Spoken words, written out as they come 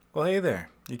Well, hey there.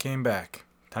 You came back.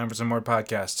 Time for some more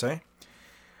podcasts, eh?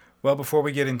 Well, before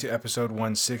we get into episode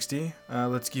 160,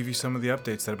 let's give you some of the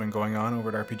updates that have been going on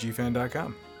over at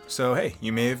RPGFan.com. So, hey,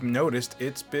 you may have noticed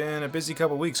it's been a busy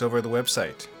couple weeks over at the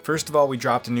website. First of all, we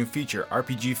dropped a new feature.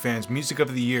 RPG Fan's Music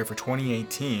of the Year for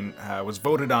 2018 was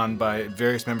voted on by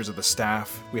various members of the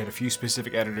staff. We had a few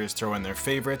specific editors throw in their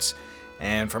favorites,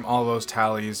 and from all those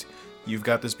tallies, you've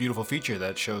got this beautiful feature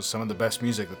that shows some of the best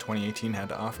music that 2018 had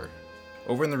to offer.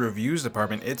 Over in the reviews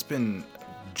department, it's been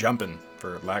jumping,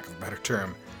 for lack of a better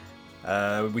term.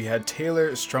 We had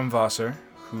Taylor Strumwasser,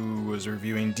 who was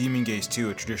reviewing Demon Gaze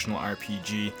 2, a traditional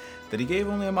RPG that he gave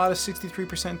only a modest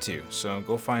 63% to, so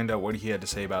go find out what he had to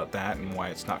say about that and why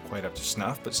it's not quite up to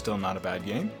snuff, but still not a bad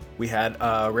game. We had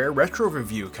a rare retro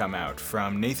review come out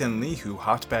from Nathan Lee, who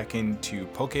hopped back into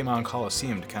Pokemon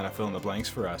Coliseum to kind of fill in the blanks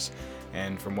for us,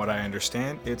 and from what I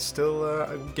understand, it's still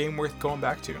a game worth going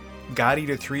back to. God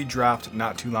Eater 3 dropped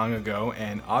not too long ago,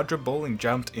 and Audra Bowling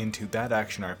jumped into that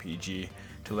action RPG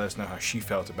to let us know how she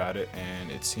felt about it, and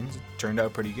it seems it turned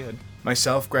out pretty good.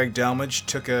 Myself, Greg Delmage,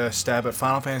 took a stab at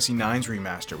Final Fantasy IX's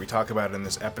remaster. We talk about it in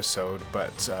this episode,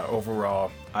 but overall,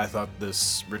 I thought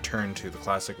this return to the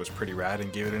classic was pretty rad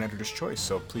and gave it an editor's choice,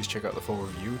 so please check out the full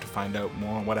review to find out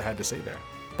more on what I had to say there.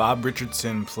 Bob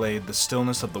Richardson played The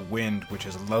Stillness of the Wind, which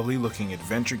is a lovely looking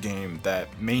adventure game that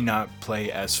may not play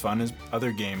as fun as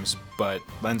other games, but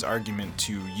lends argument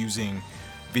to using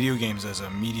video games as a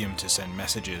medium to send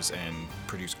messages and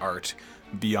produce art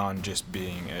beyond just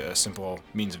being a simple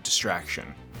means of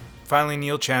distraction. Finally,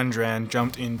 Neil Chandran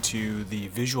jumped into the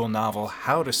visual novel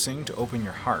How to Sing to Open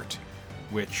Your Heart,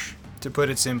 which, to put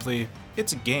it simply,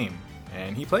 it's a game,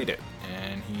 and he played it,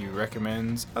 and he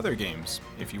recommends other games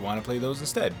if you want to play those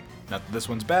instead. Not that this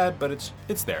one's bad, but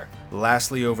it's there.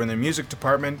 Lastly, over in the music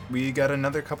department, we got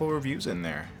another couple reviews in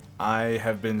there. I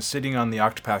have been sitting on the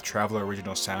Octopath Traveler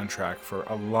original soundtrack for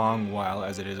a long while,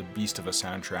 as it is a beast of a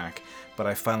soundtrack, but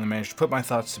I finally managed to put my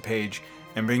thoughts to page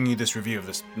and bring you this review of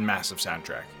this massive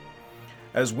soundtrack.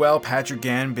 As well, Patrick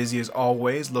Gann, busy as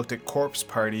always, looked at Corpse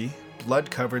Party,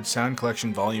 Blood-Covered Sound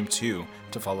Collection Volume 2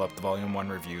 to follow up the Volume 1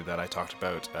 review that I talked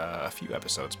about a few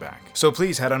episodes back. So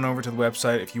please head on over to the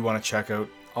website if you want to check out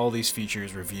all these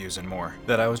features, reviews, and more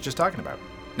that I was just talking about.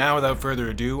 Now, without further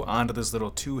ado, on to this little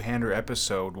two-hander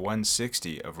episode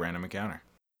 160 of Random Encounter.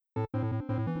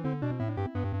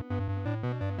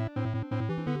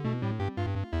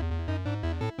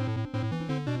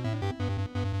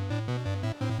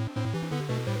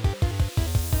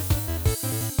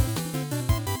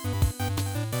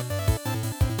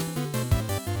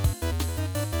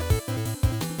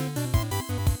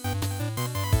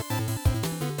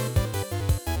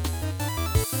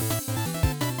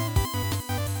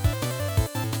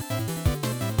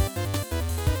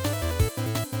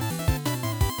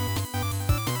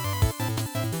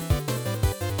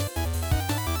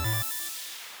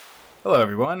 Hello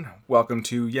everyone, welcome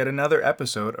to yet another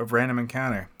episode of Random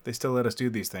Encounter. They still let us do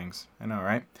these things, I know,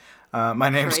 right? My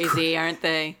name's crazy, aren't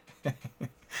they?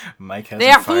 Mike hasn't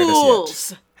They are fired fools!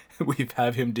 us yet. We've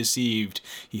had him deceived.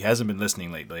 He hasn't been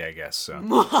listening lately, I guess, so.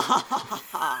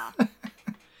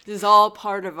 This is all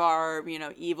part of our,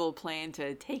 evil plan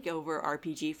to take over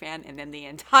RPG Fan and then the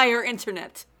entire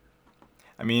internet.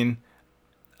 I mean,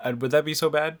 would that be so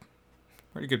bad?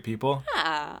 We're good people.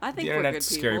 Yeah, I think the we're good people. The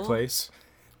internet's a scary place.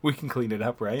 We can clean it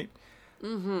up, right?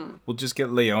 Mm-hmm. We'll just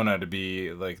get Leona to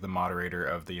be, like, the moderator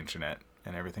of the internet,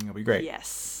 and everything will be great.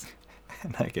 Yes.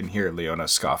 And I can hear Leona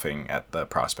scoffing at the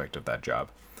prospect of that job.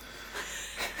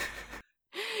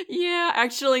 Yeah,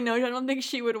 actually, no, I don't think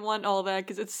she would want all that,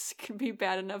 because it can be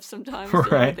bad enough sometimes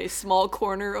right. With a small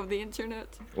corner of the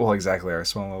internet. Well, exactly. Our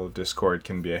small little Discord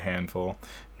can be a handful.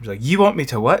 She's like, you want me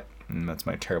to what? And that's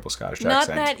my terrible Scottish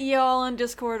accent. Not that y'all on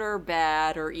Discord are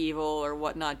bad or evil or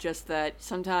whatnot, just that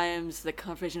sometimes the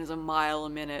conversation is a mile a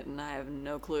minute, and I have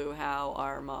no clue how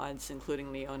our mods,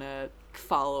 including Leona,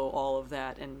 follow all of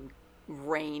that and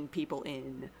rein people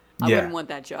in. I wouldn't want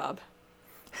that job.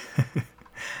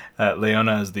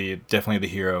 Leona is definitely the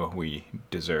hero we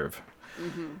deserve.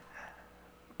 Mm-hmm.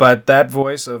 But that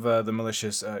voice of the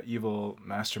malicious evil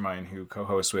mastermind who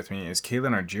co-hosts with me is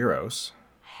Kaylin Argyros.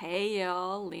 Hey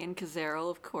y'all, Leon Kazarel,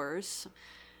 of course.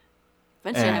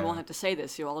 Eventually I won't have to say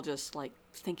this, you'll all just,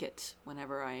 think it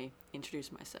whenever I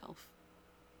introduce myself.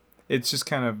 It's just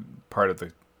kind of part of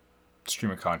the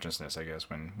stream of consciousness, I guess,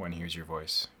 when he hears your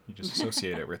voice. You just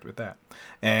associate it with that.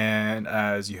 And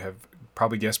as you have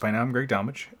probably guessed by now, I'm Greg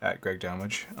Delmage, at Greg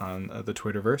Delmage on the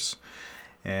Twitterverse,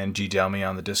 and GDelmy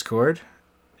on the Discord.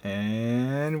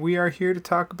 And we are here to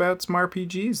talk about some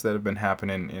RPGs that have been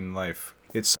happening in life.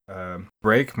 It's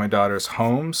break. My daughter's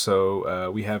home,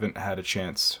 so we haven't had a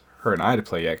chance, her and I, to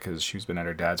play yet because she's been at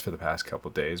her dad's for the past couple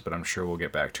of days, but I'm sure we'll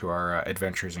get back to our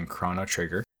adventures in Chrono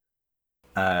Trigger.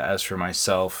 As for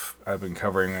myself, I've been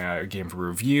covering a game for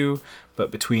review,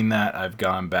 but between that, I've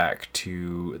gone back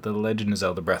to The Legend of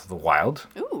Zelda Breath of the Wild.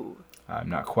 Ooh. I'm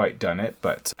not quite done it,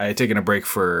 but I had taken a break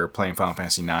for playing Final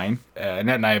Fantasy IX.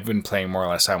 Annette and I have been playing more or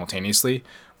less simultaneously,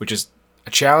 which is a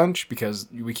challenge because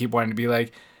we keep wanting to be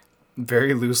like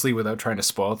very loosely without trying to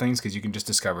spoil things, because you can just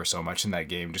discover so much in that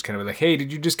game. Just kind of be like, hey,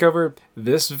 did you discover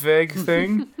this vague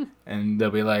thing? And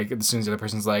they'll be like, as soon as the other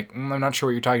person's like, I'm not sure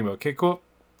what you're talking about. Okay, cool.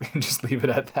 And just leave it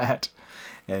at that.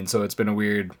 And so it's been a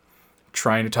weird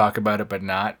trying to talk about it, but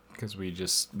not, because we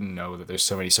just know that there's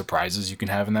so many surprises you can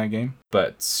have in that game.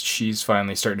 But she's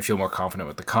finally starting to feel more confident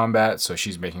with the combat, so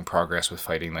she's making progress with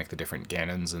fighting like the different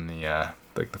Ganons and the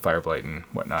like the Fireblight and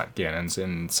whatnot Ganons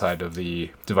inside of the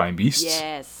Divine Beasts.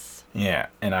 Yes. Yeah,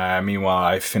 and meanwhile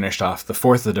I finished off the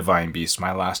fourth of the Divine Beast.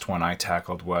 My last one I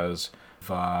tackled was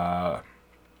Rudania.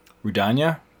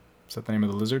 Is that the name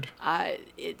of the lizard? I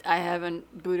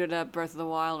haven't booted up Breath of the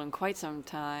Wild in quite some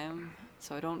time,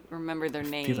 so I don't remember their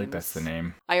names. I feel like that's the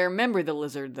name. I remember the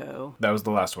lizard, though. That was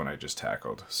the last one I just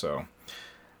tackled, so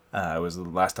it was the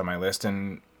last on my list,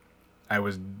 and I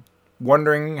was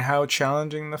wondering how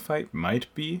challenging the fight might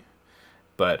be,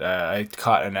 but I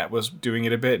caught Annette was doing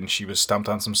it a bit, and she was stumped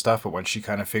on some stuff, but once she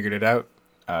kind of figured it out,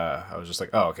 I was just like,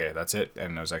 oh, okay, that's it.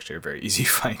 And it was actually a very easy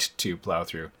fight to plow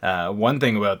through. One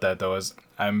thing about that, though, is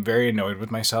I'm very annoyed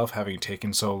with myself having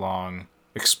taken so long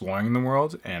exploring the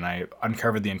world, and I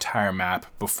uncovered the entire map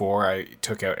before I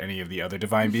took out any of the other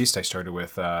Divine Beasts. I started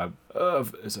with,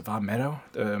 is it Vah Meadow?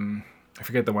 I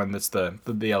forget the one that's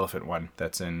the elephant one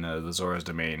that's in the Zora's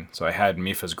Domain. So I had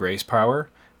Mipha's Grace power,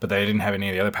 but then I didn't have any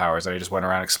of the other powers. I just went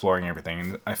around exploring everything,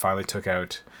 and I finally took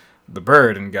out the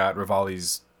bird and got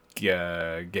Rivali's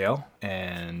Gale,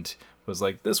 and was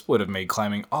like, this would have made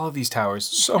climbing all of these towers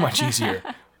so much easier.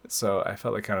 So I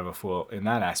felt like kind of a fool in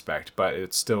that aspect, but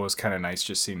it still was kind of nice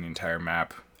just seeing the entire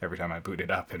map every time I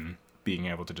booted up and being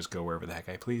able to just go wherever the heck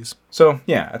I please. So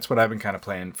yeah, that's what I've been kind of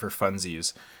playing for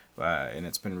funsies, and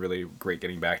it's been really great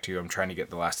getting back to. I'm trying to get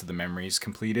the last of the memories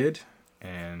completed,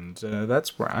 and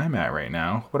that's where I'm at right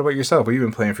now. What about yourself? What have you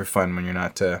been playing for fun when you're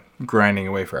not grinding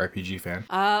away for RPG Fan?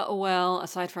 Well,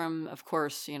 aside from, of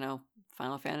course,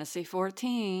 Final Fantasy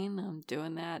 14, I'm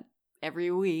doing that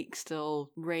every week,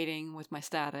 still raiding with my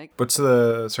static. What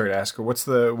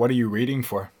are you raiding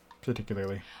for,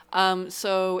 particularly?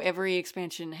 So every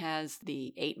expansion has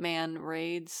the 8-man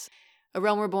raids. A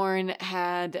Realm Reborn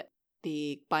had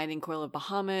the Binding Coil of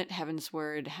Bahamut,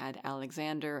 Heavensward had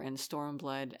Alexander, and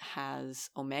Stormblood has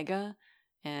Omega.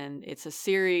 And it's a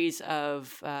series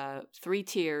of 3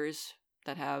 tiers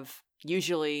that have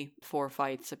usually 4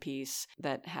 fights apiece,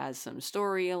 that has some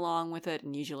story along with it,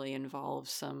 and usually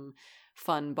involves some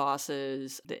fun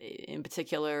bosses. In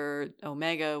particular,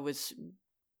 Omega was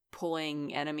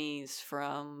pulling enemies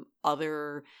from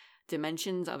other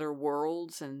dimensions, other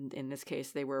worlds, and in this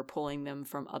case they were pulling them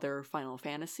from other Final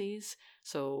Fantasies.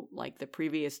 So like the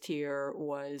previous tier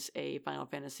was a Final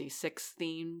Fantasy VI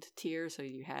themed tier, so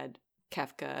you had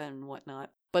Kefka and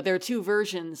whatnot. But there are 2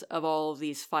 versions of all of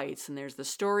these fights, and there's the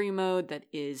story mode that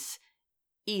is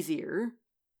easier,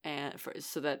 and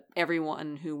so that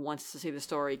everyone who wants to see the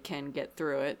story can get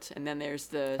through it. And then there's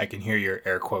the... I can hear your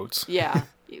air quotes. Yeah.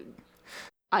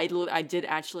 I did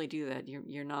actually do that.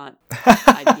 You're not...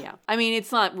 yeah. I mean,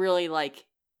 it's not really like...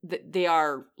 They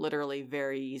are literally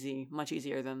very easy, much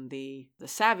easier than the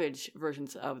Savage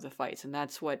versions of the fights, and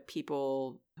that's what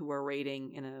people who are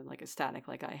raiding in a static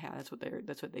like I have, that's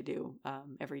what they do.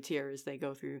 Every tier is they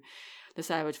go through the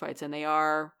Savage fights, and they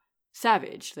are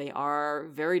savage. They are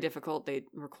very difficult. They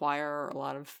require a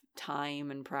lot of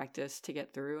time and practice to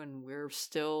get through, and we're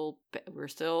still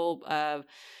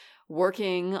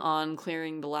working on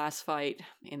clearing the last fight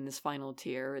in this final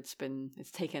tier. It's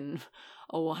taken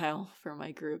a while for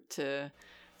my group to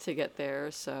get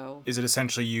there. So is it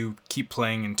essentially you keep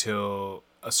playing until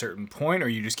a certain point, or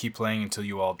you just keep playing until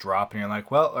you all drop and you're like,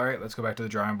 well, all right, let's go back to the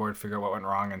drawing board, figure out what went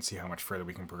wrong, and see how much further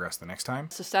we can progress the next time?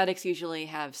 So statics usually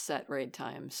have set raid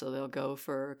times, so they'll go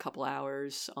for a couple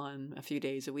hours on a few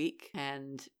days a week,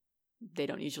 and they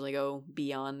don't usually go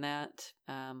beyond that,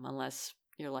 unless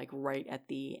you're like right at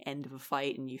the end of a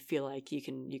fight and you feel like you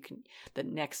can the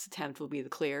next attempt will be the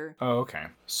clear. Oh, okay.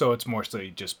 So it's mostly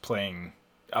just playing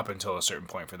up until a certain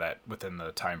point for that, within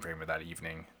the time frame of that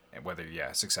evening, and whether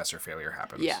success or failure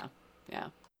happens. Yeah.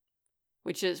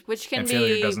 Which can and be...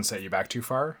 failure doesn't set you back too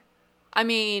far? I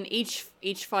mean,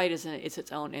 each fight is it's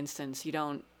its own instance. You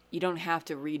don't you don't have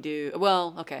to redo.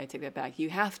 Well, okay, I take that back. You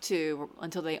have to,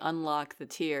 until they unlock the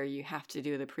tier, you have to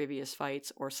do the previous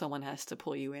fights, or someone has to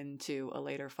pull you into a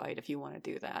later fight if you want to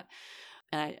do that.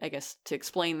 And I guess to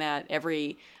explain that,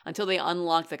 until they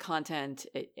unlock the content,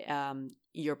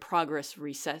 your progress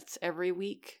resets every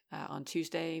week on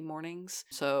Tuesday mornings.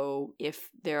 So if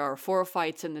there are 4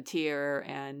 fights in the tier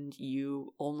and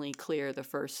you only clear the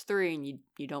first 3 and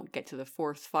you don't get to the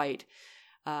 4th fight,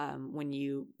 when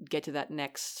you get to that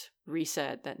next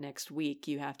reset, that next week,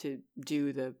 you have to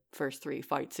do the first 3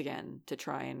 fights again to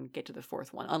try and get to the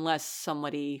 4th one, unless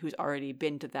somebody who's already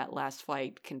been to that last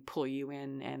fight can pull you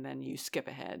in and then you skip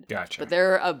ahead. Gotcha. But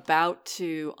they're about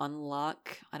to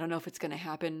unlock, I don't know if it's going to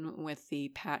happen with the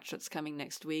patch that's coming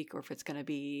next week or if it's going to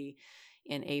be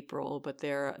in April, but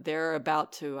they're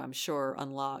about to, I'm sure,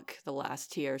 unlock the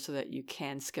last tier so that you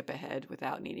can skip ahead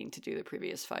without needing to do the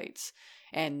previous fights.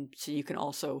 And so you can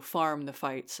also farm the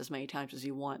fights as many times as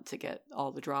you want to get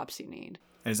all the drops you need.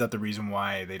 And is that the reason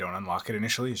why they don't unlock it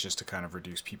initially? Is just to kind of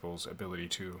reduce people's ability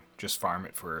to just farm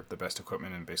it for the best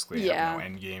equipment and basically have no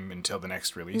end game until the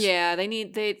next release? Yeah,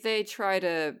 they try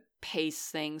to pace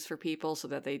things for people so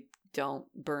that they don't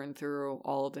burn through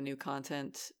all of the new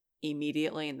content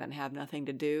immediately and then have nothing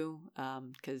to do.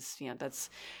 Because, that's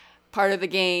part of the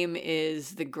game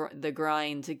is the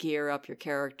grind to gear up your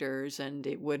characters, and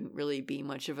it wouldn't really be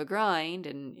much of a grind,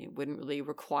 and it wouldn't really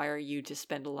require you to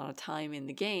spend a lot of time in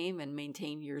the game and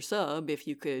maintain your sub if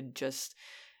you could just,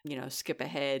 skip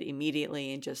ahead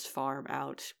immediately and just farm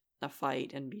out a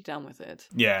fight and be done with it.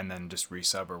 Yeah, and then just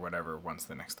resub or whatever once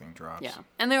the next thing drops. Yeah,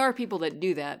 and there are people that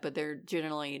do that, but they're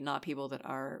generally not people that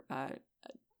are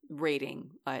raiding,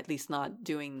 at least not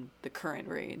doing the current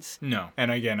raids. No.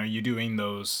 And again, are you doing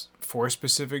those for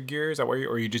specific gear? Is that why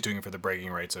or are you just doing it for the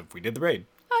bragging rights of we did the raid?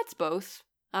 It's both.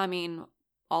 I mean,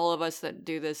 all of us that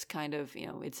do this kind of,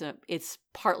 it's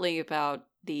partly about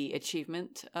the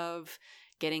achievement of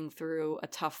getting through a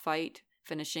tough fight,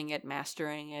 finishing it,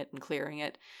 mastering it, and clearing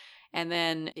it. And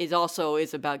then it also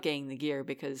is about getting the gear,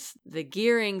 because the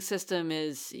gearing system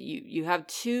is you have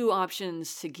 2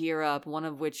 options to gear up, one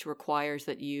of which requires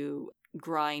that you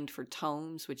grind for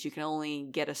tomes, which you can only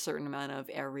get a certain amount of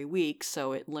every week,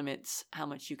 so it limits how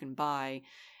much you can buy.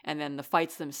 And then the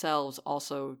fights themselves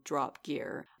also drop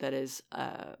gear that is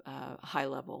high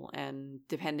level. And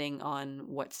depending on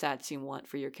what stats you want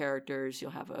for your characters,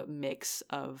 you'll have a mix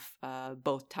of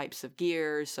both types of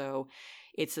gear. So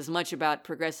it's as much about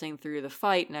progressing through the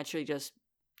fight and actually just,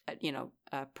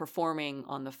 performing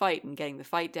on the fight and getting the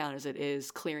fight down as it is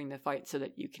clearing the fight so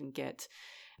that you can get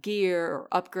gear or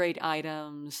upgrade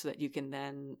items so that you can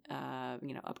then,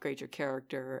 upgrade your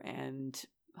character and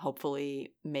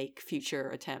hopefully make future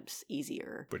attempts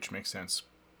easier. Which makes sense.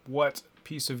 What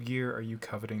piece of gear are you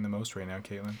coveting the most right now,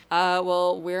 Caitlin?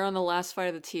 Well, we're on the last fight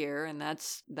of the tier, and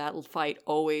that fight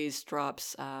always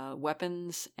drops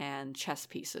weapons and chess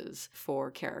pieces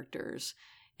for characters.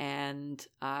 And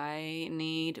I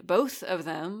need both of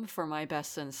them for my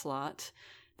best in slot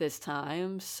this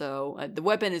time. So the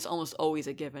weapon is almost always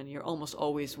a given. You almost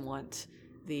always want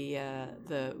the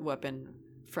weapon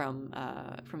from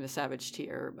the Savage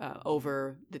tier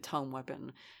over the tome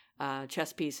weapon.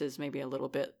 Chess pieces maybe a little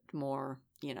bit more,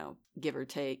 give or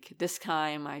take. This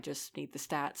time I just need the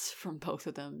stats from both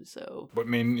of them. So what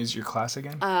main is your class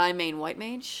again? I main White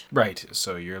Mage. Right.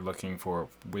 So you're looking for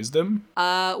wisdom?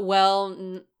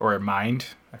 Or mind.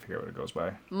 I forget what it goes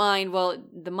by. Mind. Well,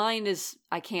 the mind is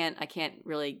I can't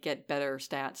really get better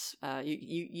stats.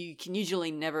 You can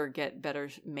usually never get better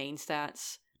main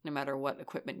stats no matter what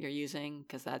equipment you're using,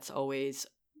 because that's always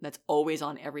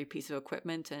on every piece of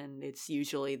equipment, and it's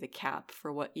usually the cap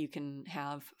for what you can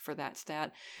have for that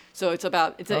stat. So it's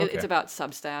about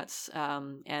substats,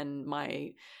 and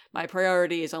my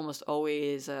priority is almost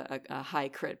always a high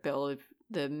crit build.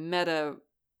 The meta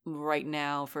right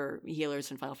now for healers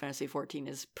in Final Fantasy XIV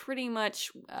is pretty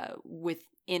much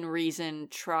within reason.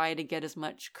 Try to get as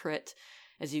much crit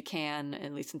as you can,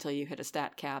 at least until you hit a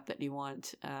stat cap that you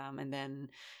want, and then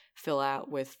fill out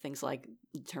with things like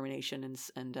determination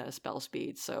and spell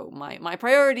speed. So my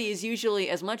priority is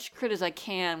usually as much crit as I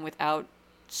can without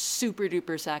super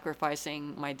duper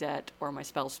sacrificing my det or my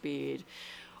spell speed,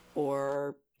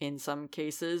 or in some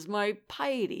cases my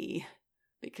piety,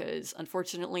 because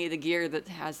unfortunately the gear that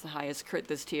has the highest crit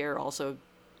this tier also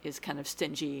is kind of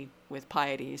stingy with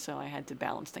piety, so I had to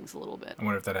balance things a little bit. I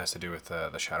wonder if that has to do with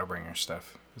the Shadowbringer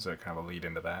stuff. Is there kind of a lead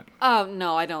into that? Oh,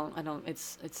 no, I don't.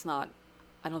 It's not.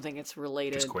 I don't think it's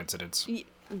related. Just coincidence.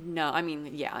 No, I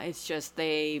mean, yeah, it's just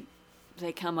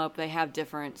they come up, they have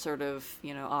different sort of,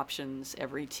 options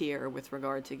every tier with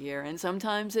regard to gear. And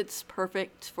sometimes it's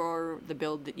perfect for the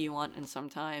build that you want, and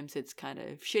sometimes it's kind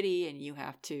of shitty and you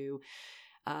have to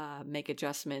make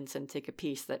adjustments and take a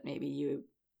piece that maybe you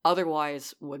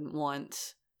otherwise wouldn't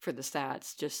want for the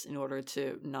stats, just in order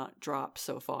to not drop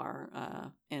so far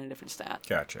in a different stat.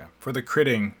 Gotcha. For the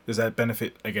critting, does that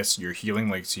benefit, I guess, your healing,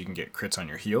 like so you can get crits on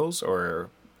your heals, or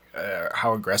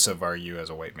how aggressive are you as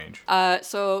a white mage?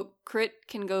 So crit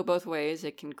can go both ways.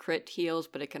 It can crit heals,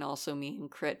 but it can also mean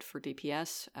crit for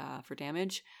DPS, for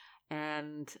damage.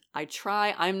 And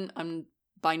I'm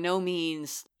by no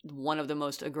means one of the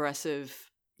most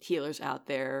aggressive healers out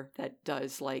there that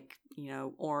does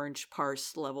orange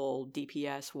parse level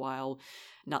DPS while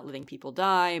not letting people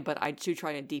die, but I do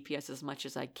try to DPS as much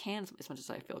as I can, as much as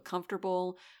I feel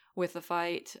comfortable with the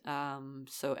fight. And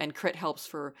crit helps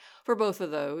for both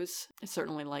of those. I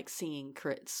certainly like seeing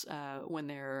crits when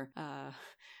they're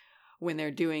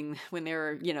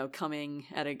coming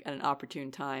at an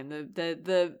opportune time.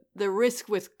 The risk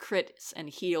with crits and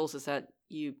heals is that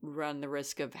you run the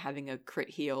risk of having a crit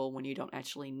heal when you don't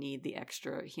actually need the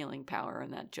extra healing power,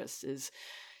 and that just is,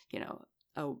 at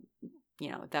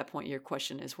that point your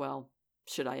question is, well,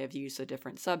 should I have used a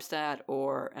different substat,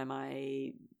 or am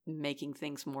I making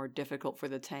things more difficult for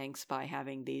the tanks by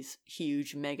having these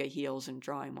huge mega heals and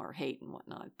drawing more hate and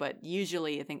whatnot? But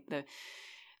usually I think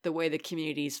the way the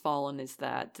community's fallen is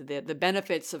that the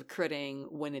benefits of critting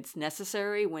when it's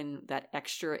necessary, when that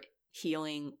extra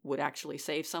healing would actually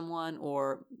save someone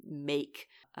or make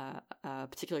a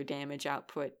particular damage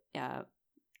output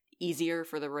easier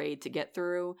for the raid to get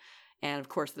through. And of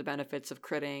course, the benefits of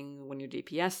critting when you're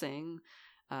DPSing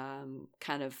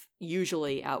kind of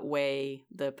usually outweigh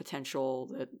the potential,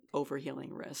 the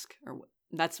overhealing risk. Or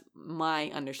that's my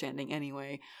understanding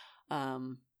anyway,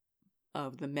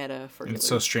 of the meta for healers. It's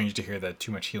so strange to hear that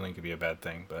too much healing could be a bad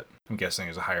thing, but I'm guessing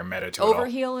there's a higher meta to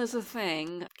Overheal is a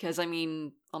thing, because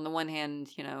on the one hand,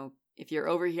 if you're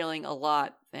overhealing a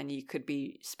lot, then you could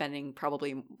be spending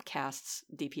probably casts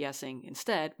DPSing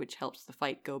instead, which helps the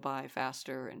fight go by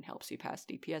faster and helps you pass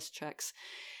DPS checks.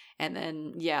 And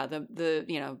then,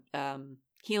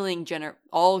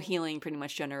 all healing pretty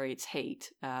much generates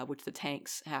hate, which the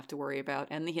tanks have to worry about,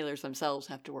 and the healers themselves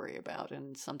have to worry about.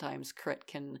 And sometimes crit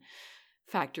can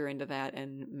factor into that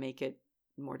and make it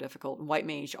more difficult. White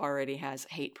mage already has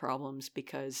hate problems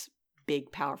because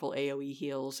big, powerful AoE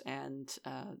heals and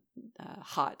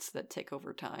HOTS that take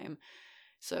over time.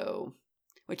 So,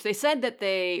 which they said that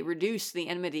they reduced the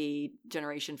enmity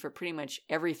generation for pretty much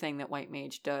everything that white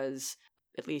mage does,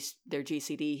 at least their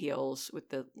GCD heals with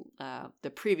the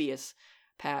previous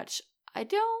patch. I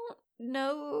don't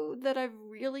know that I've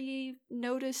really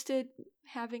noticed it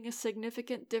having a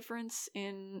significant difference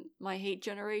in my hate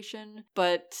generation,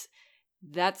 but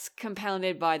that's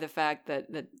compounded by the fact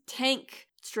that the tank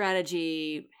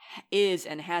strategy is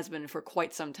and has been for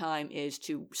quite some time is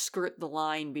to skirt the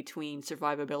line between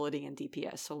survivability and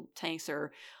DPS. So tanks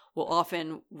will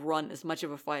often run as much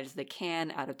of a fight as they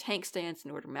can out of tank stance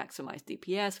in order to maximize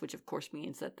DPS, which of course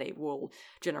means that they will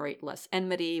generate less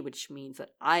enmity, which means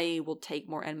that I will take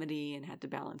more enmity and have to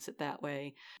balance it that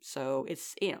way. So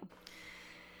it's,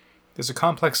 there's a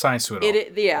complex science to it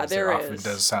all. There often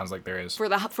does sound like there is. For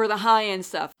the high end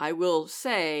stuff, I will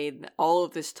say that all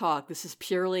of this talk, this is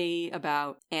purely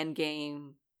about end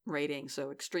game rating.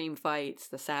 So extreme fights,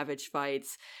 the savage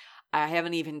fights. I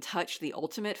haven't even touched the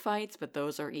ultimate fights, but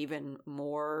those are even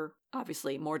more,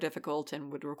 obviously, more difficult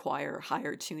and would require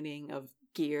higher tuning of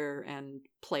gear and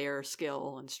player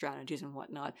skill and strategies and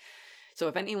whatnot. So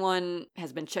if anyone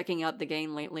has been checking out the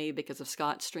game lately because of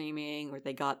Scott streaming, or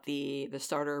they got the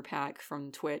starter pack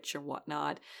from Twitch or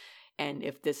whatnot, and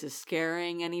if this is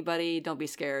scaring anybody, don't be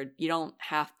scared. You don't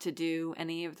have to do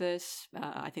any of this.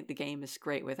 I think the game is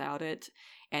great without it.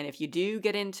 And if you do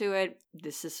get into it,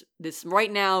 this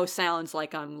right now sounds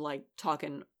like I'm like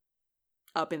talking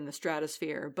up in the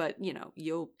stratosphere, but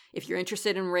if you're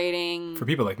interested in raiding, for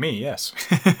people like me, yes.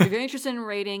 if you're interested in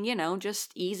raiding,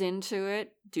 just ease into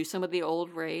it, do some of the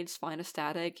old raids, find a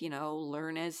static,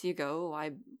 learn as you go.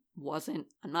 I wasn't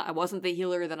the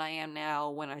healer that I am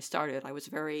now when I started. I was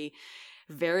very,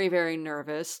 very, very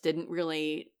nervous, didn't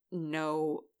really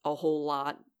know a whole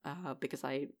lot because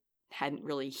I hadn't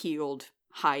really healed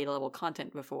high level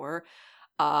content before.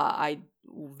 I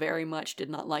very much did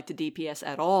not like the DPS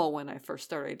at all when I first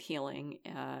started healing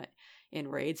in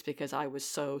raids, because I was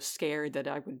so scared that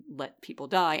I would let people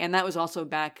die. And that was also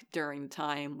back during the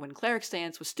time when cleric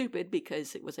stance was stupid,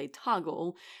 because it was a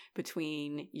toggle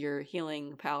between your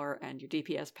healing power and your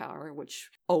DPS power, which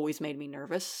always made me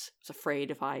nervous. I was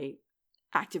afraid if I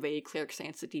activated Cleric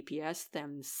Stance at DPS,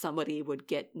 then somebody would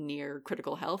get near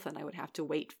critical health and I would have to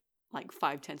wait like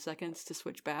 5-10 seconds to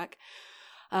switch back.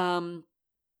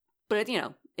 But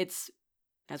it's,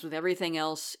 as with everything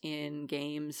else in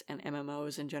games and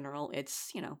MMOs in general,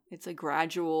 it's a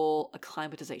gradual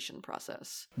acclimatization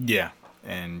process. Yeah,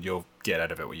 and you'll get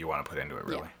out of it what you want to put into it,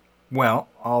 really. Yeah. Well,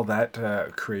 all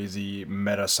that crazy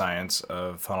meta science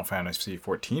of Final Fantasy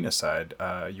XIV aside,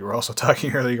 you were also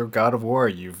talking earlier God of War.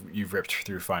 You've ripped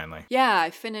through finally. Yeah,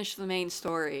 I finished the main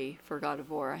story for God of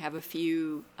War. I have a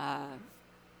few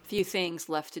things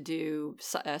left to do,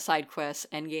 side quests,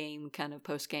 endgame kind of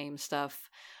post game stuff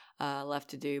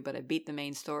left to do, but I beat the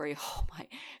main story. Oh my!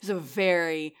 It's a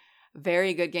very,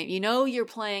 very good game. You're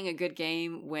playing a good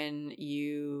game when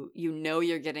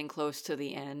you're getting close to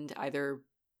the end, either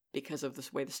because of the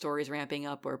way the story's ramping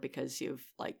up or because you've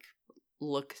like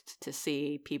looked to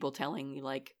see people telling you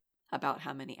like about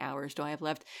how many hours do I have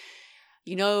left.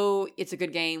 It's a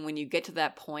good game when you get to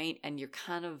that point and you're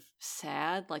kind of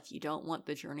sad, like you don't want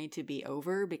the journey to be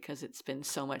over because it's been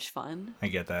so much fun. I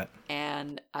get that.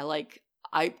 And I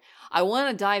want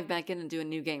to dive back in and do a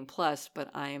New Game Plus, but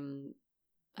I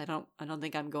don't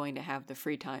think I'm going to have the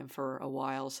free time for a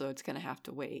while, so it's going to have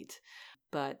to wait.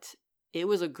 But it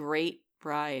was a great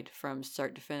ride from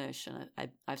start to finish, and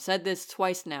I've said this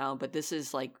twice now, but this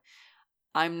is like,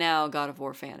 I'm now a God of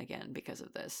War fan again because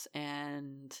of this,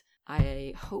 and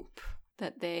I hope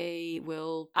that they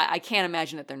will. I can't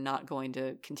imagine that they're not going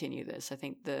to continue this. I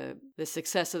think the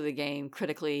success of the game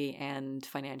critically and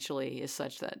financially is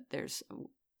such that there's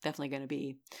definitely going to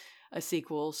be a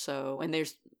sequel. So, and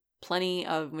there's plenty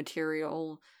of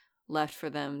material left for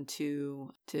them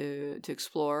to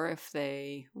explore if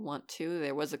they want to.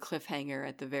 There was a cliffhanger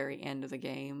at the very end of the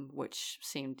game, which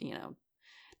seemed,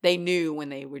 they knew when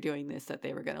they were doing this that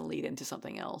they were going to lead into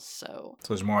something else. So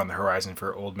there's more on the horizon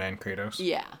for old man Kratos?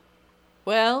 Yeah.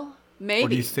 Well, maybe. Or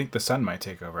do you think the son might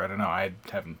take over? I don't know. I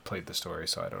haven't played the story,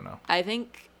 so I don't know. I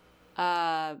think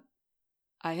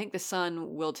the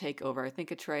son will take over. I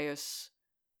think Atreus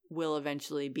will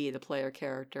eventually be the player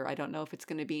character. I don't know if it's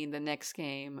going to be in the next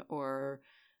game or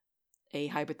a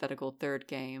hypothetical third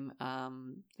game.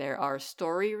 There are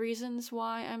story reasons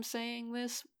why I'm saying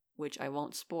this, which I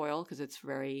won't spoil because it's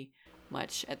very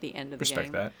much at the end of the game.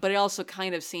 Respect that. But it also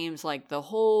kind of seems like the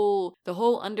whole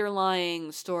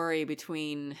underlying story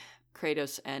between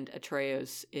Kratos and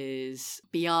Atreus is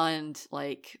beyond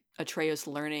like Atreus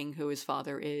learning who his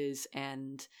father is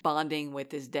and bonding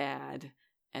with his dad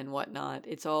and whatnot.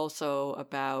 It's also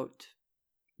about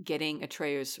getting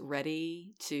Atreus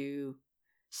ready to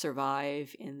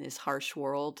survive in this harsh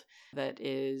world that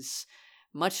is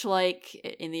much like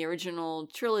in the original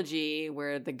trilogy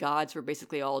where the gods were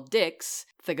basically all dicks.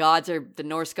 The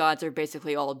Norse gods are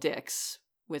basically all dicks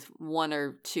with one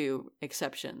or two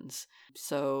exceptions.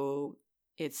 So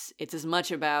it's as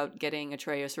much about getting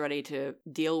Atreus ready to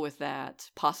deal with that,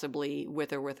 possibly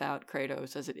with or without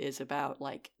Kratos, as it is about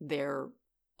like their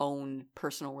own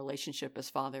personal relationship as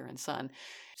father and son.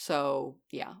 So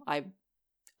yeah,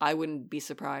 I wouldn't be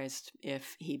surprised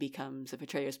if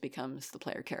Atreus becomes the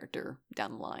player character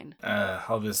down the line.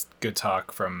 All this good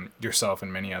talk from yourself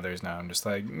and many others now, I'm just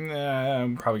like,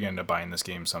 I'm probably going to end up buying this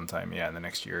game sometime, in the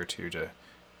next year or two, to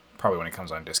probably when it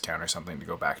comes on discount or something to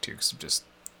go back to, because just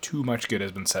too much good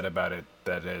has been said about it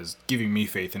that is giving me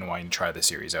faith in wanting to try the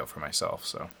series out for myself.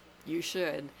 So you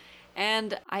should.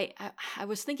 And I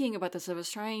was thinking about this. I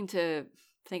was trying to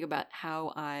think about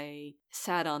how I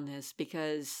sat on this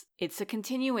because it's a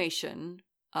continuation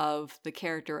of the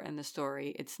character and the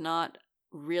story. It's not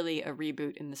really a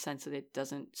reboot in the sense that it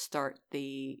doesn't start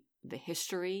the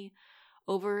history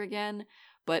over again,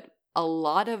 but a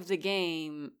lot of the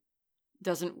game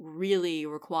doesn't really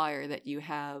require that you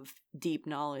have deep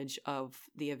knowledge of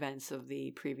the events of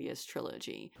the previous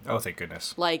trilogy. Oh, thank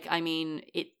goodness. Like, I mean,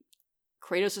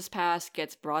 Kratos' past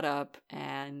gets brought up,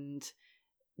 and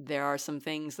there are some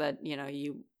things that,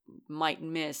 you might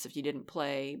miss if you didn't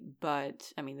play,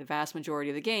 but, I mean, the vast majority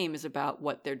of the game is about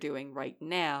what they're doing right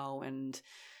now and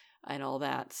all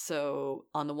that. So,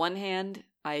 on the one hand,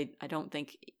 I don't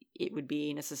think it would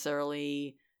be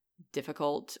necessarily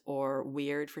difficult or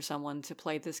weird for someone to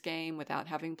play this game without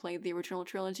having played the original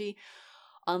trilogy.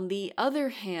 On the other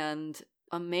hand,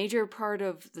 a major part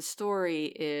of the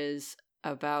story is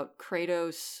about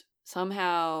Kratos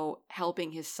somehow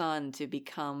helping his son to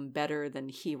become better than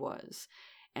he was.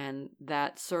 And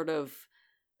that sort of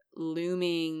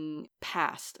looming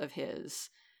past of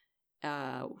his,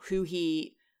 the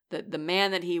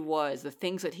man that he was, the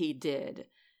things that he did,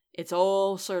 it's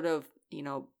all sort of,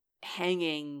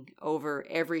 hanging over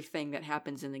everything that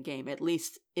happens in the game. At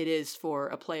least it is for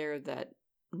a player that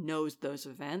knows those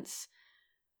events.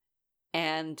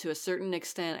 And to a certain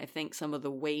extent, I think some of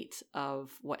the weight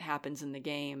of what happens in the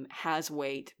game has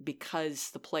weight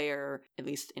because the player, at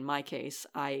least in my case,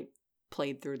 I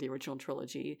played through the original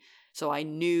trilogy. So I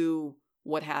knew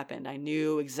what happened. I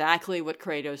knew exactly what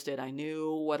Kratos did. I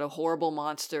knew what a horrible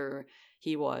monster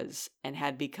he was and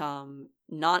had become,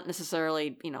 not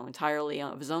necessarily, entirely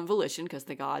of his own volition, because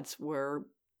the gods were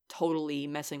totally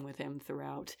messing with him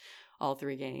throughout all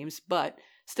 3 games, but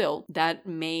still, that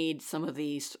made some of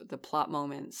the plot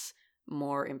moments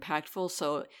more impactful.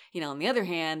 So, on the other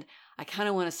hand, I kind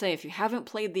of want to say, if you haven't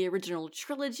played the original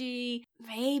trilogy,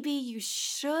 maybe you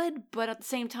should, but at the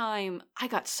same time, I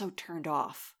got so turned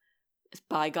off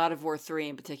by God of War 3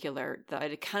 in particular that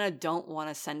I kind of don't want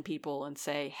to send people and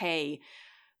say, hey,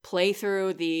 play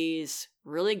through these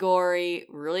really gory,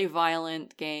 really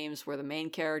violent games where the main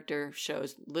character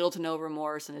shows little to no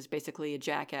remorse and is basically a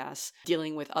jackass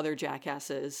dealing with other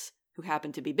jackasses who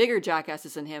happen to be bigger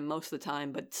jackasses than him most of the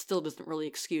time, but still doesn't really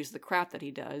excuse the crap that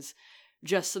he does,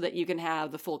 just so that you can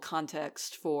have the full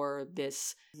context for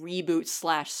this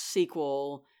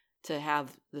reboot/sequel to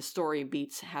have the story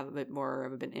beats have a bit more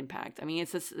of an impact. I mean,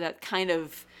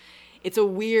 it's a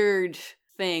weird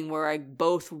thing where I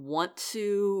both want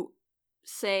to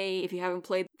say, if you haven't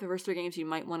played the first 3 games, you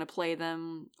might want to play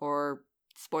them, or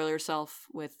spoil yourself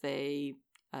with a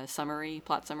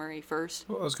plot summary first.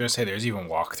 Well, I was going to say, there's even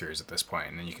walkthroughs at this point,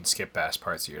 and then you can skip past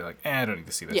parts that you're like, I don't need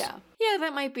to see this. Yeah,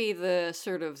 that might be the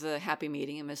sort of the happy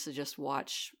medium, is to just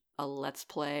watch a Let's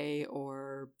Play,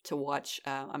 or to watch,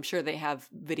 I'm sure they have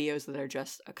videos that are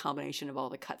just a combination of all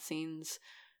the cutscenes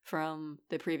from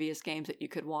the previous games that you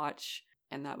could watch,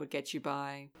 and that would get you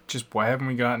by. Just why haven't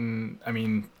we gotten,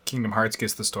 Kingdom Hearts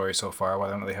gets the story so far, why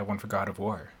don't they have one for God of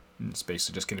War? And it's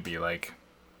basically just going to be like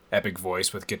epic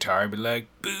voice with guitar and be like,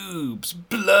 boobs,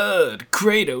 blood,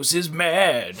 Kratos is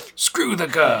mad, screw the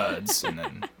gods, and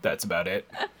then that's about it.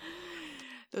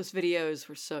 Those videos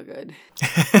were so good.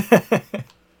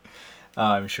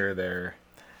 I'm sure they're...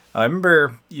 I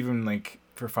remember even like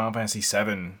for Final Fantasy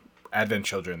VII Advent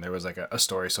Children, there was like a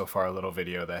story so far, a little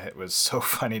video that it was so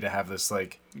funny to have this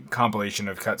like compilation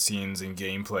of cutscenes and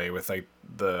gameplay with like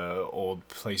the old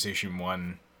PlayStation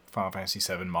 1 Final Fantasy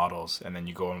VII models, and then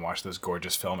you go and watch this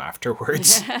gorgeous film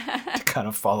afterwards to kind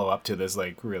of follow up to this,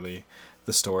 like, really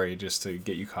the story, just to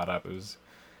get you caught up. It was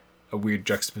a weird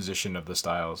juxtaposition of the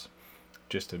styles,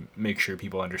 just to make sure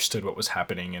people understood what was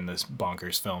happening in this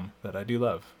bonkers film that I do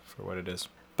love for what it is.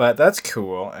 But that's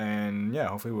cool, and yeah,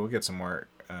 hopefully we'll get some more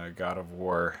God of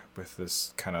War with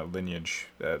this kind of lineage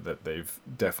that they've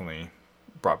definitely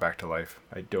brought back to life.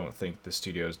 I don't think the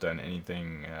studio's done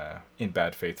anything in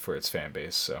bad faith for its fan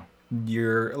base, so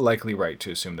you're likely right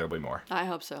to assume there'll be more. I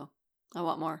hope so. I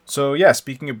want more. So yeah,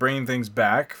 speaking of bringing things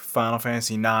back, Final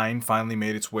Fantasy IX finally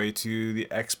made its way to the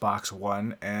Xbox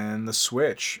One and the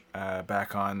Switch,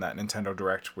 back on that Nintendo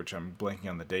Direct, which I'm blanking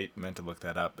on the date, meant to look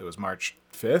that up. It was March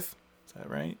 5th, is that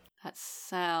right? That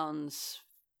sounds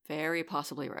very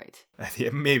possibly right. Yeah,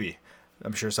 maybe.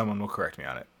 I'm sure someone will correct me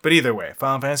on it. But either way,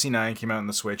 Final Fantasy IX came out on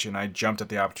the Switch, and I jumped at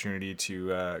the opportunity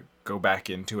to go back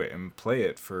into it and play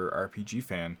it for RPG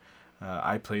Fan.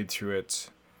 I played through it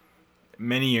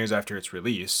many years after its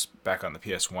release, back on the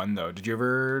PS1, though. Did you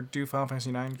ever do Final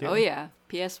Fantasy IX? Oh, yeah.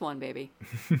 PS1, baby.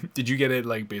 Did you get it,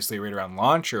 like, basically right around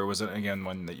launch, or was it, again,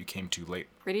 one that you came too late?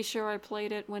 Pretty sure I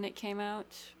played it when it came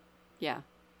out. Yeah.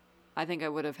 I think I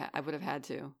would have had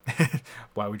to.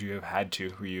 Why would you have had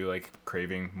to? Were you like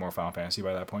craving more Final Fantasy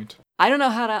by that point? I don't know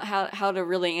how to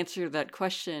really answer that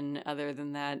question, other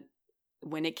than that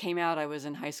when it came out I was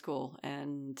in high school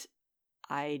and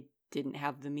I didn't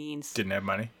have the means. Didn't have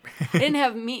money? Didn't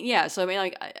have yeah, so I mean,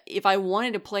 like, if I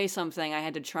wanted to play something, I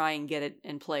had to try and get it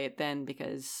and play it then,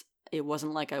 because it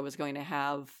wasn't like I was going to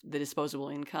have the disposable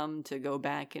income to go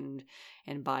back and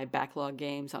buy backlog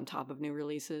games on top of new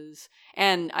releases.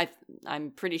 And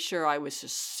I'm pretty sure I was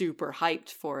just super hyped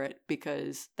for it,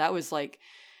 because that was like,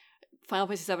 Final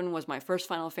Fantasy VII was my first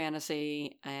Final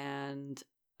Fantasy, and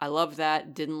I loved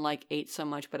that. Didn't like 8 so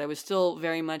much, but I was still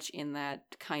very much in that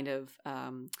kind of,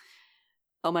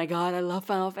 oh my god, I love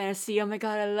Final Fantasy, oh my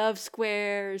god, I love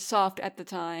Square Soft at the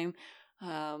time.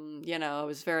 I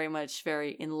was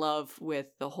very in love with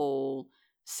the whole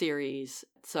series.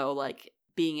 So, like,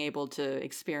 being able to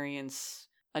experience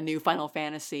a new Final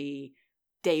Fantasy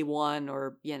day one,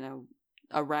 or,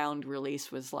 around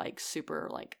release, was like super,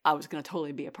 like, I was going to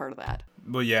totally be a part of that.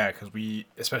 Well, yeah, because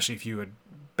especially if you had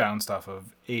bounced off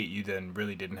of 8, you then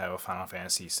really didn't have a Final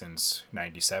Fantasy since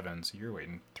 97, so you're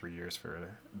waiting 3 years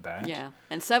for that. Yeah,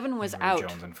 and 7 was out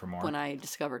jonesing for more. when I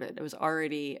discovered it. It was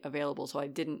already available, so I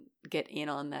didn't get in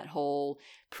on that whole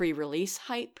pre-release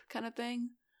hype kind of thing.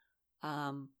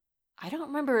 I don't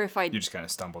remember if I... You just kind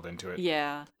of stumbled into it.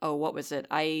 Yeah. Oh, what was it?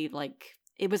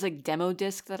 It was a demo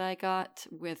disc that I got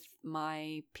with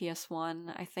my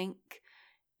PS1, I think.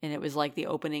 And it was like the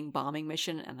opening bombing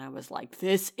mission. And I was like,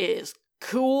 this is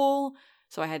cool.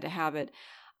 So I had to have it.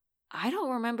 I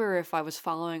don't remember if I was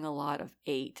following a lot of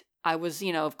 8. I was,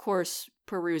 of course,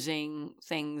 perusing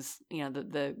things,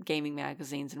 the gaming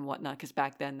magazines and whatnot, because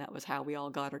back then that was how we all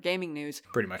got our gaming news.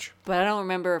 Pretty much. But I don't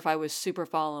remember if I was super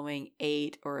following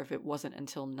 8 or if it wasn't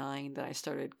until 9 that I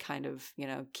started kind of,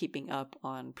 keeping up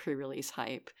on pre-release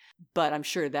hype. But I'm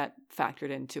sure that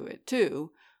factored into it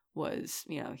too, was,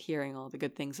 hearing all the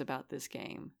good things about this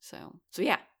game. So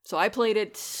yeah. So I played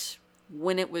it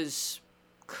when it was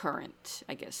current,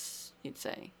 I guess you'd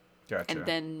say. Gotcha. And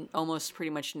then almost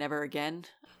pretty much never again.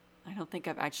 I don't think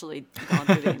I've actually gone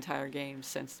through the entire game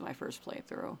since my first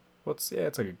playthrough. Well, it's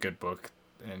like a good book,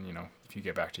 and if you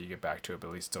get back to it, you get back to it, but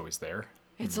at least it's always there.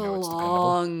 It's a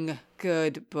long,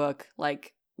 good book.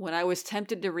 Like, when I was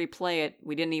tempted to replay it,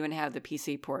 we didn't even have the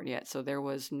PC port yet, so there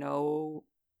was no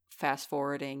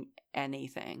fast-forwarding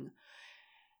anything.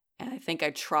 And I think I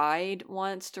tried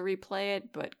once to replay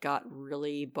it, but got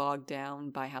really bogged down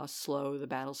by how slow the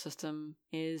battle system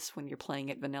is when you're playing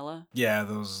it vanilla. Yeah,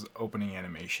 those opening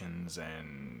animations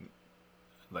and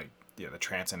the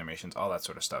trance animations, all that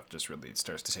sort of stuff just really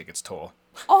starts to take its toll.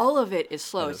 All of it is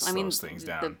slow. It slows things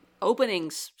down. The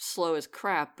opening's slow as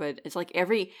crap, but it's like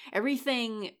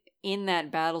everything in that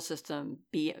battle system,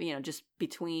 just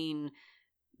between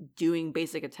doing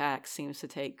basic attacks seems to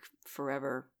take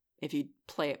forever if you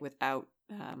play it without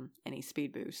any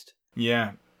speed boost.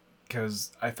 Yeah,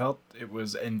 because I felt it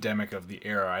was endemic of the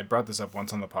era. I brought this up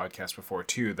once on the podcast before,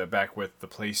 too, that back with the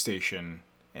PlayStation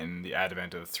and the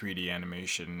advent of 3D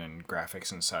animation and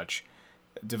graphics and such,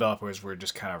 developers were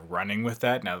just kind of running with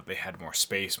that. Now that they had more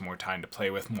space, more time to play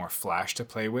with, more flash to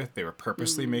play with, they were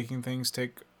purposely making things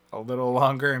take a little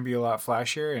longer and be a lot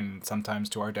flashier, and sometimes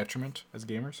to our detriment as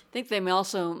gamers. I think they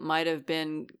also might have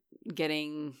been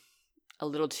getting a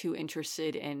little too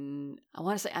interested in, I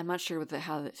want to say, I'm not sure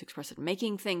how to express it,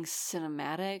 making things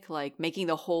cinematic, like making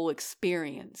the whole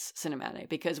experience cinematic,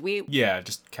 because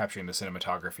just capturing the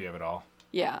cinematography of it all.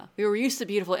 Yeah, we were used to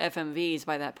beautiful FMVs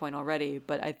by that point already,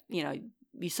 but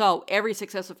you saw every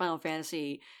successive Final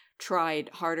Fantasy tried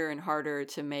harder and harder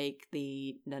to make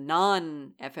the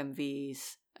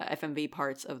non-FMVs, FMV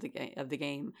parts of the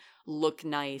game look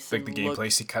nice. Like the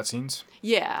gameplay cutscenes?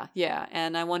 Yeah,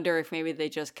 and I wonder if maybe they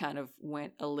just kind of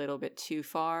went a little bit too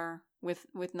far with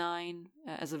 9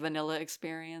 as a vanilla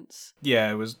experience.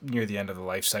 Yeah, it was near the end of the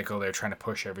life cycle. They were trying to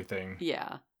push everything.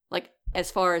 Yeah, like as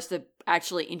far as to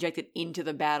actually inject it into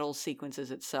the battle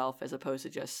sequences itself as opposed to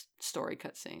just story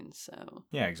cutscenes. So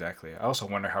yeah, exactly. I also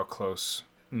wonder how close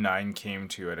 9 came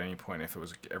to at any point, if it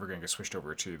was ever going to get switched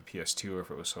over to the PS2 or if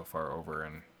it was so far over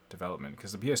in development,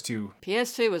 because the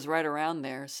PS2 was right around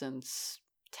there since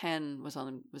 10 was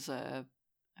a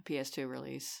PS2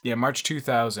 release. Yeah, March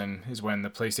 2000 is when the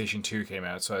PlayStation 2 came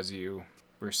out. So as you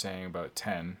were saying about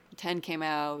 10 came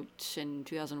out in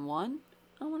 2001,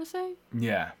 I want to say.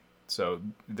 Yeah, so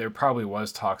there probably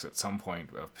was talks at some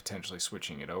point of potentially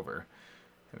switching it over.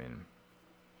 I mean,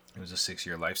 it was a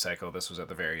 6-year life cycle. This was at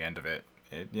the very end of it.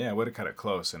 It would have cut it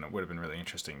close, and it would have been really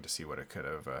interesting to see what it could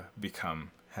have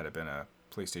become had it been a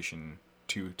PlayStation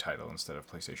 2 title instead of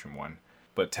PlayStation 1.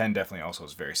 But 10 definitely also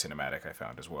is very cinematic, I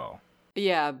found, as well.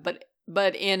 Yeah, but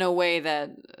in a way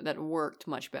that worked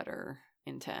much better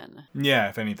in 10. Yeah,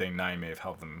 if anything, 9 may have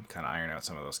helped them kind of iron out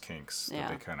some of those kinks that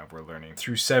they kind of were learning.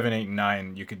 Through 7, 8, and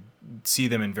 9, you could see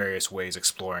them in various ways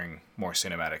exploring more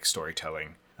cinematic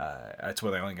storytelling. That's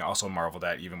what I also marveled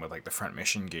at, even with like the front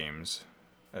mission games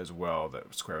as well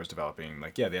that Square was developing.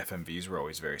 Like, yeah, the FMVs were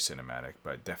always very cinematic,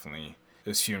 but definitely it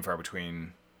was few and far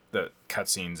between the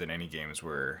cutscenes in any games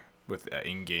were with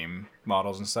in-game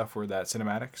models and stuff were that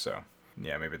cinematic. So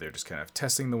yeah, maybe they're just kind of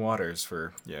testing the waters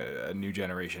for a new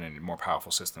generation and more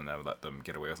powerful system that would let them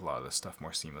get away with a lot of this stuff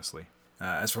more seamlessly.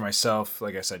 As for myself,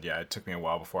 like I said, it took me a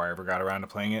while before I ever got around to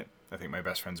playing it. I think my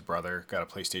best friend's brother got a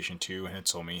PlayStation 2 and had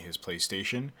sold me his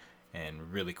PlayStation,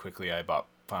 and really quickly I bought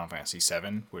Final Fantasy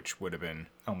VII, which would have been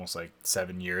almost like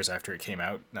 7 years after it came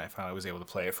out, and I finally was able to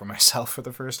play it for myself for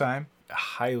the first time. I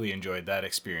highly enjoyed that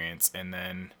experience, and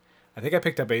then I think I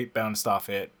picked up 8, bounced off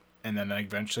it, and then I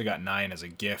eventually got 9 as a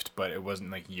gift, but it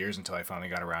wasn't like years until I finally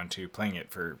got around to playing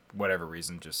it for whatever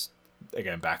reason, just,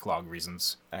 again, backlog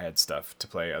reasons. I had stuff to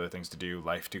play, other things to do,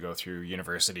 life to go through,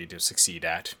 university to succeed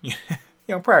at.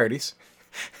 Priorities.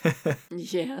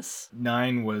 Yes.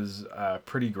 9 was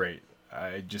pretty great.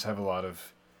 I just have a lot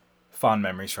of fond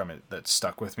memories from it that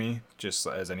stuck with me, just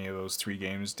as any of those 3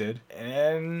 games did.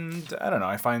 And I don't know,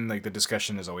 I find like the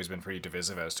discussion has always been pretty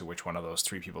divisive as to which one of those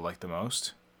 3 people like the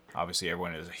most. Obviously,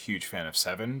 everyone is a huge fan of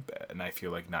 7, and I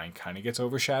feel like 9 kind of gets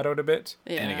overshadowed a bit.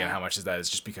 Yeah. And again, how much of that is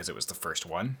just because it was the first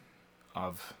one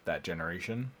of that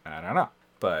generation? I don't know.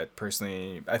 But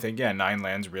personally, I think, 9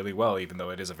 lands really well, even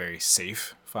though it is a very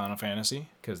safe Final Fantasy,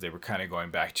 because they were kind of going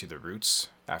back to the roots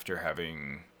after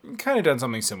having kind of done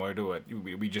something similar to what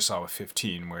we just saw with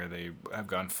 15, where they have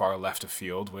gone far left of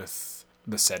field with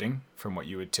the setting from what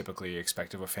you would typically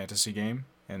expect of a fantasy game,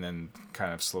 and then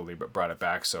kind of slowly brought it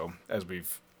back. So as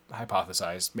we've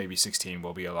hypothesized, maybe 16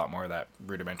 will be a lot more of that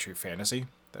rudimentary fantasy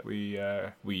that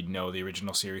we know the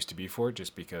original series to be for,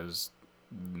 just because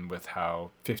with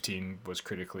how 15 was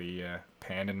critically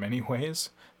panned in many ways,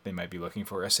 they might be looking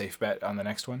for a safe bet on the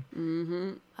next one.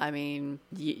 Mm-hmm. I mean,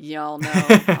 y'all know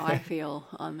how I feel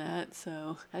on that,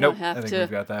 so I don't have I think to.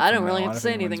 we've got that I don't from really now have on. to say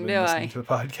If anyone's anything, been do listening I? to the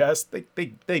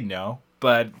podcast, they know.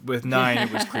 But with 9,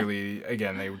 it was clearly,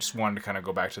 again, they just wanted to kind of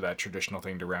go back to that traditional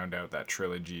thing to round out that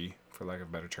trilogy, for lack of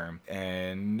a better term.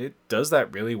 And it does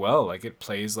that really well. Like, it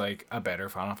plays like a better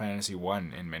Final Fantasy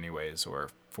 1 in many ways, or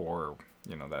for,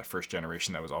 that first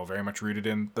generation that was all very much rooted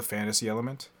in the fantasy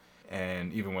element.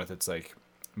 And even with its, like,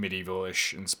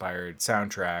 medieval-ish inspired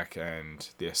soundtrack and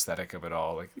the aesthetic of it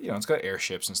all, like, it's got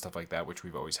airships and stuff like that, which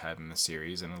we've always had in the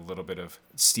series, and a little bit of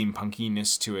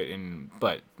steampunkiness to it,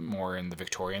 but more in the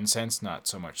Victorian sense, not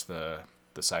so much the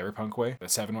cyberpunk way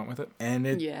that 7 went with it. And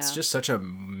it's just such a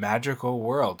magical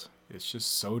world. It's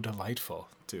just so delightful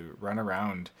to run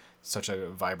around such a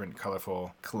vibrant,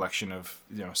 colorful collection of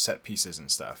set pieces and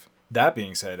stuff. That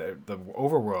being said, the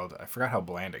overworld, I forgot how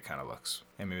bland it kind of looks.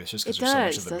 I mean, it's just because there's so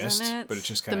much of the mist, but it's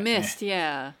just kind of the mist,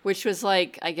 yeah. Which was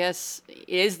like, I guess, it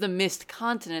is the mist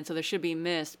continent, so there should be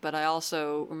mist. But I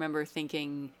also remember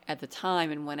thinking at the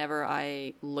time, and whenever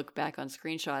I look back on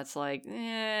screenshots, like,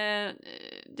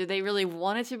 did they really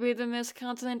want it to be the mist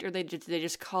continent, or did they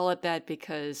just call it that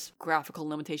because graphical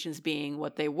limitations being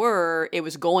what they were, it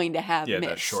was going to have mist? Yeah,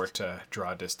 that short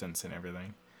draw distance and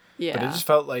everything. Yeah. But it just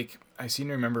felt like, I seem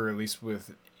to remember, at least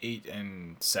with 8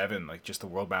 and 7, like, just the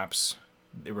world maps,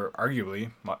 they were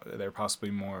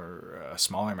possibly more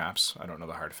smaller maps. I don't know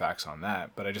the hard facts on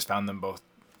that, but I just found them both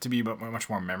to be much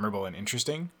more memorable and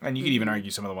interesting. And you could even argue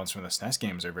some of the ones from the SNES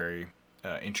games are very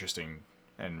interesting,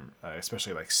 and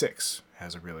especially like 6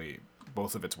 has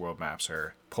both of its world maps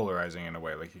are polarizing in a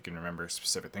way, like you can remember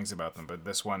specific things about them. But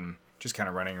this one, just kind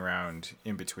of running around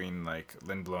in between like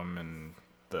Lindblom and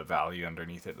the valley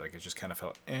underneath it, like it just kind of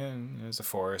felt there's a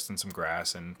forest and some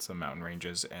grass and some mountain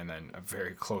ranges and then a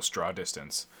very close draw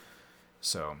distance,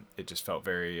 so it just felt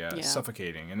very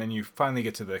suffocating. And then you finally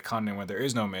get to the continent where there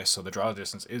is no mist, so the draw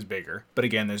distance is bigger, but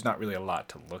again, there's not really a lot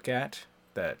to look at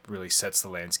that really sets the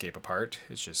landscape apart.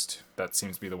 It's just that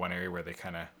seems to be the one area where they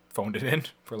kind of phoned it in,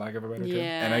 for lack of a better term.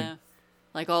 And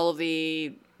like all of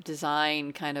the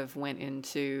design kind of went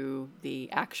into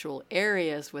the actual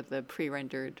areas with the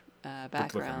pre-rendered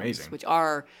backgrounds, which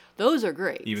those are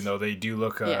great. Even though they do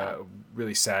look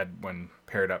really sad when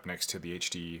paired up next to the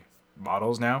HD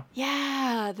models now.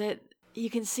 Yeah, that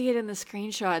you can see it in the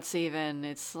screenshots even.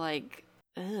 It's like,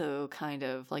 kind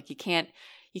of. Like you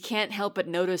can't help but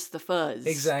notice the fuzz.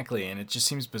 Exactly, and it just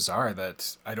seems bizarre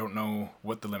that I don't know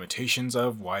what the limitations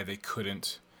of why they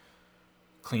couldn't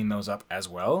clean those up as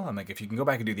well. I'm like, if you can go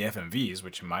back and do the FMVs,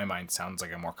 which in my mind sounds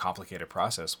like a more complicated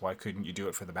process, why couldn't you do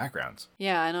it for the backgrounds?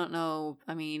 Yeah, I don't know.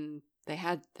 I mean, they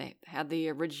had the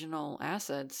original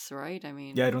assets, right? I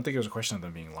mean, yeah, I don't think it was a question of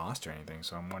them being lost or anything.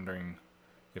 So I'm wondering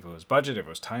if it was budget, if it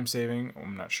was time saving.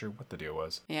 I'm not sure what the deal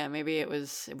was. Yeah, maybe it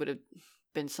would have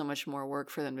been so much more work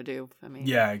for them to do. I mean,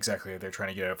 yeah, exactly. They're trying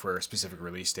to get it for a specific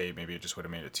release date. Maybe it just would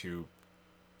have made it too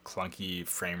clunky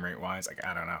frame rate wise. Like,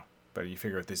 I don't know. But you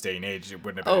figure at this day and age, it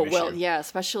wouldn't have been an issue. Oh, well, yeah,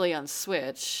 especially on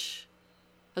Switch.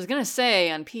 I was going to say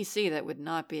on PC that would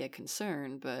not be a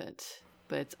concern,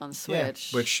 but on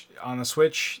Switch. Yeah, which on the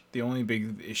Switch, the only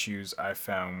big issues I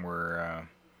found were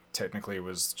technically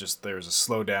was just there was a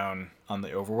slowdown on the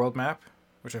overworld map,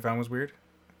 which I found was weird.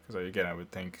 Because again, I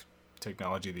would think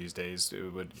technology these days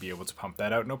it would be able to pump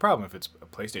that out no problem. If it's a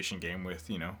PlayStation game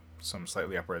with some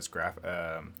slightly upres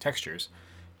textures,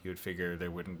 you would figure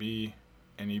there wouldn't be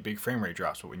any big frame rate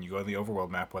drops. But when you go to the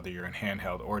overworld map, whether you're in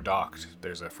handheld or docked,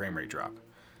 there's a frame rate drop.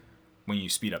 When you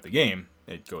speed up the game,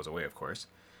 it goes away, of course,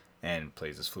 and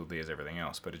plays as fluidly as everything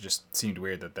else. But it just seemed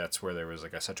weird that's where there was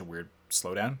like such a weird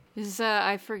slowdown.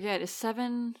 I forget, is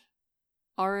 7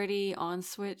 already on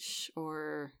Switch,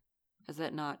 or has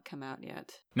that not come out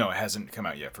yet? No, it hasn't come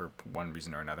out yet for one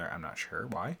reason or another. I'm not sure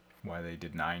why they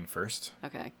did 9 first.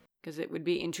 Okay. Because it would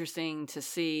be interesting to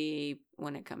see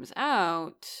when it comes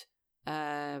out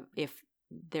if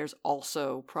there's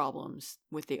also problems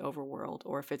with the overworld,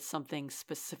 or if it's something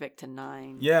specific to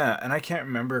 9. Yeah, and I can't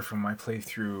remember from my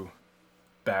playthrough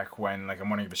back when, like, I'm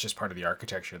wondering if it's just part of the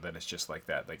architecture that it's just like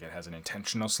that. Like, it has an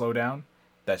intentional slowdown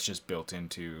that's just built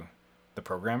into the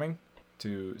programming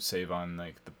to save on,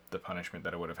 like, the punishment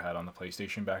that it would have had on the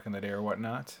PlayStation back in the day or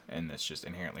whatnot. And it's just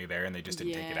inherently there, and they just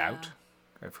didn't take it out.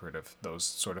 I've heard of those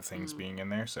sort of things being in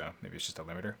there, so maybe it's just a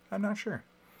limiter. I'm not sure.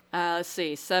 Let's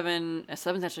see.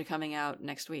 7's actually coming out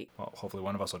next week. Well, hopefully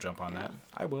one of us will jump on that.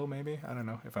 I will, maybe. I don't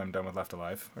know if I'm done with Left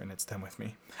Alive and it's done with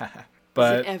me.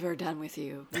 But is it ever done with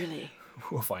you? Really?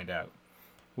 We'll find out.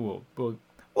 We'll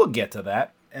get to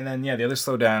that. And then, yeah, the other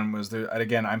slowdown was there.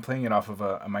 Again, I'm playing it off of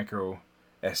a micro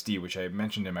SD, which I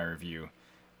mentioned in my review,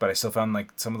 but I still found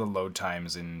like some of the load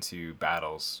times into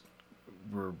battles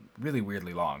were really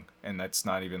weirdly long, and that's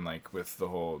not even like with the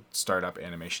whole startup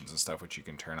animations and stuff, which you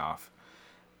can turn off.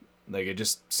 Like, it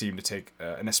just seemed to take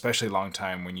an especially long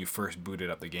time when you first booted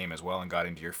up the game as well and got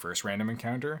into your first random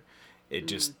encounter.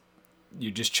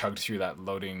 You just chugged through that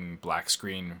loading black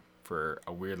screen for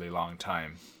a weirdly long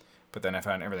time. But then I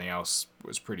found everything else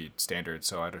was pretty standard,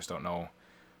 so I just don't know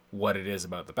what it is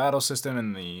about the battle system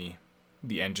and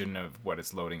the engine of what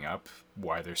it's loading up,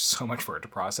 why there's so much for it to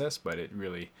process, but it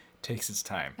really takes its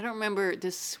time. I don't remember,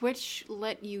 does Switch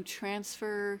let you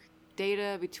transfer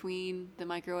data between the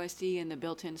micro SD and the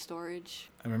built-in storage?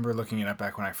 I remember looking it up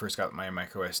back when I first got my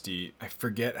micro SD. I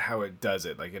forget how it does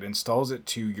it. Like, it installs it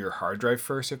to your hard drive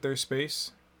first if there's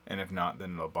space, and if not,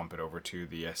 then it'll bump it over to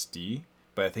the SD.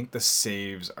 But I think the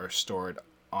saves are stored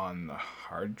on the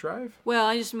hard drive. Well,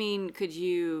 I just mean, could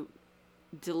you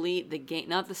delete the game,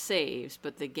 not the saves,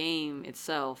 but the game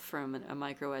itself from a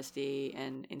micro SD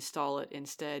and install it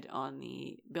instead on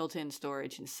the built-in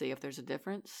storage and see if there's a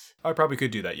difference? I probably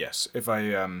could do that, yes. If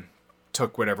I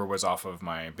took whatever was off of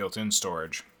my built-in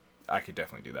storage, I could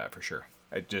definitely do that for sure.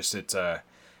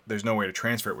 There's no way to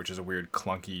transfer it, which is a weird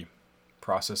clunky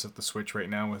process of the Switch right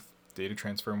now with data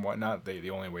transfer and whatnot. The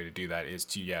only way to do that is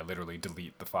to literally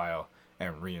delete the file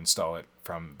and reinstall it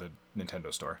from the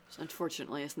Nintendo store. So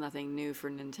unfortunately, it's nothing new for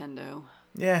Nintendo.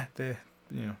 Yeah,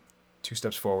 2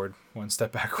 steps forward, 1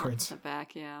 step backwards. 1 step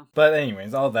back, yeah. But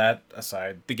anyways, all that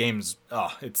aside, the game's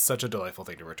it's such a delightful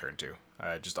thing to return to.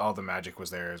 Just all the magic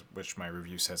was there, which my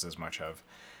review says as much of.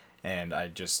 And I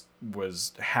just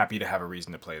was happy to have a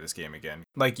reason to play this game again.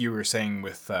 Like you were saying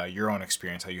with your own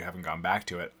experience, how you haven't gone back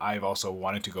to it, I've also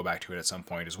wanted to go back to it at some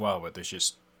point as well, but there's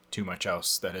just too much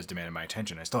else that has demanded my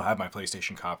attention. I still have my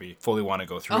PlayStation copy, fully want to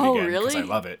go through it again because I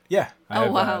love it. Yeah, I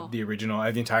have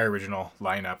the entire original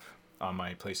lineup on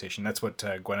my PlayStation. That's what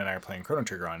Gwen and I are playing Chrono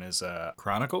Trigger on, is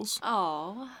Chronicles.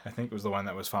 Oh. I think it was the one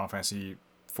that was Final Fantasy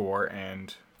IV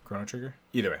and Chrono Trigger.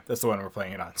 Either way, that's the one we're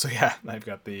playing it on. So yeah, I've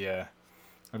got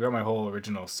my whole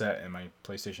original set in my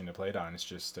PlayStation to play it on. It's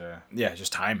just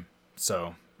just time.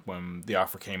 So when the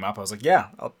offer came up, I was like,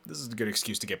 this is a good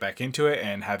excuse to get back into it,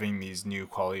 and having these new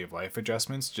quality of life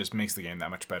adjustments just makes the game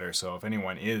that much better. So if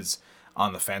anyone is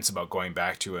on the fence about going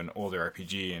back to an older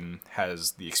RPG and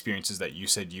has the experiences that you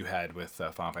said you had with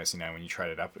Final Fantasy IX when you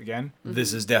tried it up again,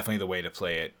 this is definitely the way to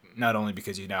play it. Not only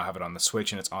because you now have it on the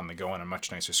Switch and it's on the go on a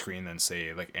much nicer screen than,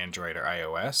 say, like Android or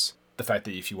iOS. The fact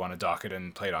that if you want to dock it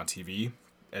and play it on TV,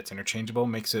 it's interchangeable,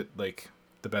 makes it like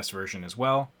the best version as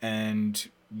well. And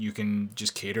you can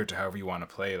just cater to however you want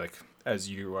to play. Like, as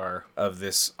you are of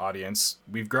this audience,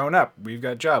 we've grown up, we've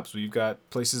got jobs, we've got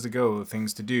places to go,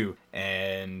 things to do,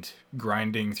 and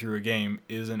grinding through a game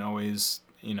isn't always,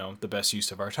 the best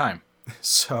use of our time.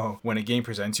 So when a game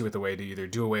presents you with a way to either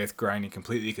do away with grinding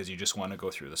completely because you just want to go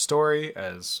through the story,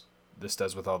 as this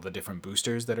does with all the different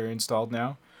boosters that are installed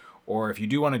now, or if you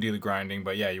do want to do the grinding,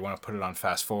 but you want to put it on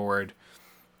fast forward,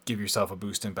 give yourself a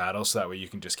boost in battle so that way you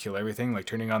can just kill everything, like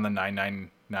turning on the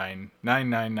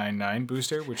 99999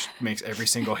 booster, which makes every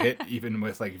single hit, even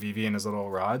with like Vivi and his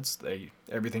little rods,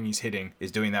 everything he's hitting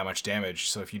is doing that much damage.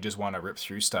 So if you just want to rip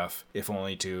through stuff, if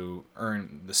only to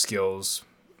earn the skills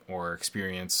or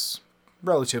experience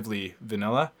relatively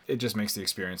vanilla, it just makes the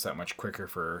experience that much quicker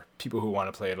for people who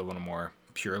want to play it a little more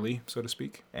purely, so to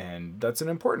speak. And that's an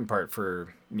important part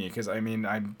for me, because I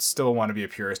still want to be a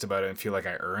purist about it and feel like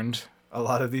I earned a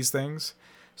lot of these things,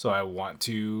 so I want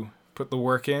to put the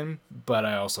work in, but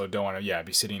I also don't want to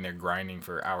be sitting there grinding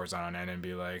for hours on end and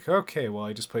be like, okay, well,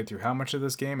 I just played through how much of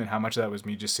this game, and how much of that was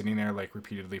me just sitting there like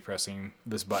repeatedly pressing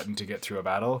this button to get through a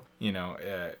battle,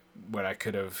 when I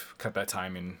could have cut that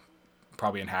time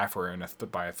probably in half or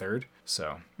by a third.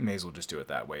 So may as well just do it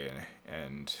that way.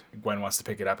 And Gwen wants to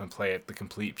pick it up and play it the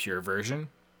complete pure version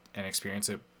and experience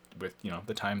it with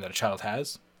the time that a child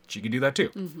has. she can do that too.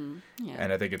 Mm-hmm. Yeah.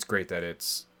 And I think it's great that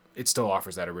it still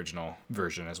offers that original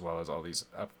version as well as all these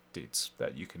updates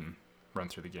that you can run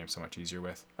through the game so much easier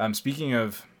with. Speaking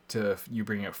of, to you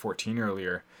bringing up 14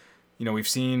 earlier, we've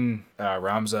seen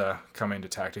Ramza come into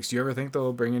Tactics. Do you ever think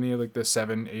they'll bring any of like the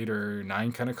 7, 8, or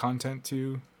 9 kind of content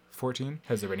to 14?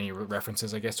 Has there been any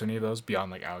references, I guess, to any of those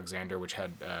beyond like Alexander, which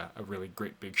had a really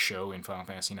great big show in Final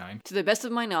Fantasy 9? To the best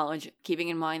of my knowledge, keeping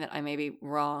in mind that I may be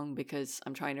wrong because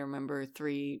I'm trying to remember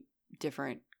 3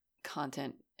 different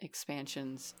content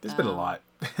expansions. There's been a lot.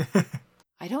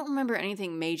 I don't remember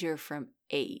anything major from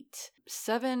 8.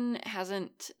 7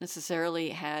 hasn't necessarily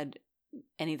had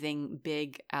anything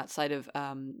big outside of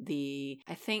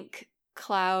I think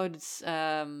Cloud's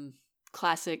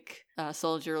classic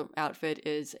soldier outfit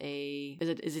is a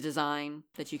design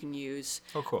that you can use.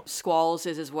 Oh, cool. Squall's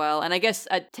is as well. And I guess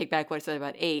I'd take back what I said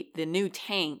about 8. The new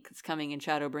tank that's coming in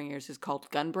Shadowbringers is called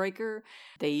Gunbreaker.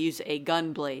 They use a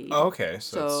gun blade. Oh, okay.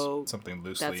 So it's something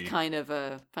loosely. That's kind of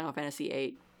a Final Fantasy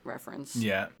 8 reference.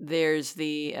 Yeah. There's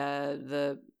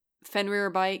the Fenrir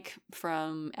bike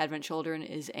from Advent Children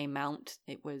is a mount.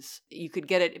 You could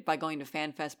get it by going to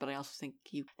FanFest, but I also think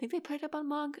they put it up on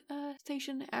Mog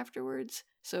Station afterwards.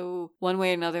 So one way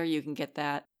or another, you can get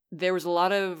that. There was a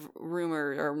lot of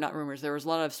there was a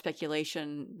lot of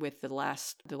speculation with the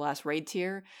last raid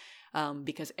tier,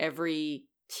 because every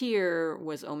tier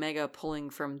was Omega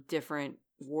pulling from different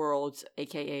worlds,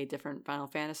 aka different Final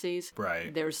Fantasies.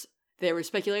 Right. There was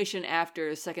speculation after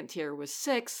the second tier was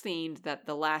 6 themed that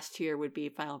the last tier would be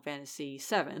Final Fantasy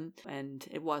 7, and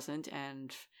it wasn't,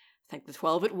 and I think the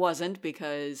 12 it wasn't,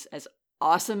 because as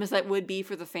awesome as that would be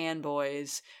for the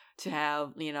fanboys to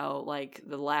have, like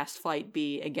the last fight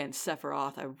be against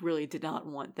Sephiroth, I really did not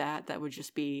want that. That would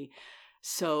just be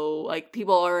so, like,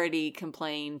 people already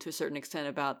complain to a certain extent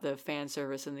about the fan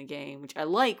service in the game, which I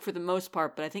like for the most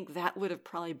part, but I think that would have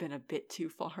probably been a bit too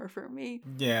far for me.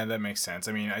 Yeah, that makes sense.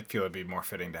 I mean, I feel it'd be more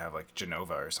fitting to have, like,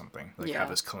 Genova or something. Like, have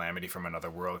this calamity from another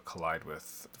world collide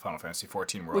with the Final Fantasy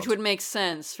 14 world. Which would make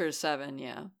sense for 7,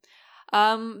 yeah.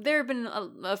 There have been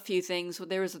a few things.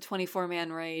 There was a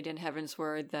 24-man raid in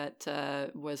Heavensward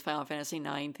that was Final Fantasy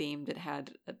 9 themed. It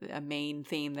had a main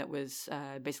theme that was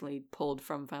basically pulled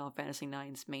from Final Fantasy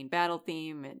 9's main battle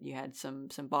theme. You had some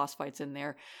boss fights in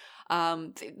there.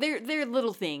 There are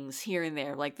little things here and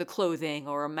there, like the clothing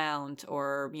or a mount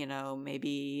or,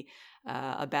 maybe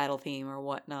a battle theme or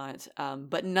whatnot.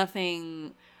 But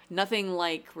nothing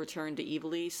like Return to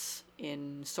Ivalice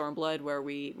in Stormblood, where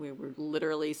we were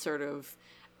literally sort of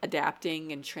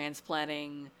adapting and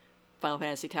transplanting Final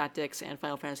Fantasy Tactics and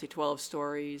Final Fantasy 12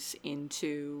 stories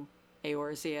into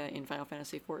Eorzea in Final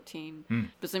Fantasy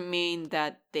 14. Doesn't mean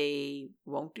that they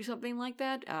won't do something like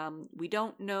that. We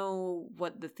don't know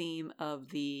what the theme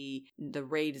of the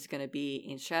raid is going to be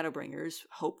in Shadowbringers.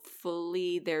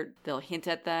 Hopefully they'll hint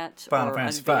at that Final or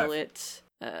Fantasy unveil 5. it.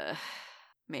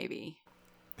 Maybe.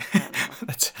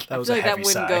 that was I feel a like that heavy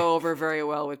wouldn't sigh. go over very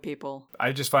well with people.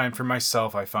 I just find, for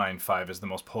myself, 5 is the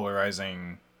most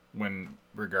polarizing when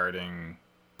regarding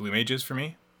Blue Mages for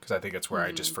me, because I think it's where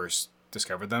I just first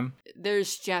discovered them.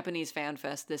 There's Japanese Fan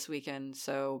Fest this weekend,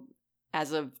 so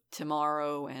as of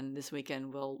tomorrow and this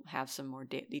weekend, we'll have some more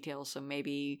details. So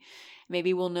maybe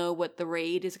we'll know what the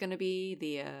raid is going to be.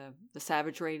 The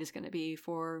Savage raid is going to be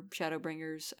for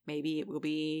Shadowbringers. Maybe it will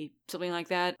be something like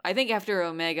that. I think after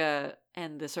Omega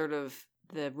and the sort of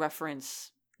the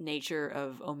reference nature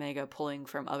of Omega pulling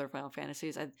from other Final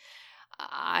Fantasies,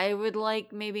 I would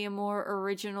like maybe a more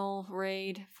original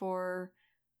raid for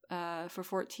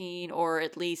 14, or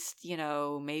at least,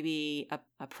 maybe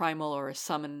a primal or a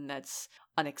summon that's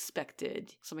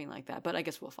unexpected, something like that. But I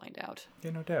guess we'll find out.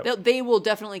 Yeah, no doubt. They will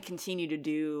definitely continue to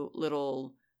do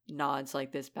little nods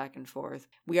like this back and forth.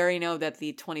 We already know that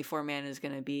the 24-man is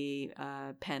going to be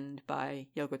penned by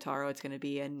Yoko Taro. It's going to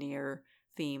be a near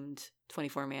themed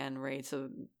 24-man raid, so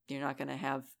you're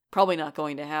probably not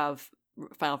going to have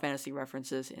Final Fantasy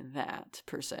references in that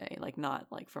per se, like not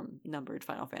like from numbered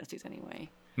Final Fantasies anyway.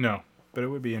 No, but it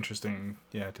would be interesting,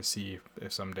 to see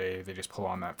if someday they just pull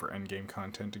on that for endgame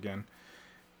content again,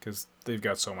 because they've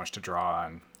got so much to draw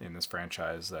on in this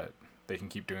franchise that they can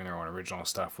keep doing their own original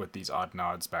stuff with these odd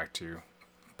nods back to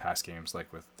past games, like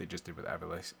they just did with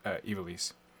Ivalice.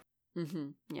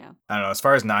 Yeah. I don't know. As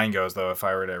far as 9 goes, though, if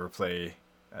I were to ever play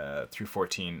through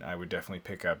 14, I would definitely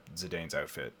pick up Zidane's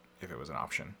outfit if it was an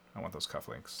option. I want those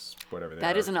cufflinks, whatever they are.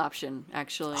 That is an option,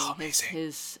 actually. Oh, amazing.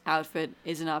 His outfit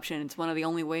is an option. It's one of the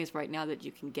only ways right now that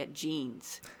you can get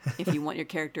jeans. If you want your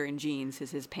character in jeans,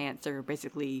 his pants are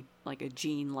basically like a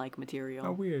jean-like material.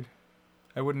 Oh, weird.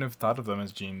 I wouldn't have thought of them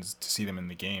as genes to see them in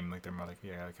the game. Like they're more like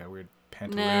a weird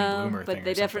pantaloon No, bloomer thing. but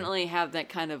they definitely have that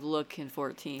kind of look in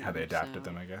 14. How they adapted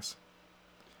them, I guess.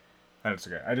 That's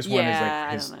okay. I just Yeah,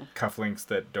 want his cufflinks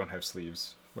that don't have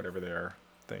sleeves, whatever they are,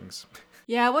 things.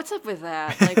 Yeah, what's up with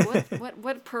that? Like,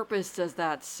 what purpose does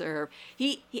that serve?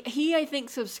 He I think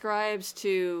subscribes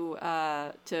to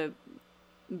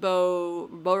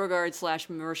Beauregard /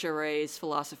 Merceray's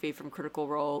philosophy from Critical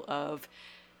Role of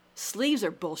sleeves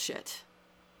are bullshit,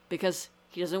 because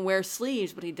he doesn't wear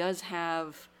sleeves, but he does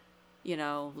have,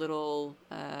 little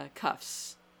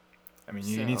cuffs. I mean,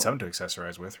 you need something to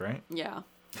accessorize with, right? Yeah.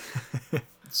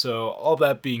 So all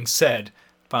that being said,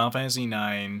 Final Fantasy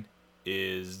IX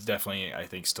is definitely, I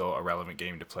think, still a relevant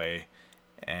game to play,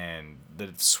 and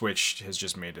the Switch has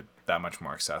just made it that much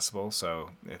more accessible.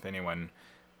 So if anyone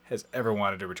has ever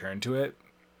wanted to return to it,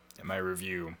 my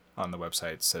review on the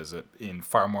website says it in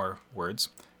far more words,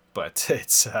 but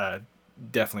it's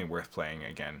definitely worth playing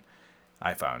again,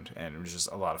 I found, and it was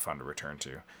just a lot of fun to return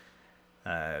to.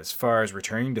 As far as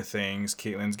returning to things,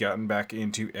 Caitlin's gotten back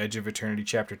into Edge of Eternity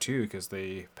Chapter 2 because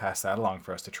they passed that along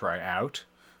for us to try out.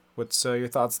 What's your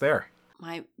thoughts there?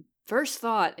 My first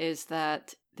thought is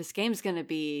that this game's going to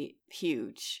be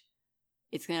huge.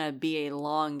 It's going to be a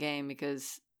long game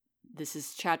because this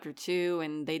is Chapter 2,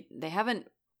 and they haven't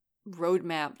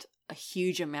roadmapped a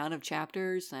huge amount of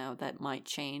chapters. Now, that might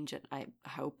change. I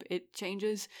hope it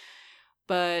changes.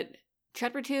 But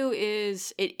Chapter 2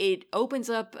 it opens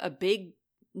up a big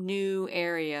new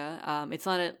area. It's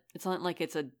not like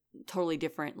it's a totally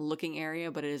different looking area,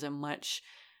 but it's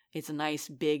a nice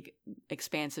big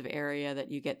expansive area that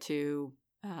you get to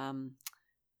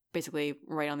basically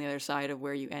right on the other side of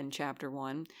where you end Chapter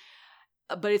 1.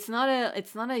 But it's not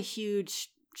a huge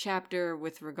chapter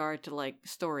with regard to like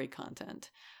story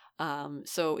content.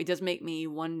 So it does make me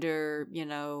wonder,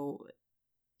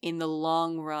 in the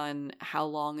long run, how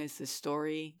long is this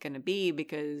story going to be?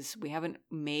 Because we haven't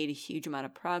made a huge amount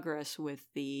of progress with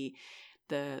the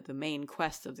main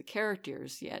quest of the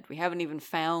characters yet. We haven't even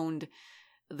found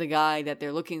the guy that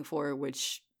they're looking for,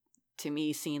 which to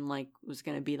me seemed like was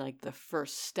going to be like the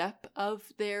first step of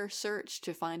their search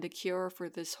to find a cure for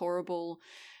this horrible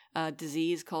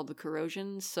disease called the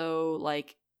corrosion. So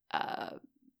like,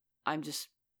 I'm just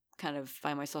kind of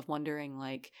find myself wondering,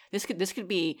 like, this could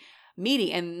be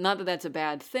meaty, and not that that's a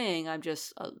bad thing. I'm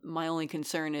just my only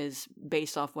concern is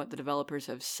based off what the developers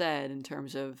have said in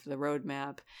terms of the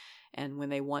roadmap, and when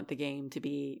they want the game to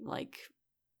be like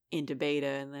into beta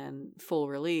and then full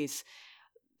release,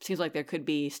 seems like there could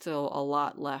be still a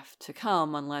lot left to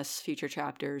come unless future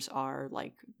chapters are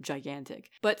like gigantic.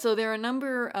 But so there are a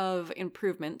number of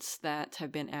improvements that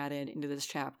have been added into this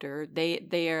chapter. They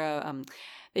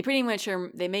pretty much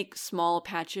they make small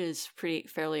patches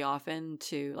fairly often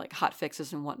to like hot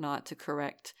fixes and whatnot to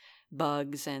correct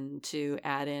bugs and to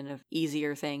add in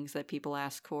easier things that people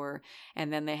ask for.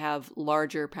 And then they have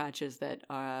larger patches that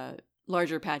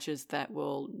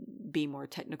will be more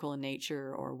technical in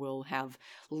nature or will have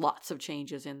lots of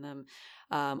changes in them,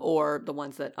 or the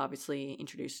ones that obviously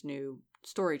introduce new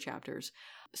story chapters.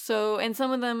 So, and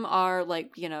some of them are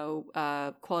like,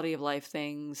 quality of life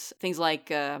things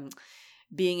like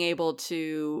being able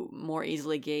to more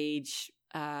easily gauge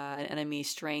an enemy's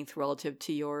strength relative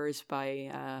to yours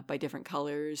by different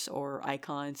colors or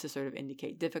icons to sort of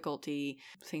indicate difficulty,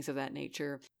 things of that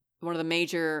nature. One of the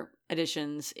major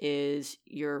additions is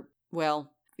your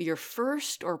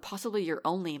first or possibly your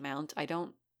only mount. I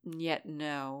don't yet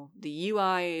know. The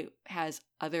UI has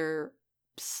other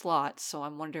slots, so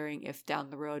I'm wondering if down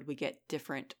the road we get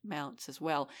different mounts as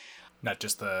well. Not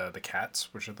just the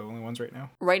cats, which are the only ones right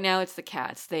now? Right now it's the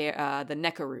cats. They the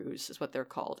Neckaroos is what they're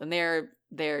called. And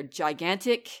they're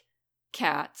gigantic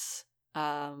cats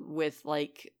with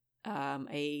like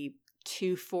a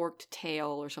two-forked tail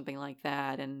or something like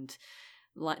that, and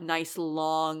nice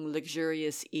long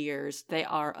luxurious ears. They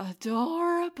are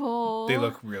adorable. They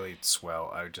look really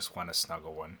swell. I just want to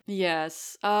snuggle one.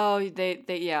 Yes. Oh, they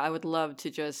yeah, I would love to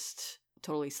just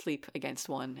totally sleep against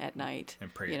one at night,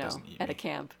 and pray it doesn't eat at me. a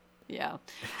camp. Yeah.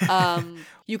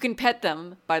 You can pet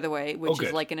them, by the way, which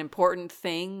is like an important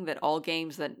thing that all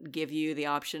games that give you the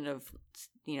option of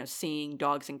seeing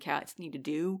dogs and cats need to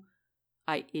do.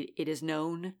 It is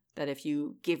known that if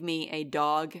you give me a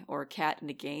dog or a cat in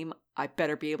a game, I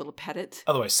better be able to pet it.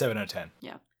 Otherwise, 7 out of 10.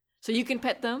 Yeah. So you can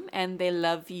pet them, and they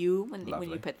love you when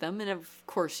you pet them, and of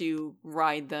course you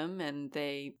ride them, and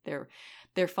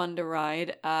they're fun to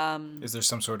ride. Is there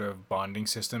some sort of bonding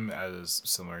system as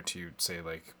similar to, say,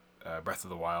 like Breath of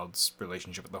the Wild's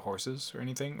relationship with the horses or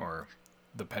anything, or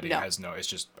the petting it's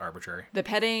just arbitrary? The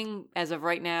petting, as of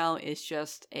right now, is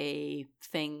just a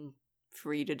thing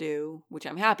free to do, which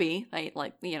I'm happy.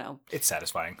 It's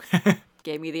satisfying.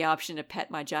 Gave me the option to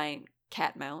pet my giant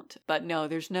cat mount. But no,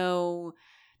 there's no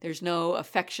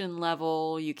affection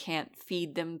level. You can't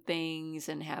feed them things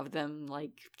and have them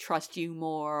like trust you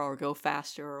more or go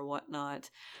faster or whatnot.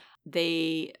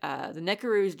 The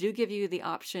Nekarus do give you the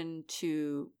option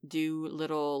to do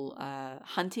little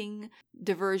hunting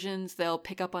diversions. They'll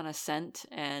pick up on a scent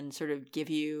and sort of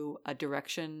give you a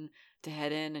direction to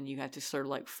head in, and you have to sort of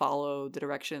like follow the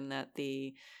direction that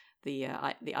the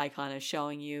icon is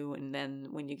showing you. And then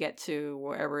when you get to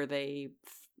wherever they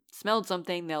smelled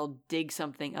something, they'll dig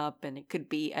something up, and it could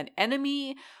be an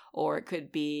enemy or it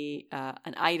could be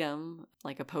an item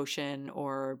like a potion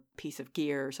or piece of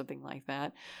gear or something like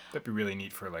that. That'd be really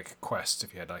neat for like quests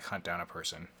if you had to like hunt down a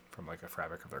person from like a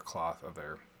fabric of their cloth of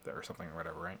their or something or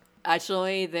whatever, right?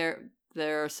 Actually, there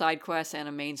are side quests and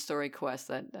a main story quest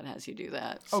that has you do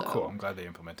that. Oh, cool. I'm glad they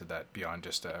implemented that beyond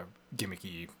just a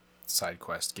gimmicky side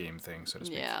quest game thing, so to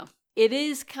speak. Yeah. It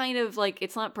is kind of like,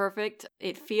 it's not perfect.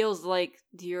 It feels like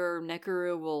your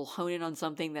Nekaru will hone in on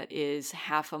something that is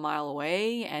half a mile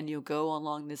away, and you'll go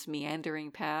along this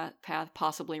meandering path,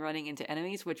 possibly running into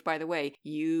enemies, which, by the way,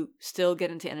 you still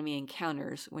get into enemy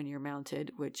encounters when you're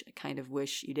mounted, which I kind of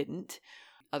wish you didn't.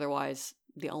 Otherwise,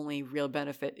 the only real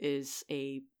benefit is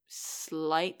a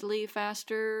slightly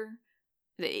faster...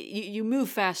 You move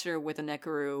faster with a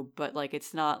Nekaru, but like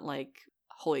it's not like,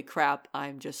 holy crap,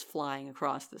 I'm just flying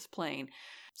across this plane.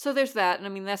 So there's that, and I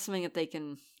mean that's something that they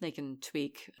can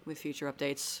tweak with future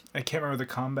updates. I can't remember the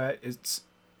combat. Is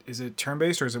it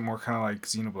turn-based or is it more kind of like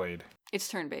Xenoblade? It's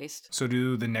turn-based. So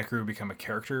do the Nekaru become a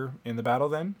character in the battle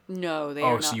then? No, they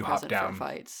are not so you present hop down. for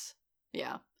fights.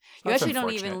 Yeah. You That's actually don't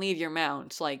unfortunate. even leave your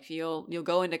mount. Like you'll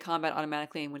go into combat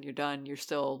automatically, and when you're done, you're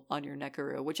still on your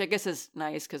Nekaru, which I guess is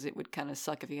nice because it would kind of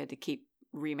suck if you had to keep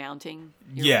remounting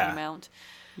your mount.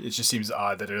 It just seems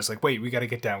odd that they're just like, wait, we got to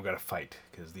get down, we got to fight,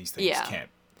 because these things can't.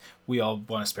 We all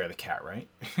want to spare the cat, right?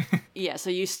 Yeah, so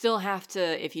you still have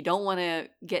to, if you don't want to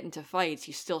get into fights,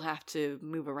 you still have to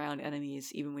move around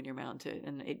enemies even when you're mounted.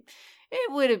 And it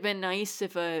would have been nice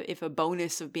if a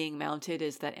bonus of being mounted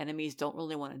is that enemies don't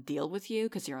really want to deal with you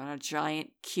because you're on a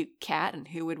giant cute cat, and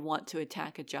who would want to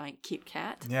attack a giant cute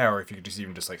cat? Yeah, or if you could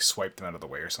just like swipe them out of the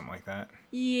way or something like that.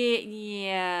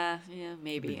 Yeah,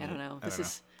 maybe. I don't know.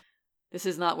 This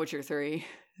is not Witcher 3,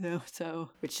 so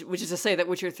which is to say that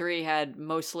Witcher 3 had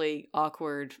mostly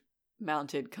awkward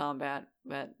mounted combat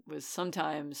that was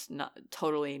sometimes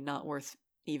not worth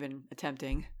even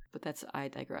attempting. But I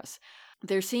digress.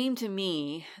 There seemed to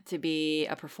me to be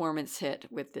a performance hit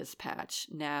with this patch.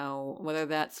 Now, whether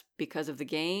that's because of the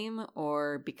game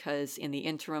or because in the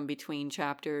interim between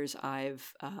chapters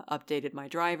I've updated my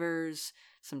drivers.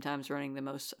 Sometimes running the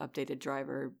most updated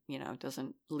driver,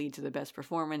 doesn't lead to the best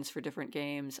performance for different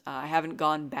games. I haven't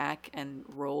gone back and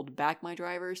rolled back my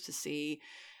drivers to see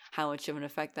how much of an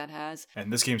effect that has.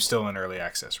 And this game's still in early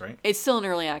access, right? It's still in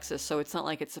early access, so it's not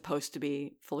like it's supposed to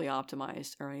be fully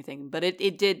optimized or anything. But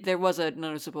there was a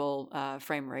noticeable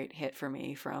frame rate hit for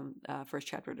me from first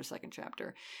chapter to second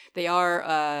chapter. They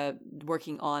are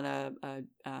working on a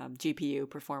GPU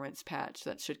performance patch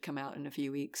that should come out in a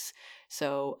few weeks.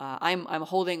 So I'm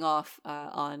holding off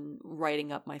on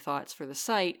writing up my thoughts for the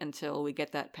site until we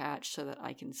get that patch so that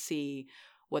I can see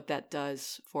what that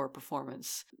does for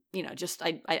performance.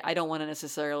 I don't want to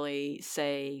necessarily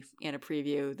say in a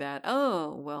preview that,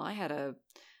 oh, well, I had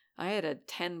a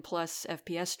 10 plus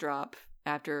FPS drop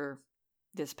after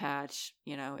this patch,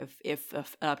 if an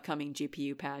upcoming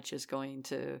GPU patch is going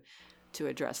to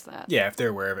address that. Yeah, if they're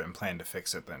aware of it and plan to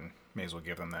fix it, then may as well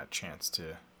give them that chance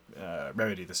to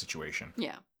remedy the situation.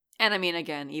 Yeah. And I mean,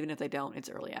 again, even if they don't, it's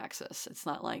early access. It's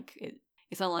not like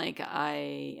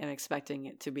I am expecting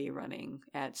it to be running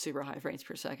at super high frames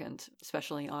per second,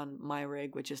 especially on my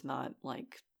rig, which is not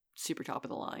like super top of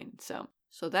the line.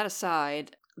 So that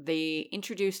aside, they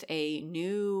introduced a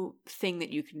new thing that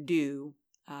you can do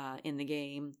in the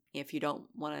game if you don't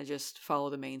want to just follow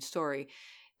the main story.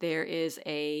 There is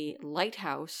a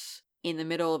lighthouse in the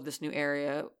middle of this new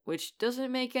area, which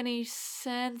doesn't make any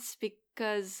sense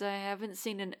because I haven't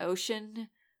seen an ocean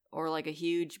or like a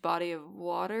huge body of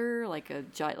water, like a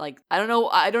giant, I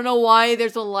don't know why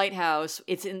there's a lighthouse.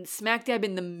 It's in smack dab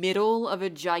in the middle of a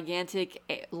gigantic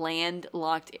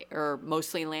landlocked or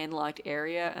mostly landlocked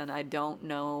area, and I don't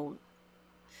know.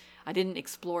 I didn't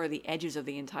explore the edges of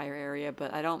the entire area,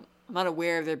 but I'm not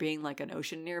aware of there being like an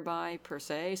ocean nearby per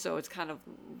se, so it's kind of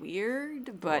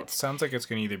weird. But well, it sounds like it's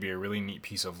going to either be a really neat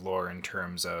piece of lore in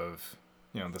terms of,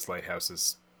 this lighthouse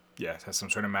has some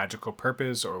sort of magical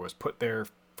purpose or was put there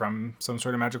from some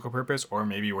sort of magical purpose, or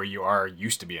maybe where you are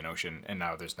used to be an ocean and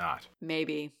now there's not.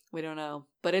 Maybe. We don't know.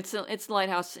 But it's a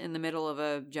lighthouse in the middle of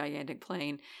a gigantic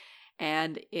plain.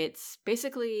 And it's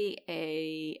basically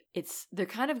they're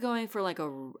kind of going for like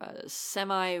a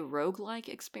semi-roguelike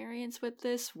experience with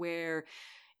this, where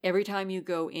every time you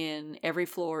go in, every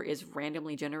floor is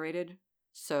randomly generated.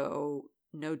 So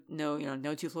no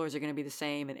 2 floors are going to be the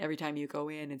same, and every time you go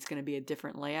in, it's going to be a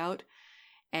different layout.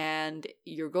 And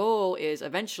your goal is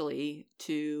eventually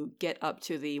to get up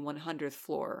to the 100th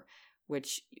floor,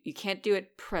 which you can't do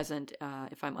at present.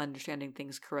 If I'm understanding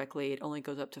things correctly, it only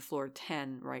goes up to floor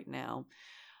 10 right now.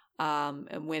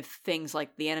 And with things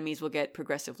like the enemies will get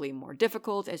progressively more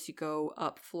difficult as you go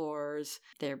up floors.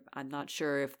 I'm not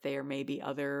sure if there may be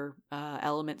other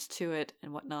elements to it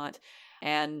and whatnot.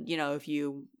 And, if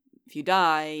you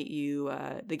die,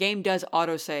 the game does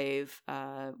autosave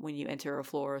when you enter a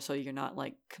floor, so you're not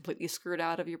like completely screwed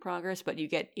out of your progress, but you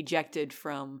get ejected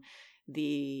from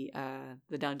the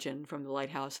dungeon, from the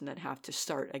lighthouse, and then have to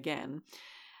start again.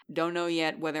 Don't know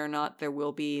yet whether or not there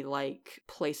will be like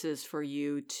places for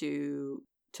you to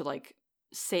like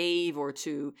save or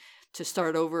to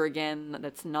start over again.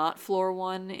 That's not floor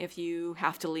 1 if you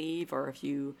have to leave or if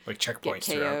you like checkpoints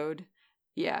get KO'd.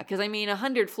 Yeah, because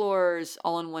 100 floors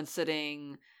all in one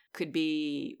sitting could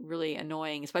be really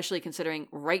annoying, especially considering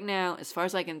right now, as far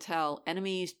as I can tell,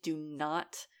 enemies do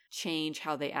not change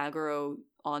how they aggro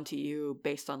onto you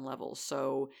based on levels.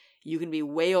 So you can be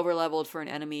way over leveled for an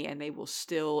enemy and they will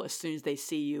still, as soon as they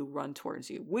see you, run towards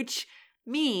you, which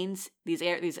means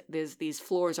these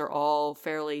floors are all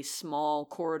fairly small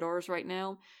corridors right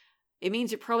now. It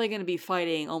means you're probably going to be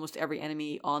fighting almost every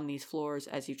enemy on these floors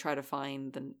as you try to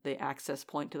find the access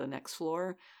point to the next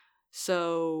floor.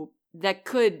 So that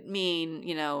could mean,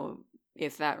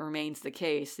 if that remains the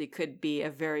case, it could be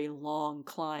a very long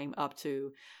climb up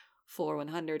to floor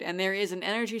 100. And there is an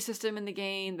energy system in the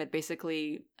game that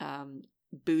basically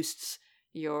boosts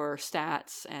your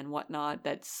stats and whatnot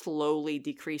that slowly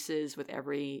decreases with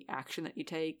every action that you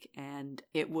take, and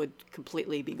it would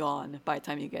completely be gone by the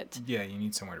time you get... Yeah, you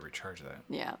need somewhere to recharge that.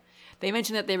 Yeah. They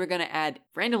mentioned that they were going to add,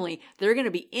 randomly, there are going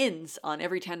to be inns on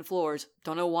every 10 floors.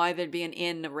 Don't know why there'd be an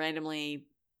inn randomly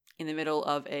in the middle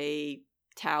of a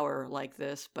tower like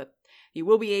this, but you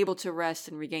will be able to rest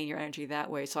and regain your energy that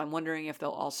way. So I'm wondering if they'll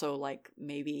also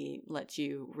maybe let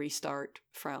you restart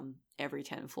from every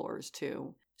 10 floors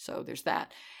too. So there's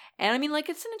that. And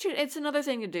it's another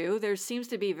thing to do. There seems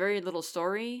to be very little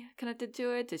story connected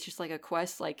to it. It's just like a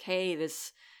quest, like, hey,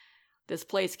 this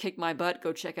place kicked my butt,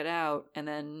 go check it out. And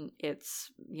then it's,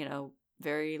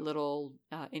 very little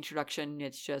introduction.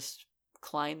 It's just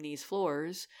climb these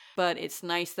floors. But it's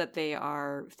nice that they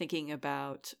are thinking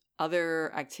about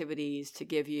other activities to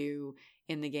give you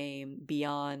in the game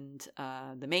beyond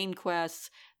the main quests,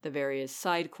 the various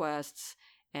side quests,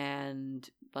 and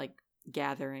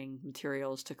gathering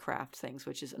materials to craft things,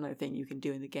 which is another thing you can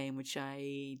do in the game, which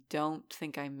I don't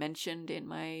think I mentioned in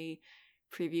my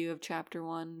preview of chapter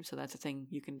 1, so that's a thing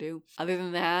you can do. Other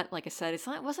than that, like I said, it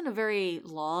wasn't a very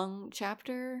long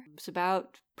chapter. It's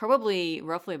probably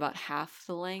roughly about half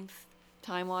the length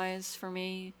time-wise for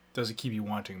me. Does it keep you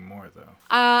wanting more though?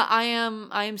 I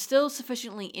am still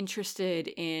sufficiently interested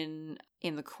in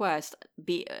the quest.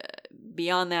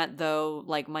 Beyond that though,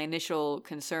 my initial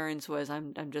concerns was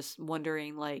I'm just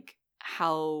wondering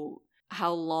how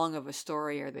long of a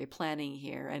story are they planning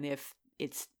here, and if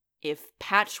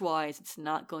patch wise it's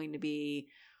not going to be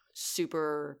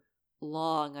super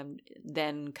long, I'm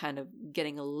then kind of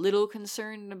getting a little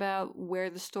concerned about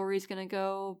where the story's going to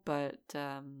go, but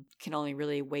can only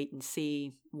really wait and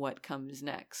see what comes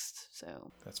next.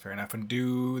 So that's fair enough. And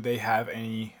do they have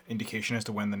any indication as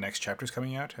to when the next chapter is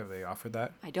coming out? Have they offered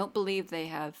that? I don't believe they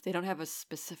have. They don't have a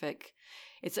specific...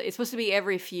 It's supposed to be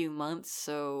every few months,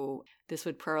 so this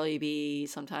would probably be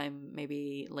sometime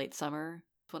maybe late summer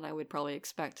when I would probably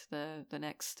expect the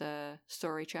next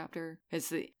story chapter.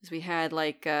 As we had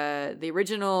the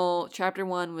original chapter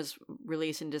 1 was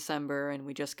released in December, and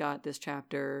we just got this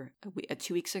chapter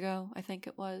 2 weeks ago, I think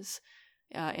it was,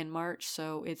 in March.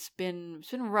 So it's been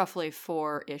roughly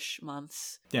 4-ish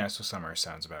months. Yeah, so summer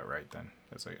sounds about right then,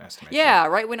 as I estimate. Yeah,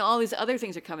 right when all these other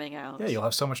things are coming out. Yeah, you'll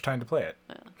have so much time to play it.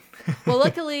 Yeah. Well,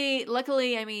 luckily,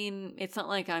 it's not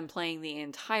like I'm playing the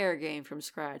entire game from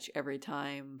scratch every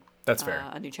time. That's fair.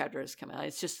 A new chapter has come out.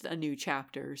 It's just a new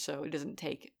chapter, so it doesn't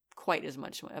take quite as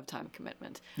much of time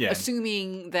commitment. Yeah.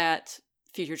 Assuming that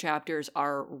future chapters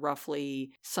are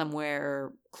roughly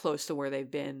somewhere close to where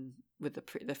they've been with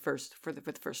the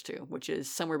first 2, which is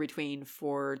somewhere between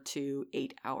 4 to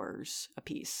 8 hours a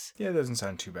piece. Yeah, it doesn't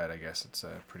sound too bad, I guess. It's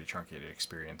a pretty truncated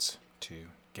experience to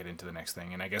get into the next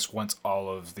thing. And I guess once all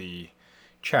of the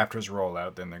chapters roll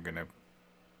out, then they're going to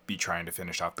be trying to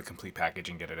finish off the complete package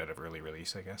and get it out of early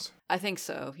release, I guess. I think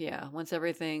so, yeah. Once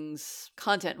everything's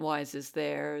content-wise is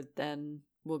there, then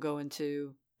we'll go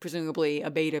into presumably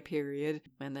a beta period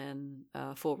and then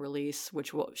full release,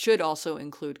 which should also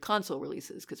include console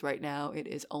releases, because right now it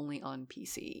is only on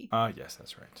PC. Yes,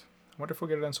 that's right. I wonder if we'll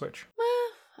get it on Switch.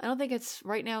 I don't think it's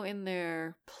right now in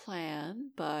their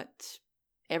plan, but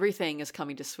everything is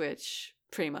coming to Switch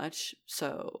pretty much,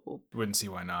 so... Wouldn't see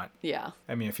why not. Yeah.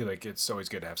 I mean, I feel like it's always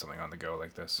good to have something on the go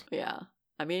like this. Yeah.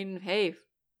 I mean, hey,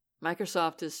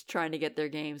 Microsoft is trying to get their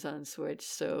games on Switch,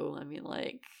 so, I mean,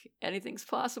 like, anything's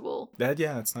possible.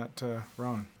 That's not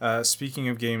wrong. Speaking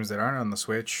of games that aren't on the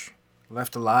Switch,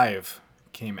 Left Alive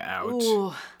came out.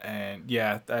 Ooh. And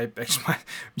yeah, I actually,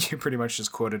 you pretty much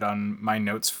just quoted on my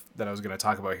notes that I was going to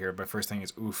talk about here, but first thing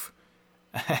is oof.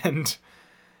 And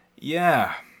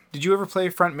yeah. Did you ever play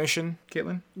Front Mission,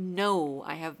 Caitlin? No,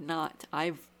 I have not.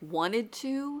 I've wanted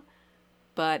to,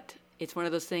 but it's one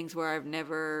of those things where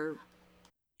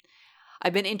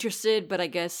I've been interested, but I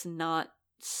guess not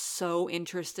so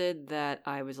interested that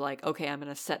I was like, okay, I'm going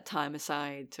to set time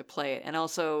aside to play it. And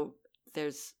also,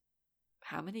 there's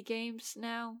how many games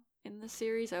now in the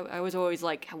series? I was always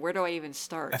like, where do I even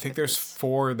start? I think there's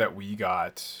 4 that we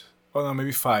got. Oh, no,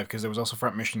 maybe 5, because there was also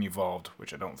Front Mission Evolved,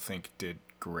 which I don't think did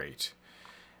great.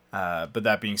 But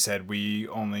that being said, we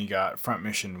only got Front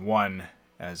Mission 1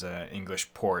 as an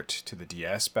English port to the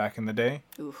DS back in the day.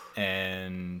 Oof.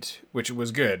 And which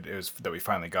was good. It was that we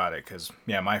finally got it because,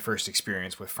 yeah, my first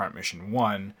experience with Front Mission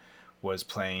 1 was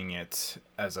playing it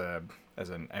as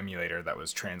an emulator that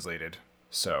was translated.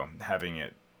 So having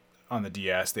it on the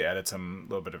DS, they added some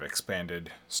little bit of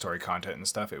expanded story content and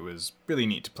stuff. It was really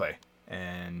neat to play.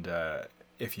 And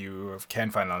if you can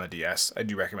find it on the DS, I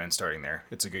do recommend starting there.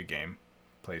 It's a good game.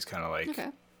 Plays kind of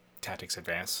like Tactics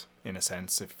Advance in a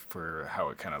sense, for how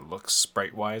it kind of looks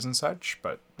sprite-wise and such,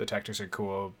 but the tactics are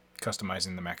cool.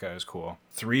 Customizing the mecha is cool.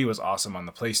 3 was awesome on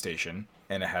the PlayStation,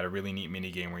 and it had a really neat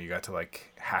mini game where you got to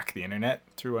like hack the internet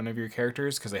through one of your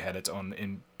characters because they had its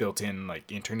own built-in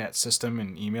like internet system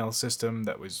and email system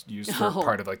that was used for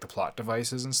part of like the plot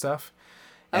devices and stuff.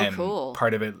 And cool.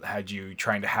 Part of it had you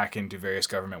trying to hack into various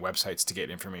government websites to get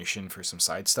information for some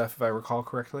side stuff, if I recall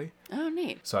correctly. Oh,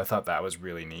 neat. So I thought that was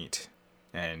really neat.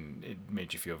 And it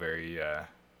made you feel very,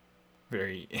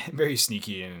 very, very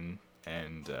sneaky and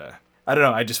I don't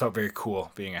know. I just felt very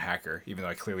cool being a hacker, even though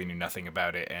I clearly knew nothing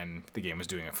about it and the game was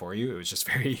doing it for you. It was just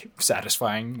very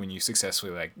satisfying when you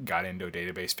successfully like got into a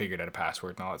database, figured out a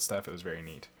password and all that stuff. It was very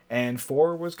neat. And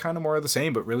 4 was kind of more of the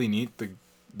same, but really neat.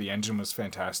 The engine was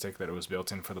fantastic that it was built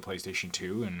in for the PlayStation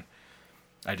 2, and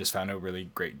I just found it a really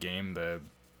great game.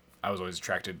 I was always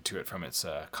attracted to it from its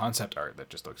concept art that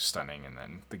just looked stunning, and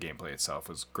then the gameplay itself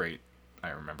was great,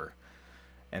 I remember.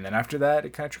 And then after that,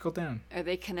 it kind of trickled down. Are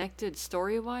they connected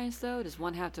story-wise, though? Does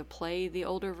one have to play the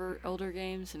older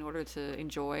games in order to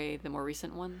enjoy the more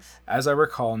recent ones? As I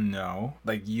recall, no.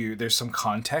 Like, there's some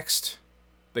context.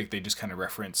 Like, they just kind of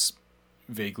reference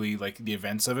vaguely, like, the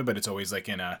events of it, but it's always, like,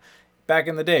 back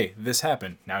in the day, this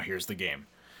happened, now here's the game.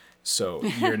 So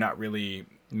you're not really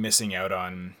missing out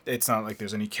on... It's not like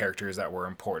there's any characters that were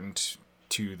important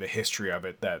to the history of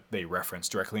it that they reference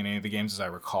directly in any of the games, as I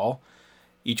recall.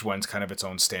 Each one's kind of its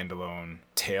own standalone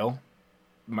tale,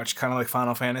 much kind of like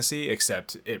Final Fantasy,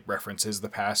 except it references the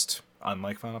past,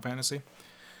 unlike Final Fantasy.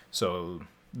 So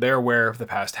they're aware of the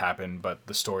past happened, but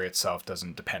the story itself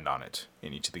doesn't depend on it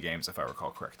in each of the games, if I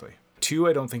recall correctly. 2,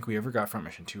 I don't think we ever got Front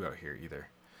Mission 2 out here either.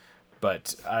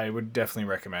 But I would definitely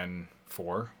recommend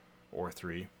 4 or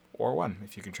 3 or 1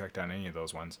 if you can track down any of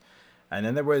those ones. And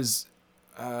then there was,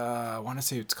 I want to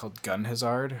say it's called Gun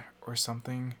Hazard or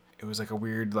something. It was like a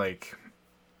weird, like,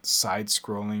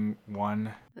 side-scrolling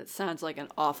one. That sounds like an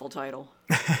awful title.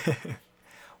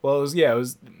 Well,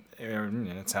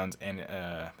 it sounds,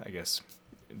 I guess,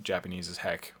 Japanese as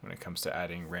heck when it comes to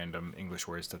adding random English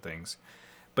words to things.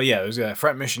 But yeah, there's a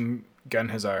Front Mission Gun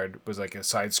Hazard was like a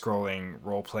side-scrolling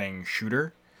role-playing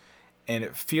shooter, and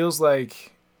it feels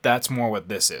like that's more what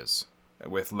this is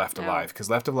with Left Alive, because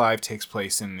Left Alive takes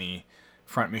place in the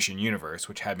Front Mission universe,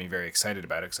 which had me very excited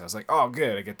about it, because I was like, oh,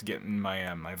 good, I get to get in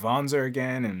my my Vonzer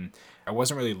again, and I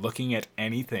wasn't really looking at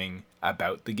anything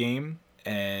about the game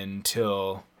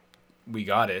until we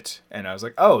got it, and I was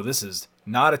like, oh, this is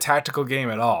not a tactical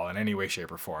game at all in any way,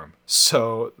 shape, or form.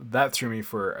 So that threw me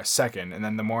for a second, and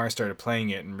then the more I started playing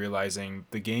it and realizing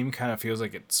the game kind of feels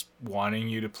like it's wanting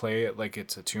you to play it like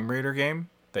it's a Tomb Raider game,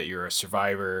 that you're a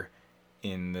survivor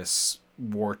in this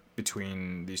war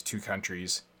between these two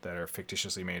countries that are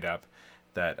fictitiously made up,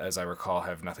 that, as I recall,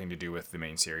 have nothing to do with the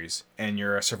main series. And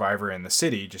you're a survivor in the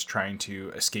city just trying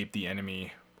to escape the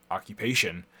enemy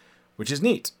occupation, which is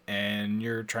neat. And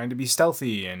you're trying to be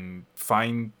stealthy and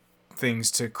find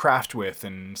things to craft with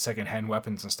and secondhand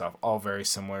weapons and stuff, all very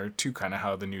similar to kind of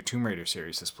how the new Tomb Raider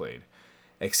series is played.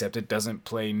 Except it doesn't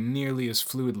play nearly as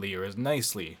fluidly or as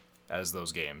nicely as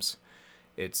those games.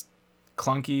 It's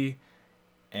clunky,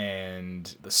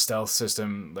 and the stealth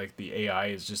system, like the AI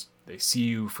is just, they see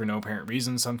you for no apparent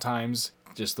reason sometimes.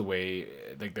 Just the way,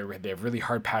 like they have really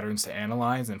hard patterns to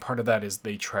analyze, and part of that is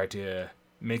they try to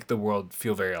make the world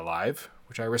feel very alive,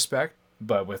 which I respect.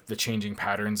 But with the changing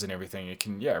patterns and everything, it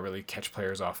can, really catch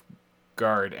players off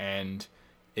guard, and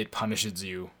it punishes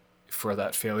you for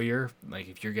that failure. Like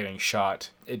if you're getting shot,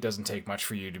 it doesn't take much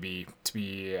for you to be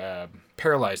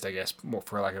paralyzed, I guess, more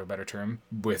for lack of a better term,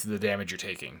 with the damage you're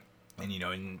taking. And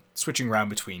in switching around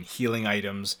between healing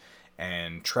items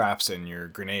and traps and your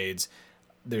grenades,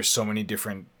 there's so many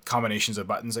different combinations of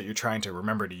buttons that you're trying to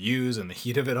remember to use, and the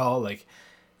heat of it all, like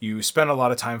you spend a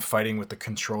lot of time fighting with the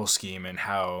control scheme and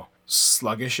how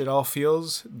sluggish it all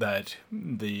feels, that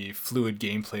the fluid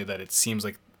gameplay that it seems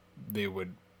like they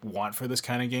would want for this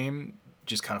kind of game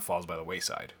just kind of falls by the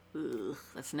wayside. Ugh,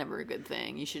 that's never a good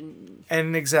thing. You shouldn't.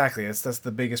 And exactly, that's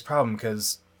the biggest problem,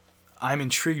 because I'm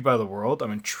intrigued by the world.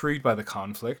 I'm intrigued by the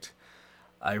conflict.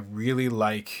 I really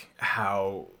like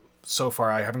how, so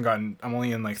far, I'm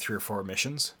only in like 3 or 4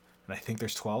 missions, and I think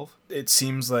there's 12. It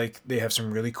seems like they have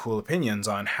some really cool opinions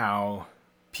on how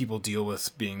people deal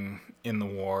with being in the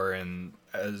war and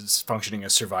as functioning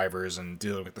as survivors and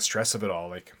dealing with the stress of it all.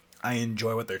 Like, I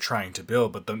enjoy what they're trying to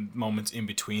build, but the moments in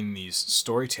between these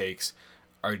story takes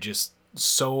are just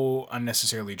so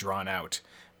unnecessarily drawn out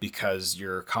because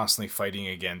you're constantly fighting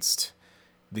against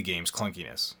the game's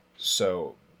clunkiness.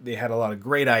 So they had a lot of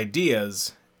great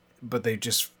ideas, but they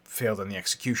just failed in the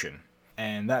execution.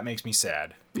 And that makes me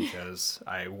sad, because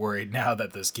I worried now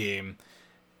that this game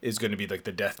is going to be like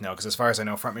the death knell. Because as far as I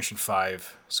know, Front Mission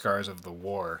 5, Scars of the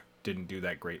War, didn't do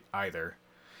that great either.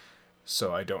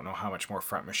 So I don't know how much more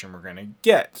Front Mission we're going to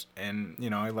get. And,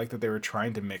 I like that they were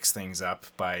trying to mix things up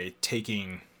by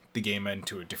taking the game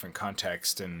into a different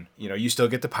context. And, you still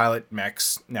get to pilot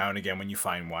mechs now and again when you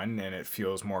find one, and it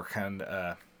feels more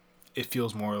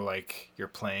like you're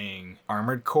playing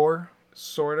Armored Core,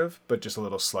 sort of, but just a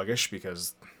little sluggish,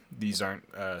 because these aren't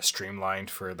streamlined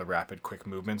for the rapid, quick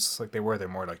movements like they were. They're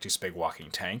more like just big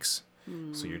walking tanks.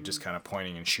 So you're just kind of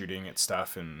pointing and shooting at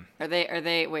stuff. And Are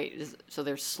they wait, so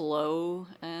they're slow,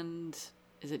 and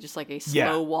is it just like a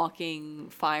slow walking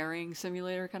firing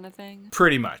simulator kind of thing?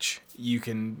 Pretty much. You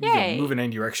can move in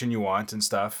any direction you want and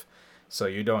stuff. So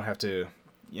you don't have to,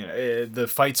 the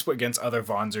fights against other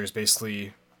Vonzers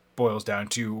basically boils down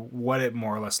to what it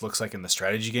more or less looks like in the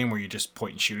strategy game, where you just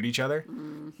point and shoot at each other.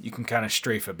 You can kind of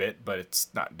strafe a bit, but it's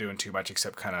not doing too much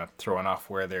except kind of throwing off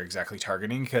where they're exactly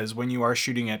targeting, because when you are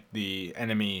shooting at the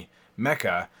enemy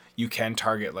mecha, you can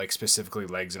target like specifically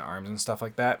legs and arms and stuff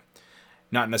like that.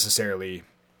 Not necessarily,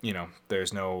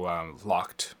 there's no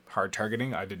locked hard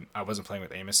targeting. I wasn't playing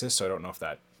with aim assist, so I don't know if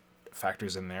that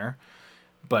factors in there,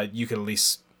 but you can at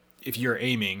least, if you're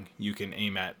aiming, you can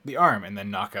aim at the arm and then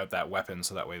knock out that weapon,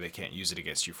 so that way they can't use it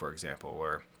against you, for example,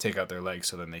 or take out their legs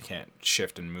so then they can't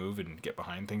shift and move and get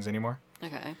behind things anymore.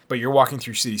 Okay. But you're walking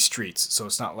through city streets, so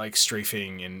it's not like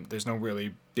strafing, and there's no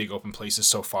really big open places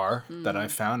so far that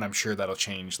I've found. I'm sure that'll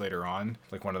change later on,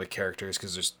 like one of the characters,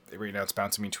 because right now it's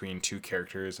bouncing between 2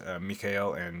 characters,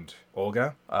 Mikhail and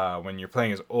Olga. When you're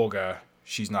playing as Olga,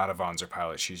 she's not a Vonzer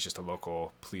pilot. She's just a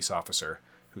local police officer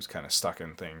who's kind of stuck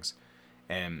in things.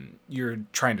 And you're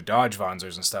trying to dodge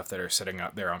Vonzers and stuff that are sitting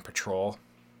out there on patrol,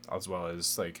 as well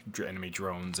as like enemy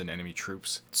drones and enemy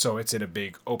troops. So it's in a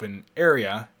big open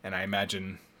area, and I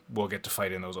imagine we'll get to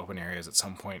fight in those open areas at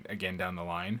some point again down the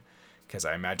line, because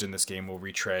I imagine this game will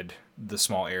retread the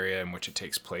small area in which it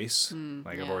takes place.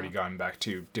 I've already gone back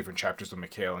to different chapters with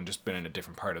Mikhail and just been in a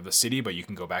different part of the city, but you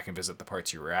can go back and visit the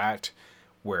parts you were at,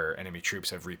 where enemy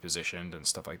troops have repositioned and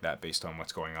stuff like that based on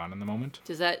what's going on in the moment.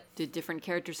 Do different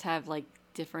characters have like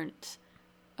different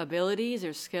abilities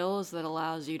or skills that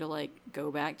allows you to like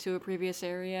go back to a previous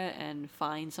area and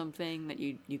find something that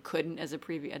you couldn't as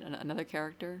another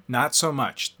character? Not so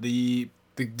much. The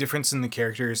difference in the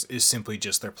characters is simply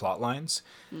just their plot lines.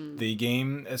 The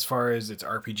game, as far as its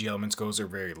RPG elements goes, are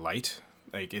very light.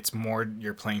 Like, it's more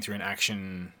you're playing through an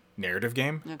action narrative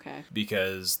game. Okay.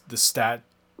 Because the stat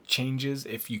changes,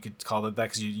 if you could call it that,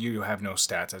 because you have no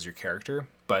stats as your character,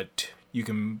 but you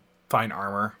can find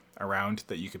armor around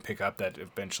that you can pick up that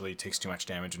eventually takes too much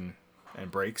damage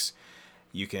and breaks.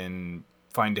 You can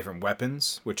find different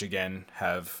weapons, which again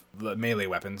the melee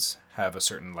weapons have a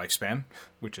certain lifespan,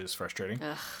 which is frustrating.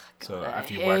 Ugh, So God,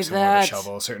 after you I whack hate someone with a that.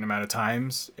 shovel a certain amount of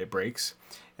times, it breaks.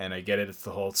 And I get it, it's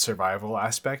the whole survival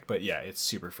aspect, but yeah, it's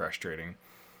super frustrating.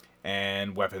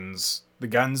 And weapons, the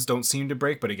guns don't seem to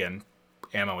break, but again,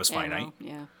 ammo is finite. Ammo,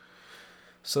 yeah.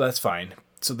 So that's fine.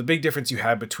 So the big difference you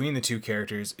have between the two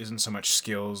characters isn't so much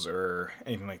skills or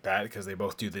anything like that, because they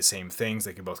both do the same things.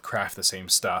 They can both craft the same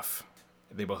stuff.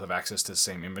 They both have access to the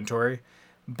same inventory,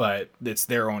 but it's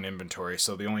their own inventory.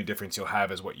 So the only difference you'll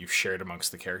have is what you've shared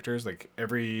amongst the characters. Like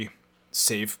every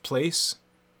save place,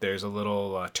 there's a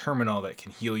little terminal that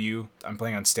can heal you. I'm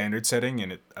playing on standard setting,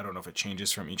 and I don't know if it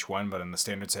changes from each one, but in the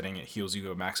standard setting, it heals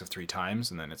you a max of 3 times,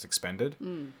 and then it's expended.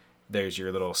 There's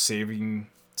your little saving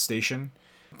station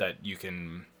that you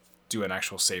can do an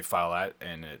actual save file at,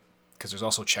 and because there's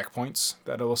also checkpoints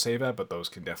that it'll save at, but those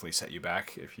can definitely set you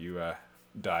back if you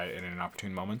die in an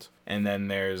opportune moment. And then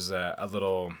there's a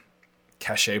little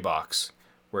cache box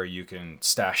where you can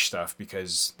stash stuff,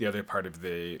 because the other part of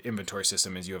the inventory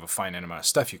system is you have a finite amount of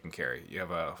stuff you can carry. You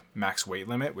have a max weight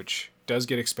limit, which does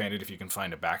get expanded if you can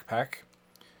find a backpack,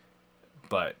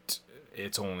 but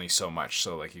it's only so much.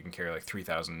 So like you can carry like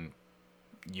 3,000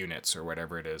 units or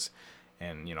whatever it is,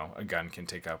 and a gun can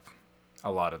take up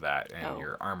a lot of that, and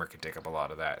your armor can take up a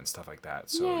lot of that and stuff like that.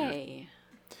 So Yay.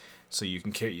 so you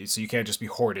can carry, so you can't just be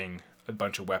hoarding a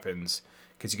bunch of weapons,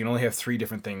 because you can only have 3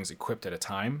 different things equipped at a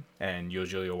time, and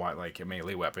usually you'll want like a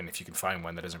melee weapon if you can find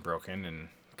one that isn't broken, and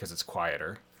because it's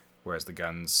quieter, whereas the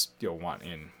guns you'll want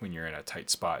when you're in a tight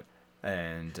spot.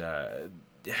 And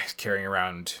carrying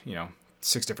around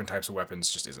 6 different types of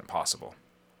weapons just isn't possible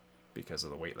because of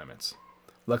the weight limits.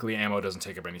 Luckily, ammo doesn't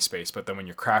take up any space, but then when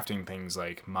you're crafting things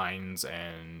like mines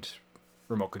and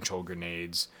remote control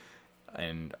grenades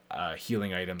and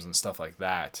healing items and stuff like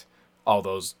that, all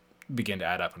those begin to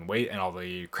add up in weight, and all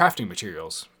the crafting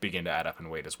materials begin to add up in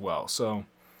weight as well. So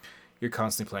you're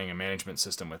constantly playing a management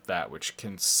system with that, which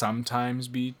can sometimes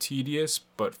be tedious,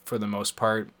 but for the most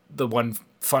part, the one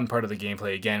fun part of the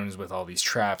gameplay, again, is with all these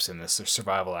traps and this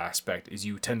survival aspect, is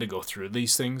you tend to go through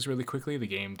these things really quickly. The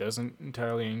game doesn't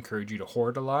entirely encourage you to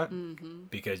hoard a lot,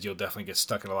 because you'll definitely get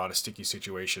stuck in a lot of sticky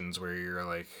situations where you're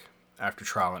like, after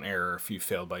trial and error, if you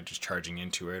failed by just charging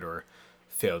into it, or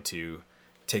failed to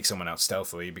take someone out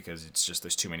stealthily because it's just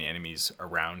there's too many enemies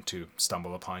around to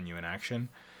stumble upon you in action,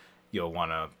 you'll want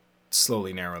to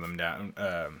slowly narrow them down,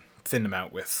 thin them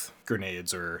out with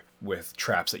grenades or with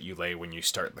traps that you lay when you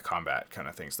start the combat kind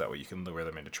of things. That way you can lure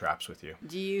them into traps with you.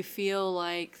 Do you feel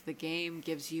like the game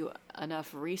gives you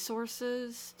enough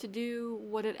resources to do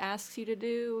what it asks you to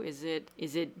do? Is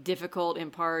it difficult in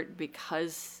part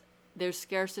because there's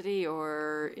scarcity,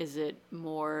 or is it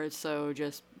more so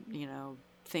just,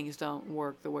 things don't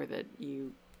work the way that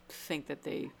you think that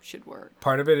they should work?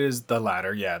 Part of it is the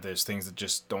latter. Yeah, there's things that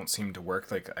just don't seem to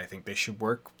work like I think they should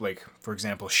work. Like, for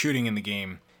example, shooting in the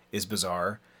game is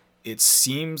bizarre. It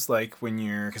seems like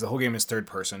because the whole game is third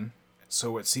person,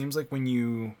 so it seems like when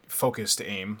you focus to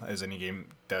aim, as any game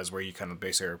does, where you kind of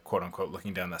basically are quote unquote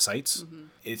looking down the sights,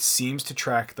 it seems to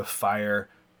track the fire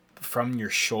from your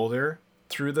shoulder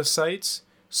through the sights.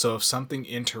 So if something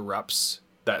interrupts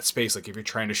that space, like if you're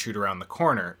trying to shoot around the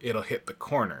corner, it'll hit the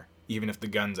corner, even if the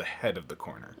gun's ahead of the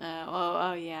corner.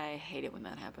 Oh yeah, I hate it when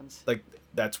that happens. Like,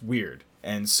 that's weird.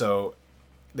 And so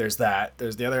there's that.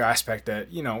 There's the other aspect that,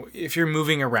 if you're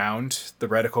moving around, the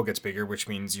reticle gets bigger, which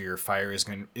means your firing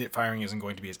isn't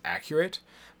going to be as accurate.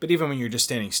 But even when you're just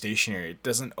standing stationary, it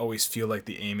doesn't always feel like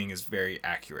the aiming is very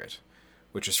accurate,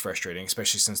 which is frustrating,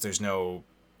 especially since there's no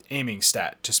aiming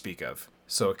stat to speak of.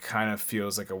 So it kind of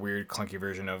feels like a weird, clunky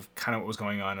version of kind of what was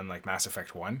going on in like Mass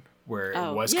Effect 1, where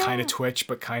it was kind of twitch,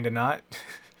 but kind of not.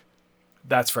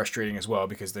 That's frustrating as well,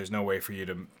 because there's no way for you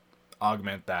to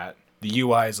augment that. The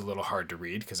UI is a little hard to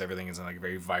read because everything is in like a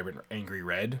very vibrant, angry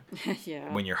red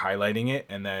Yeah. when you're highlighting it,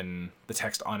 and then the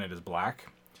text on it is black.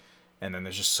 And then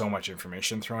there's just so much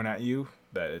information thrown at you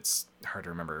that it's hard to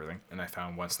remember everything. And I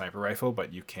found one sniper rifle,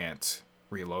 but you can't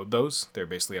reload those. They're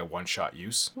basically a one-shot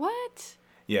use. What?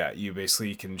 Yeah, you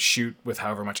basically can shoot with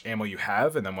however much ammo you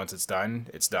have, and then once it's done,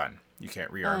 it's done. You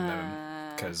can't rearm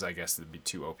them, because I guess it'd be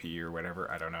too OP or whatever.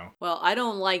 I don't know. Well, I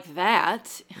don't like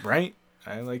that. Right?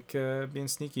 I like being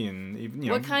sneaky and even,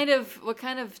 What kind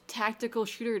of tactical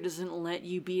shooter doesn't let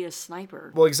you be a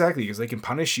sniper? Well, exactly, because they can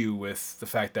punish you with the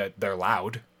fact that they're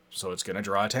loud, so it's gonna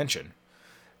draw attention.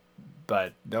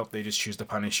 But nope, they just choose to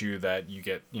punish you that you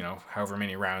get, however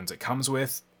many rounds it comes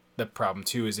with. The problem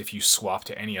too is if you swap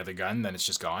to any other gun, then it's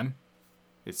just gone.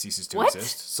 It ceases to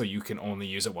exist. So you can only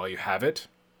use it while you have it,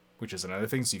 which is another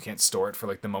thing, so you can't store it for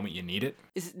like the moment you need it.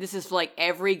 This is like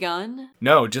every gun?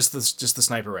 No, just the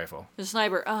sniper rifle. The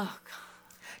sniper. Oh, God.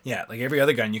 Yeah, like every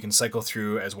other gun, you can cycle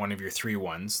through as one of your 3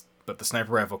 ones, but the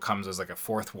sniper rifle comes as like a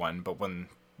 4th one. But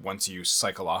once you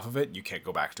cycle off of it, you can't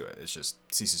go back to it. It just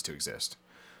ceases to exist.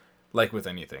 Like with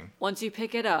anything. Once you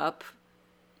pick it up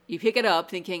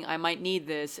thinking I might need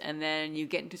this, and then you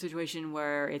get into a situation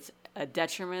where it's a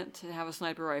detriment to have a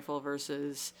sniper rifle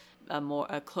versus a more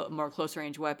close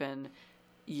range weapon.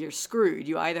 You're screwed.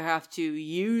 You either have to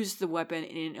use the weapon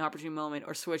in an opportune moment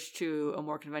or switch to a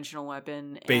more conventional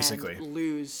weapon Basically. and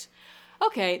lose.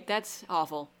 Okay, that's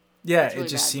awful. Yeah, That's really it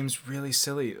just bad. seems really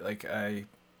silly. Like, I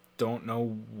don't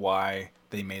know why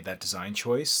they made that design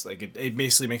choice. Like, it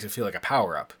basically makes it feel like a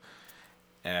power-up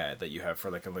that you have for,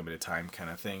 like, a limited time kind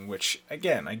of thing, which,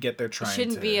 again, I get they're It trying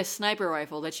shouldn't to... be a sniper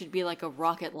rifle. That should be like a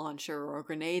rocket launcher or a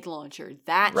grenade launcher.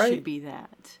 That Right. should be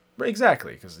that.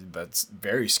 Exactly, because that's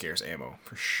very scarce ammo,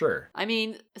 for sure. I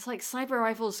mean, it's like sniper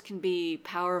rifles can be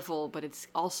powerful, but it's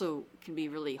also can be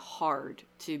really hard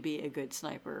to be a good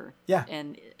sniper. Yeah.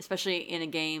 And especially in a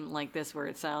game like this where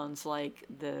it sounds like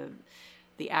the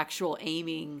actual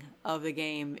aiming of the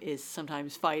game is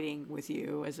sometimes fighting with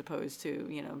you as opposed to,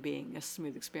 being a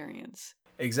smooth experience.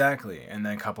 Exactly, and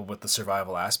then coupled with the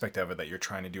survival aspect of it, that you're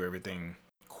trying to do everything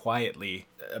quietly.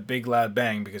 A big loud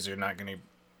bang, because you're not going to...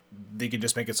 They can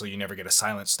just make it so you never get a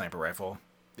silent sniper rifle.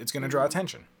 It's going to draw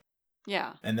attention.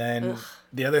 Yeah. And then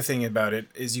the other thing about it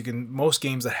is most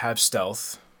games that have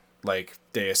stealth, like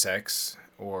Deus Ex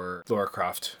or Lara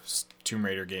Croft Tomb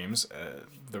Raider games,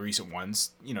 the recent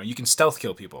ones, you can stealth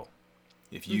kill people.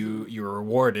 If you're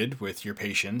rewarded with your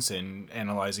patience in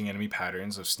analyzing enemy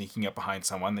patterns of sneaking up behind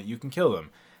someone, that you can kill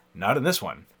them. Not in this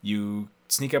one. You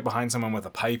sneak up behind someone with a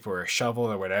pipe or a shovel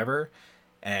or whatever,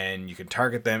 and you can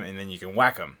target them, and then you can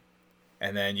whack them.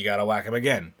 And then you gotta whack them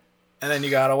again. And then you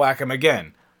gotta whack them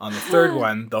again. On the third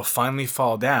one, they'll finally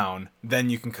fall down. Then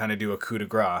you can kind of do a coup de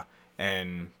grace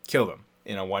and kill them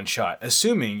in a one shot,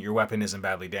 assuming your weapon isn't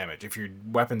badly damaged. If your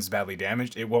weapon's badly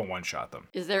damaged, it won't one shot them.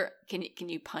 Can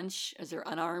you punch? Is there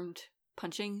unarmed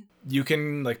punching? You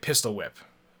can like pistol whip,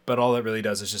 but all it really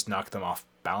does is just knock them off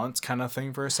balance kind of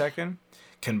thing for a second.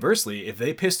 Conversely, if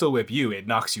they pistol whip you, it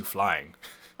knocks you flying.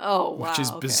 Oh, wow. Which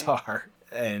is okay. bizarre.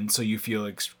 And so you feel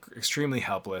extremely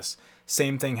helpless.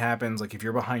 Same thing happens, like if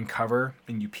you're behind cover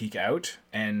and you peek out,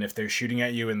 and if they're shooting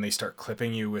at you and they start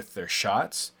clipping you with their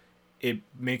shots, it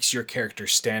makes your character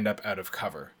stand up out of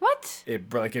cover. What? It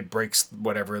breaks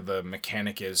whatever the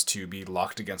mechanic is to be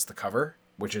locked against the cover,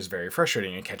 which is very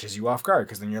frustrating. It catches you off guard,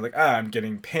 because then you're like, I'm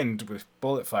getting pinned with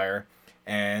bullet fire,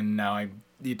 and now I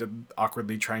need to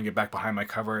awkwardly try and get back behind my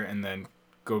cover and then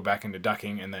go back into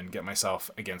ducking and then get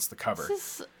myself against the cover.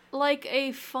 This is like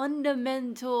a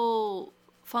fundamental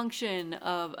function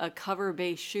of a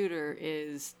cover-based shooter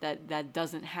is that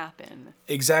doesn't happen.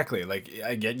 Exactly. Like,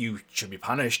 I get you should be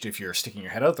punished if you're sticking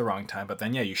your head out the wrong time, but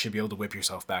then, yeah, you should be able to whip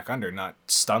yourself back under, not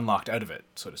stun-locked out of it,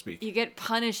 so to speak. You get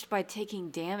punished by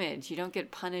taking damage. You don't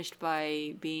get punished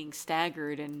by being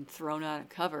staggered and thrown out of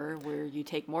cover where you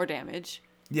take more damage.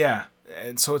 Yeah,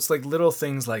 and so it's like little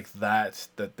things like that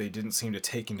they didn't seem to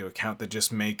take into account that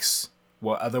just makes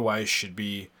what otherwise should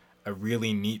be a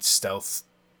really neat stealth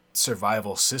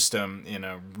survival system in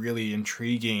a really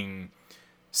intriguing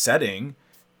setting,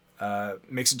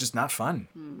 makes it just not fun.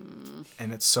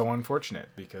 And it's so unfortunate,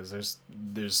 because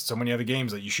there's so many other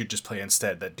games that you should just play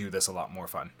instead that do this a lot more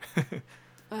fun.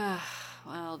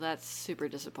 Well, that's super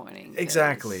disappointing.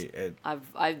 Exactly.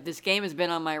 This game has been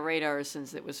on my radar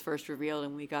since it was first revealed,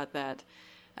 and we got that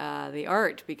the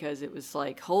art, because it was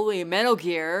like, holy, Metal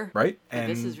Gear. Right? But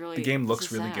And the game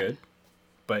looks really good.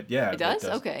 But yeah, it does?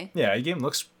 Okay. Yeah, the game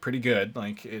looks pretty good.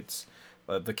 Like, it's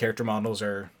the character models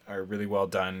are really well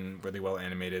done, really well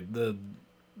animated.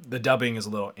 The dubbing is a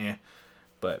little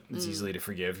but it's easily to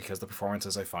forgive, because the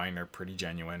performances, I find, are pretty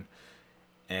genuine.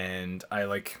 And I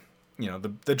like,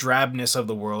 the drabness of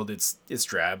the world. It's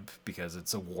drab because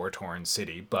it's a war-torn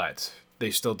city, but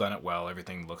they've still done it well.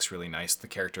 Everything looks really nice.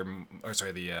 The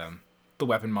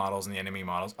weapon models and the enemy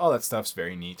models, all that stuff's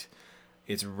very neat.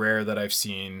 It's rare that I've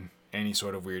seen any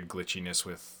sort of weird glitchiness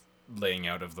with laying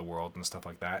out of the world and stuff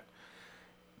like that.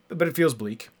 But it feels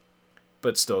bleak,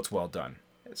 but still it's well done.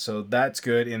 So that's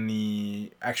good. In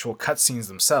the actual cutscenes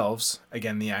themselves,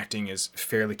 again, the acting is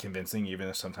fairly convincing, even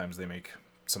if sometimes they make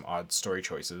some odd story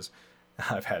choices.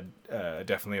 I've had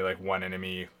definitely like one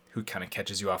enemy who kind of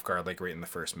catches you off guard, like right in the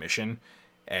first mission,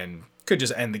 and could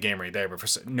just end the game right there, but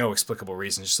for no explicable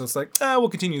reason. So it's like, we'll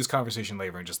continue this conversation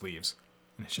later, and just leaves.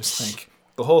 And it's just like,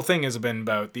 the whole thing has been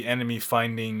about the enemy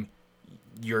finding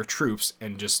your troops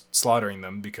and just slaughtering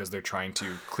them because they're trying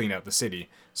to clean out the city.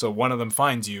 So one of them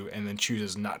finds you and then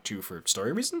chooses not to for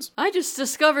story reasons. I just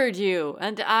discovered you,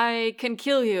 and I can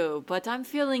kill you, but I'm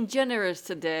feeling generous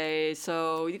today,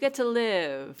 so you get to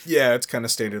live. Yeah, it's kind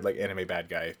of standard like anime bad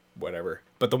guy, whatever.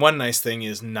 But the one nice thing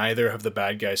is neither of the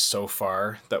bad guys so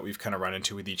far that we've kind of run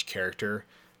into with each character,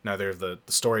 neither of the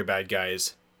story bad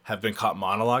guys have been caught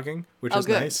monologuing, which is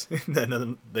good. nice.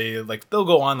 Then they'll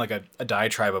go on like a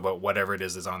diatribe about whatever it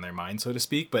is on their mind, so to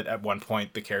speak. But at one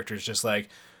point, the character's just like,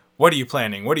 "What are you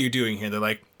planning? What are you doing here?" They're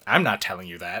like, "I'm not telling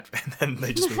you that," and then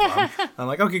they just move on. I'm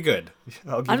like, "Okay, good.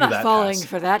 I'll give I'm you not that falling pass."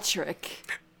 for that trick.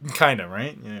 Kind of,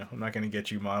 right? Yeah, I'm not going to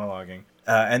get you monologuing.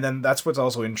 And then that's what's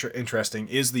also interesting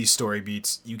is these story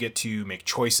beats. You get to make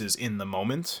choices in the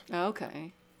moment.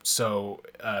 Okay. So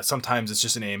sometimes it's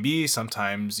just an A and B.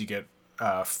 Sometimes you get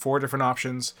 4 different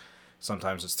options.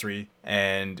 Sometimes it's 3.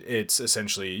 And it's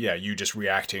essentially, you just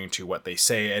reacting to what they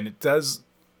say. And it does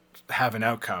have an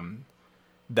outcome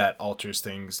that alters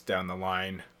things down the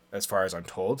line, as far as I'm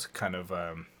told. Kind of,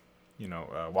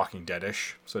 Walking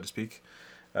Dead-ish, so to speak.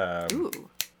 Ooh.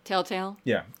 Telltale?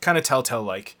 Yeah, kind of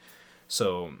Telltale-like.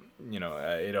 So,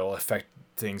 it'll affect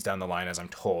things down the line, as I'm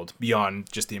told,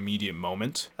 beyond just the immediate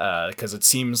moment. Because it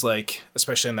seems like,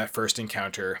 especially in that first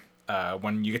encounter,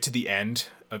 when you get to the end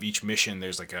of each mission,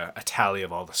 there's like a tally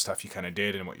of all the stuff you kind of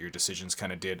did and what your decisions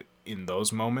kind of did in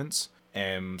those moments.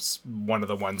 And one of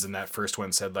the ones in that first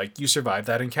one said, like, you survived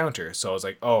that encounter. So I was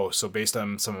like, oh, so based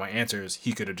on some of my answers,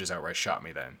 he could have just outright shot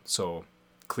me then. So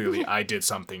clearly I did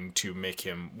something to make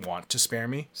him want to spare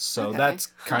me. So Okay. that's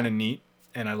kind of neat.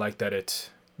 And I like that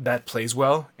that plays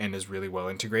well and is really well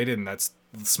integrated. And that's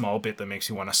the small bit that makes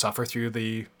you want to suffer through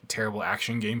the terrible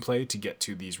action gameplay to get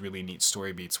to these really neat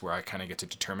story beats where I kind of get to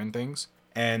determine things.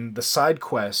 And the side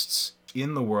quests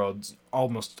in the world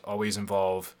almost always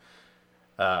involve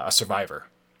a survivor,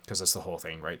 because that's the whole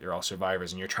thing, right? They're all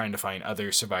survivors and you're trying to find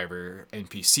other survivor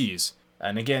NPCs.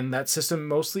 And again, that system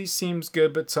mostly seems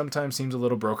good, but sometimes seems a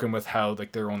little broken with how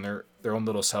like their own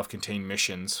little self-contained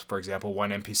missions. For example, one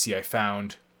NPC I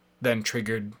found then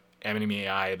triggered enemy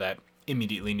AI that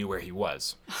immediately knew where he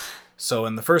was. So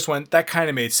in the first one, that kind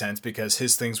of made sense because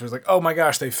his things was like, oh my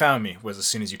gosh, they found me, was as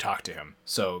soon as you talked to him.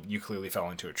 So you clearly fell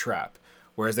into a trap.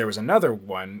 Whereas there was another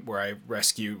one where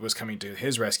was coming to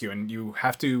his rescue, and you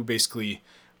have to basically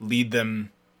lead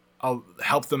them,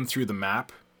 help them through the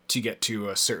map to get to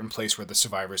a certain place where the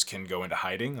survivors can go into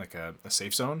hiding, like a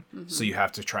safe zone. Mm-hmm. So you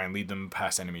have to try and lead them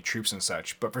past enemy troops and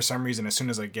such. But for some reason, as soon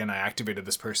as, again, I activated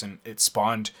this person, it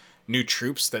spawned new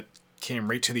troops that came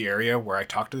right to the area where I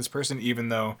talked to this person, even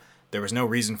though there was no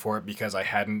reason for it because I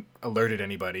hadn't alerted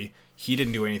anybody. He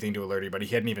didn't do anything to alert anybody.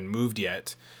 He hadn't even moved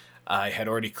yet. I had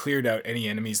already cleared out any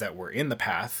enemies that were in the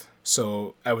path.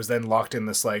 So I was then locked in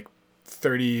this like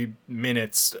 30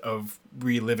 minutes of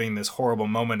reliving this horrible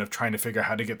moment of trying to figure out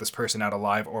how to get this person out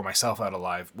alive or myself out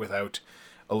alive without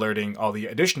alerting all the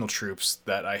additional troops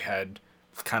that I had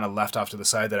kind of left off to the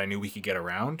side that I knew we could get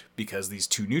around, because these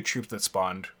 2 new troops that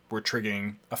spawned were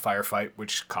triggering a firefight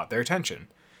which caught their attention.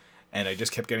 And I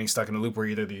just kept getting stuck in a loop where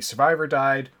either the survivor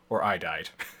died or I died.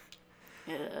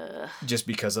 Just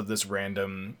because of this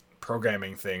random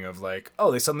programming thing of like,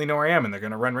 oh, they suddenly know where I am and they're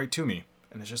going to run right to me.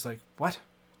 And it's just like, what?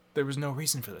 There was no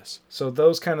reason for this. So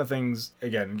those kind of things,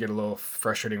 again, get a little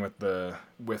frustrating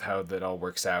with how that all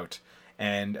works out.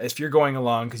 And if you're going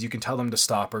along, because you can tell them to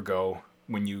stop or go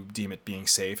when you deem it being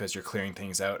safe as you're clearing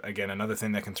things out. Again, another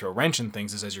thing that can throw a wrench in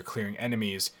things is as you're clearing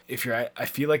enemies. I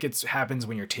feel like it happens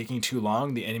when you're taking too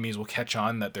long, the enemies will catch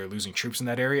on that they're losing troops in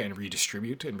that area and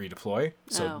redistribute and redeploy.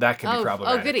 So that can be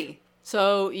problematic. Oh, goody.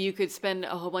 So you could spend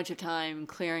a whole bunch of time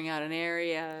clearing out an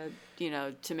area,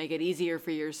 to make it easier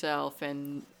for yourself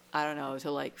and, I don't know, to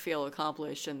like feel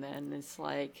accomplished. And then it's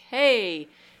like, hey,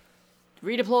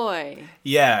 redeploy.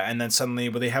 Yeah, and then suddenly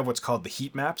they have what's called the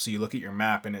heat map. So you look at your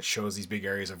map and it shows these big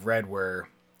areas of red where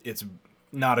it's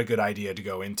not a good idea to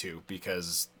go into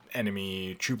because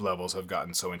enemy troop levels have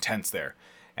gotten so intense there.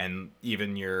 And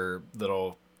even your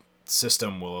little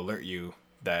system will alert you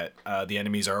that the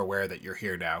enemies are aware that you're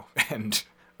here now and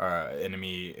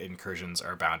enemy incursions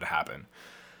are bound to happen.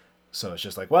 So it's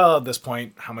just like, well, at this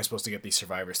point, how am I supposed to get these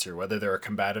survivors through? Whether they're a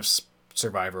combative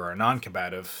survivor or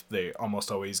non-combative, they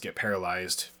almost always get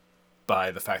paralyzed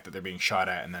by the fact that they're being shot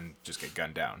at and then just get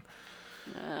gunned down.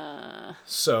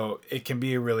 So it can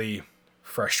be a really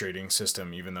frustrating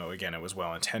system, even though, again, it was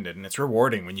well intended. And it's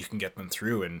rewarding when you can get them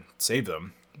through and save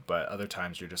them. But other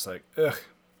times you're just like, ugh.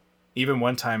 Even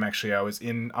one time, actually, I was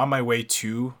on my way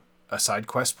to a side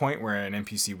quest point where an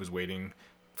NPC was waiting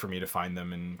for me to find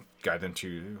them and guide them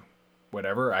to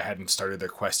whatever. I hadn't started their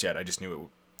quest yet. I just knew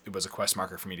it was a quest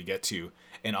marker for me to get to.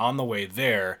 And on the way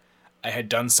there, I had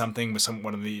done something with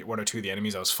one or two of the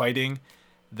enemies I was fighting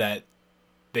that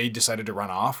they decided to run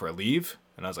off or leave.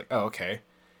 And I was like, oh, okay.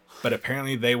 But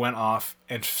apparently they went off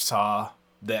and saw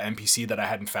the NPC that I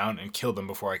hadn't found and killed them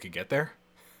before I could get there.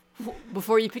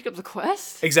 Before you picked up the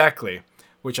quest? Exactly.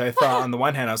 Which I thought on the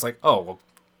one hand, I was like, oh, well,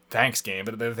 thanks, game.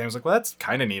 But the other thing I was like, well, that's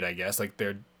kind of neat, I guess. Like,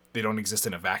 they don't exist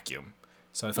in a vacuum.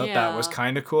 So I thought that was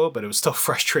kind of cool, but it was still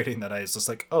frustrating that I was just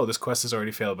like, oh, this quest has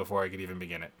already failed before I could even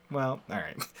begin it. Well, all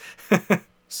right.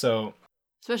 So.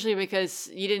 Especially because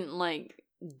you didn't, like,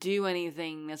 do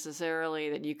anything necessarily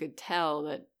that you could tell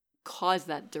that caused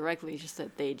that directly. It's just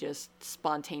that they just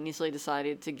spontaneously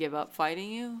decided to give up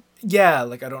fighting you. Yeah,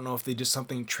 like, I don't know if they just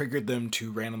something triggered them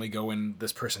to randomly go in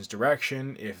this person's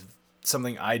direction, if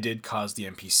something I did caused the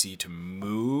NPC to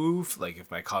move, like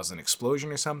if I caused an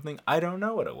explosion or something. I don't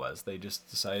know what it was. They just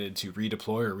decided to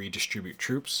redeploy or redistribute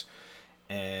troops,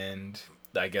 and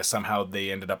I guess somehow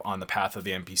they ended up on the path of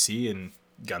the NPC and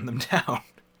gunned them down.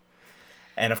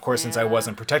 And of course, since I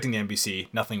wasn't protecting the NPC,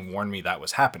 nothing warned me that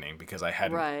was happening because I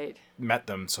hadn't met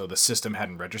them, so the system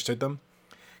hadn't registered them.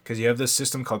 Because you have this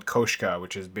system called Koshka,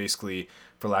 which is basically,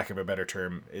 for lack of a better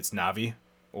term, it's Navi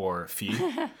or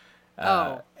Fi.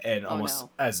 And almost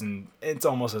it's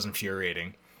almost as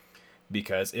infuriating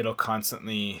because it'll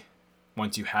constantly,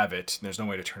 once you have it, there's no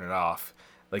way to turn it off.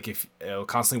 Like if it'll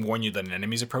constantly warn you that an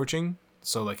enemy's approaching.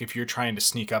 So like if you're trying to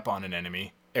sneak up on an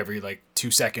enemy, every like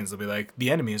 2 seconds they'll be like, the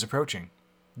enemy is approaching.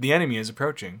 The enemy is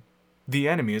approaching. The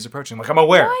enemy is approaching. Like, I'm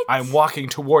aware. What? I'm walking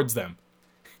towards them.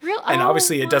 And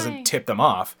obviously it doesn't tip them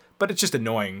off, but it's just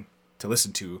annoying to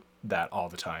listen to that all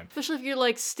the time. Especially if you're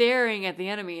like staring at the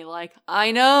enemy like,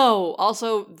 I know.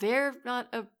 Also, they're not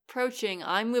approaching.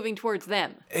 I'm moving towards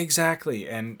them. Exactly.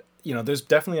 And, you know, there's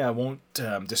definitely, I won't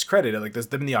discredit it. Like, there's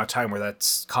been the odd time where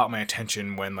that's caught my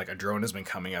attention when, like, a drone has been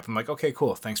coming up. I'm like, okay,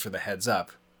 cool. Thanks for the heads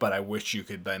up. But I wish you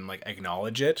could then, like,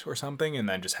 acknowledge it or something and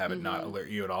then just have it not alert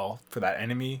you at all for that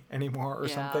enemy anymore or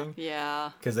something.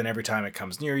 Yeah. Because then every time it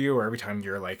comes near you or every time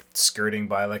you're, like, skirting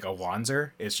by, like, a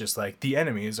Wanzer, it's just like, the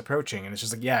enemy is approaching. And it's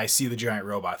just like, yeah, I see the giant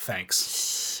robot.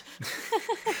 Thanks.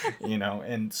 You know?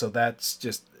 And so that's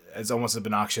just, it's almost as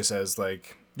obnoxious as,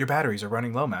 like, your batteries are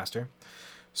running low, master.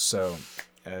 So,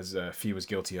 as Fi was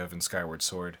guilty of in Skyward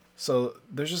Sword. So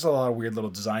there's just a lot of weird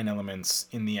little design elements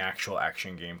in the actual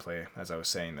action gameplay, as I was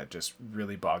saying, that just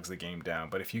really bogs the game down.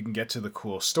 But if you can get to the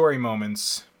cool story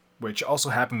moments, which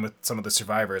also happened with some of the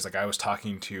survivors, like I was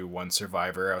talking to one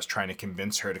survivor, I was trying to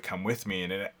convince her to come with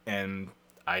me, and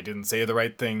I didn't say the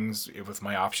right things with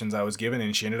my options I was given,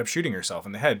 and she ended up shooting herself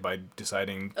in the head by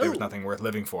deciding there was nothing worth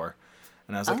living for.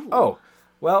 And I was like, oh,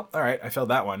 well, all right, I failed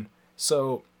that one.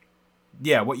 So,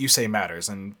 yeah, what you say matters,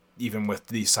 and even with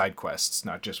these side quests,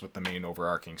 not just with the main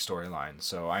overarching storyline.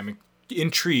 So I'm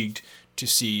intrigued to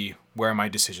see where my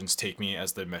decisions take me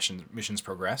as the missions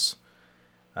progress.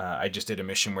 I just did a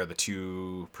mission where the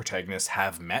two protagonists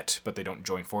have met, but they don't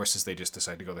join forces. They just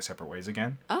decide to go their separate ways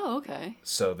again. Oh, okay.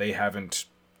 So they haven't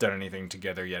done anything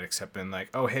together yet except been like,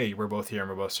 oh, hey, we're both here and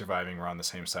we're both surviving. We're on the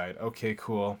same side. Okay,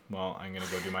 cool. Well, I'm going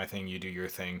to go do my thing. You do your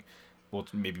thing. We'll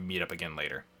maybe meet up again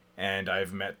later. And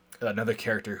I've met another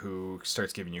character who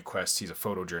starts giving you quests. He's a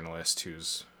photojournalist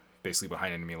who's basically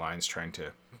behind enemy lines trying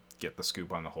to get the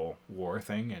scoop on the whole war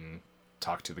thing and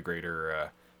talk to the greater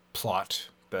plot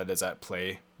that is at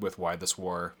play with why this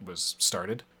war was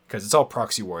started. Because it's all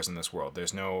proxy wars in this world.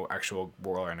 There's no actual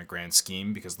war in a grand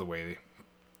scheme because of the way the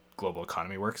global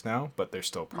economy works now, but there's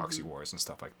still proxy wars and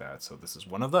stuff like that. So this is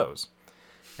one of those.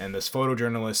 And this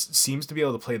photojournalist seems to be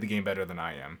able to play the game better than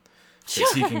I am.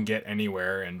 Because he can get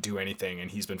anywhere and do anything,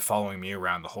 and he's been following me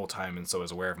around the whole time and so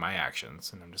is aware of my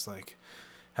actions. And I'm just like,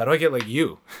 how do I get like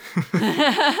you?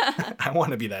 I want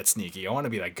to be that sneaky. I want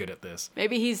to be that good at this.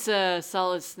 Maybe he's a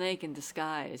Solid Snake in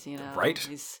disguise, you know? Right?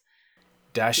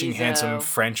 Dashing, handsome,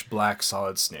 French, black,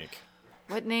 Solid Snake.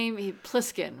 What name?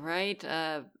 Pliskin, right?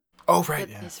 Oh, right,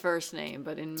 yeah. His first name,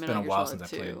 but in it's Metal been a Gear while Solid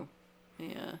since I played.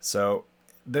 Yeah. So,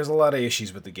 there's a lot of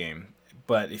issues with the game.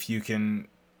 But if you can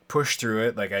push through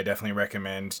it, like I definitely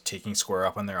recommend taking Square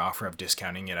up on their offer of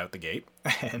discounting it out the gate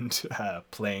and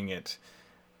playing it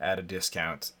at a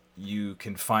discount. You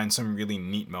can find some really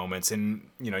neat moments and,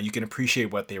 you know, you can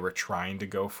appreciate what they were trying to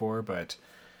go for, but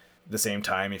at the same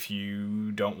time, if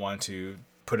you don't want to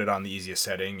put it on the easiest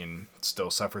setting and still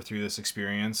suffer through this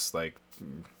experience, like,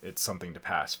 it's something to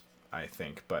pass, I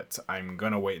think. But I'm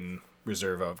gonna wait and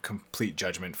reserve a complete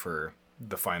judgment for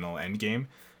the final end game,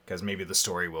 because maybe the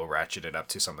story will ratchet it up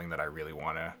to something that I really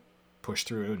want to push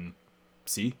through and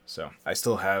see. So I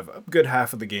still have a good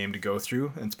half of the game to go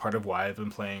through, and it's part of why I've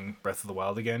been playing Breath of the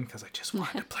Wild again, because I just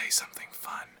wanted to play something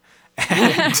fun.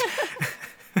 And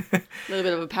A little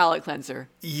bit of a palate cleanser.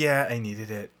 yeah, I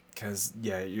needed it because,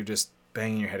 yeah, you're just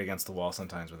banging your head against the wall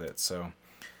sometimes with it. So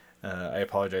I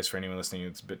apologize for anyone listening.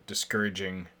 It's a bit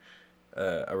discouraging,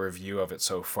 a review of it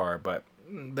so far. But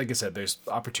like I said, there's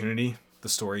opportunity. The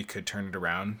story could turn it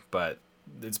around, but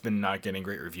it's been not getting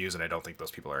great reviews, and I don't think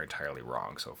those people are entirely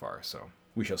wrong so far. So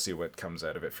we shall see what comes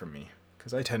out of it from me,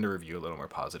 because I tend to review a little more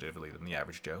positively than the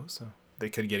average Joe, so they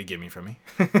could get a gimme from me.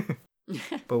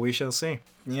 But we shall see.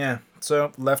 Yeah,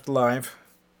 so Left Alive.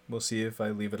 We'll see if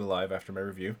I leave it alive after my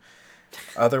review.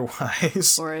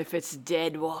 Otherwise... Or if it's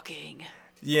dead walking.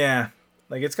 Yeah,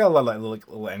 like it's got a lot of like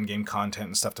little endgame content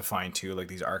and stuff to find too, like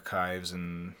these archives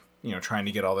and, you know, trying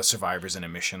to get all the survivors in a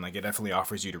mission. Like it definitely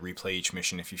offers you to replay each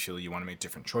mission if you feel you want to make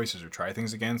different choices or try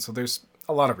things again. So there's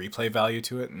a lot of replay value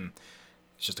to it, and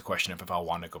it's just a question of if I'll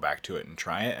want to go back to it and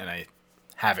try it. And I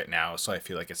have it now, so I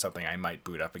feel like it's something I might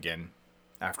boot up again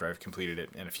after I've completed it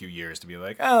in a few years to be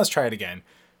like, oh, let's try it again.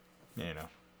 You know,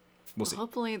 we'll see.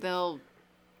 Hopefully they'll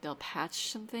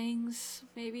patch some things,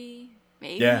 maybe.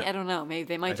 Yeah. I don't know. Maybe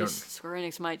they might Square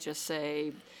Enix might just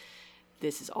say,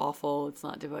 this is awful, let's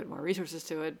not devote more resources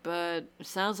to it. But it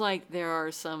sounds like there are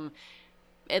some,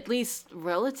 at least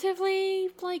relatively,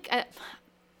 like,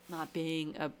 not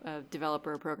being a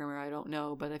developer or programmer, I don't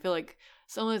know, but I feel like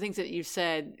some of the things that you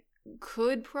said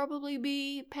could probably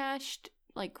be patched,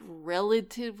 like,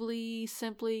 relatively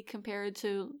simply compared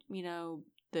to, you know,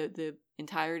 the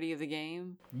entirety of the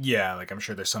game. Yeah, like I'm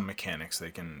sure there's some mechanics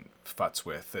they can futz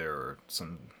with, or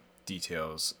some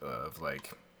details of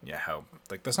like, yeah, how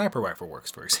like the sniper rifle works,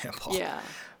 for example. Yeah.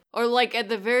 Or like at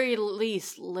the very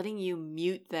least letting you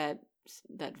mute that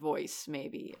voice,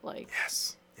 maybe. Like,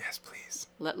 Yes, please.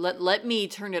 Let me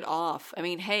turn it off. I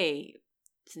mean, hey,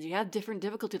 since you have different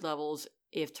difficulty levels,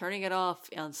 if turning it off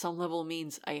on some level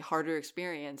means a harder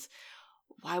experience,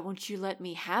 why won't you let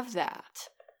me have that?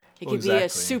 It could be a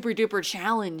super duper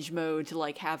challenge mode to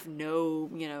like have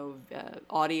no, you know,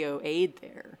 audio aid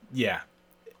there. Yeah,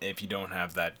 if you don't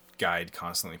have that guide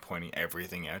constantly pointing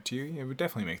everything out to you, it would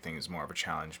definitely make things more of a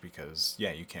challenge, because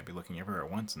yeah, you can't be looking everywhere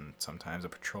at once, and sometimes a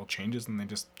patrol changes and they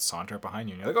just saunter up behind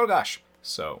you and you're like, oh gosh.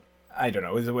 So I don't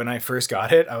know, when I first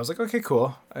got it, I was like, okay,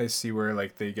 cool, I see where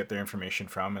like they get their information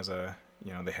from, as a,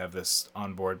 you know, they have this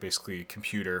onboard basically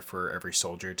computer for every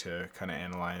soldier to kind of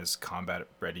analyze combat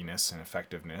readiness and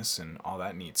effectiveness and all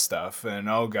that neat stuff, and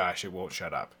oh gosh, it won't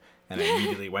shut up. And I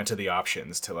immediately went to the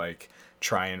options to like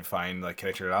try and find like, can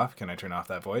I turn it off? Can I turn off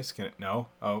that voice? Can it? No?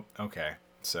 Oh, okay.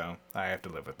 So I have to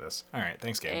live with this. All right,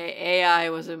 thanks, game.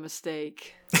 AI was a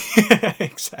mistake.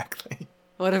 Exactly.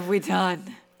 What have we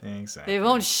done? Exactly. They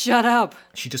won't shut up.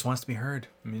 She just wants to be heard.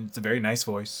 I mean, it's a very nice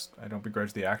voice. I don't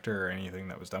begrudge the actor or anything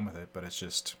that was done with it, but it's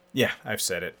just, yeah, I've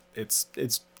said it. It's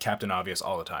Captain Obvious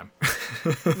all the time.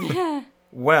 Yeah.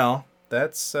 Well,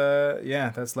 that's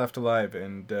Left Alive,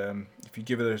 and if you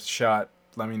give it a shot,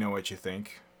 let me know what you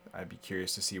think. I'd be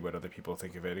curious to see what other people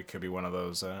think of it. It could be one of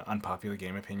those unpopular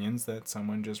game opinions that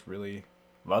someone just really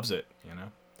loves it, you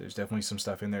know? There's definitely some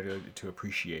stuff in there to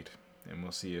appreciate, and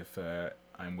we'll see if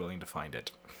I'm willing to find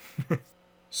it.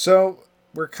 So,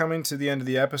 we're coming to the end of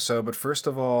the episode, but first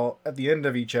of all, at the end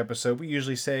of each episode, we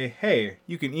usually say, hey,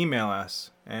 you can email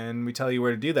us, and we tell you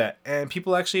where to do that. And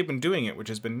people actually have been doing it, which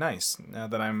has been nice. Now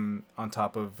that I'm on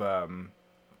top of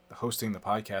hosting the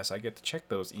podcast, I get to check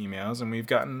those emails, and we've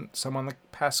gotten some on the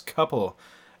past couple.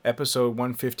 Episode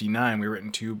 159, we were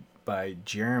written to by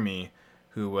Jeremy,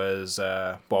 who was,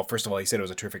 well, first of all, he said it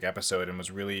was a terrific episode and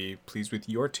was really pleased with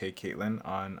your take, Caitlin,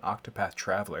 on Octopath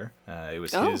Traveler. It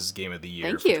was his game of the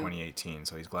year for 2018,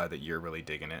 so he's glad that you're really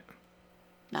digging it.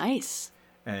 Nice.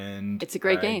 And it's a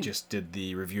great game. I just did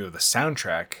the review of the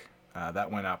soundtrack.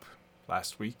 That went up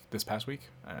this past week.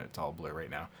 It's all blur right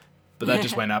now. But that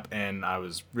just went up, and I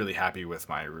was really happy with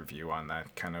my review on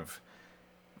that, kind of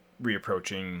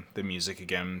reapproaching the music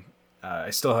again.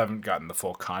 I still haven't gotten the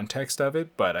full context of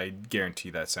it, but I guarantee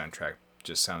that soundtrack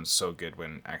just sounds so good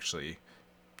when actually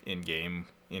in-game,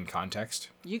 in context.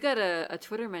 You got a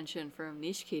Twitter mention from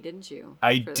Nishiki, didn't you?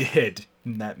 I did.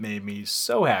 And that made me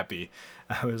so happy.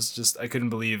 I couldn't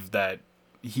believe that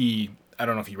I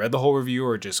don't know if he read the whole review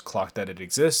or just clocked that it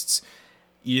exists.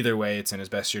 Either way, it's in his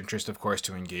best interest, of course,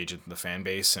 to engage in the fan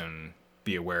base and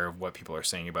be aware of what people are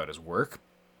saying about his work.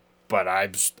 But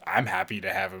I'm happy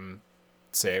to have him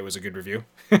say it was a good review.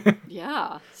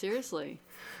 Yeah, seriously.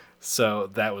 So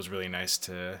that was really nice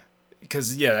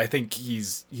because yeah, I think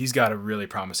he's got a really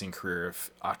promising career.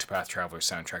 If Octopath Traveler's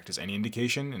soundtrack is any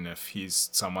indication, and if he's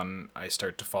someone I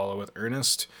start to follow with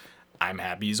earnest, I'm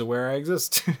happy he's aware I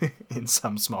exist in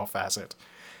some small facet.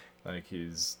 Like,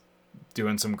 he's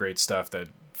doing some great stuff that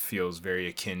feels very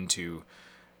akin to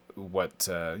what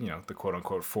the quote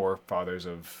unquote forefathers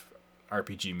of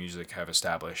RPG music have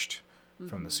established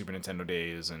from the Super Nintendo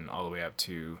days and all the way up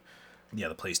to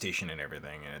the PlayStation and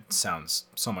everything, and it sounds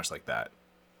so much like that,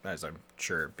 as I'm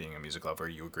sure, being a music lover,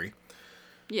 you agree.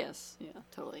 Yes, yeah,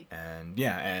 totally.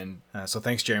 And so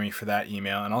thanks, Jeremy, for that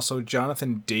email. And also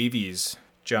Jonathan Davies.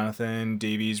 Jonathan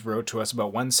Davies wrote to us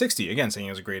about 160, again saying it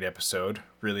was a great episode.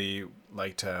 Really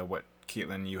liked what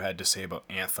Caitlin, you had to say about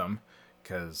Anthem,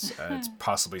 because it's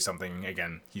possibly something,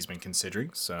 again, he's been considering.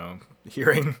 So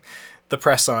hearing the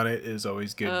press on it is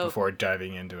always good before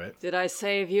diving into it. Did I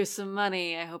save you some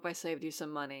money? I hope I saved you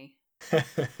some money.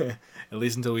 At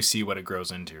least until we see what it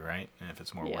grows into, right? And if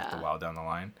it's more worth the while down the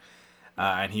line.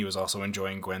 And he was also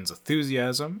enjoying Gwen's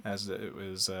enthusiasm, as it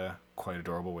was quite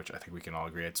adorable, which I think we can all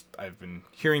agree. I've been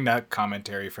hearing that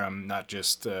commentary from not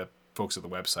just folks at the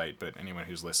website, but anyone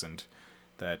who's listened,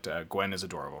 that Gwen is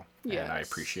adorable, and I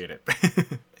appreciate it.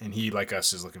 And he, like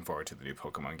us, is looking forward to the new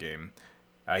Pokemon game.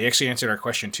 He actually answered our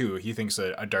question, too. He thinks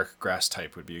a dark grass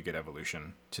type would be a good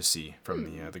evolution to see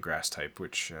from the grass type,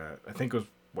 which I think was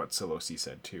what Silosi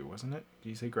said, too, wasn't it? Did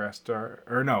he say grass star?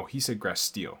 Or no, he said grass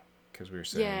steel. Because we were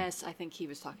saying... Yes, I think he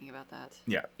was talking about that.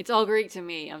 Yeah. It's all Greek to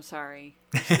me. I'm sorry.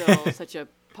 I'm still such a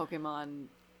Pokemon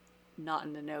not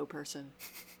in the know person.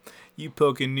 You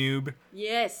poking noob.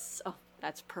 Yes. Oh,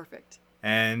 that's perfect.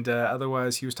 And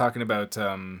otherwise, he was talking about...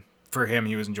 for him,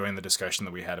 he was enjoying the discussion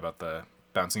that we had about the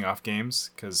bouncing off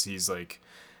games. Because he's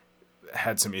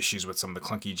had some issues with some of the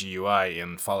clunky GUI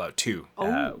in Fallout 2.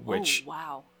 Which,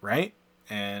 wow. Right?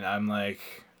 And I'm like,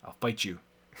 I'll fight you.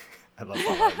 I love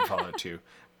Fallout and Fallout 2.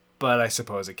 But I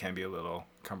suppose it can be a little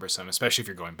cumbersome, especially if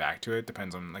you're going back to it.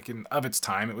 Depends on, of its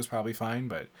time, it was probably fine.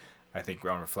 But I think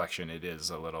on reflection, it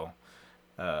is a little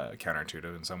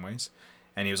counterintuitive in some ways.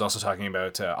 And he was also talking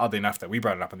about, oddly enough, that we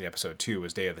brought it up in the episode too,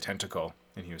 was Day of the Tentacle.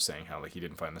 And he was saying how he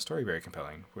didn't find the story very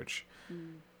compelling, which,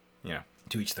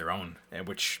 to each their own. And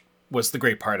which was the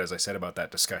great part, as I said about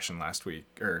that discussion last week,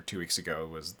 or 2 weeks ago,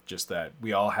 was just that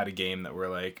we all had a game that we're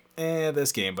like,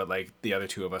 this game. But the other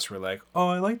two of us were like, oh,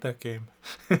 I like that game.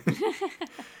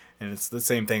 And it's the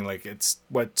same thing. It's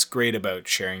what's great about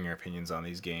sharing your opinions on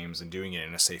these games and doing it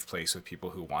in a safe place with people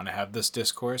who want to have this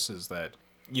discourse is that,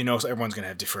 everyone's going to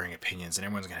have differing opinions and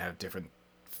everyone's going to have different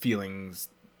feelings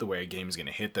the way a game is going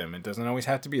to hit them. It doesn't always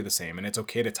have to be the same. And it's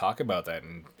okay to talk about that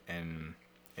and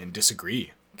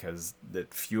disagree, because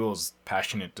that fuels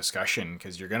passionate discussion,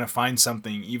 because you're going to find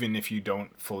something, even if you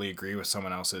don't fully agree with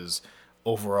someone else's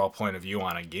overall point of view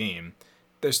on a game,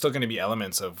 there's still going to be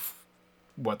elements of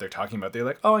what they're talking about. They're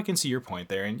like, oh, I can see your point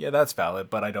there, and yeah, that's valid,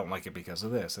 but I don't like it because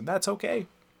of this, and that's okay.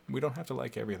 We don't have to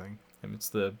like everything. And it's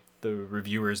the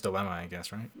reviewer's dilemma, I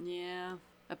guess, right? Yeah.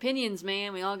 Opinions,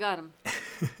 man. We all got them.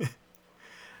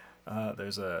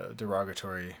 There's a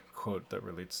derogatory quote that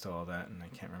relates to all that, and I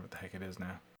can't remember what the heck it is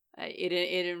now. It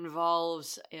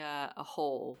involves a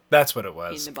hole. That's what it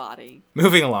was. In the body.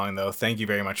 Moving along, though, thank you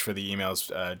very much for the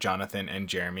emails, Jonathan and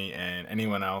Jeremy, and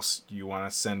anyone else you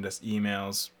want to send us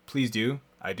emails, please do.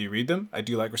 I do read them. I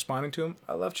do like responding to them.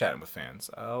 I love chatting with fans.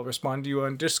 I'll respond to you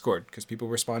on Discord, because people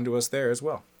respond to us there as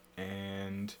well.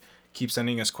 And keep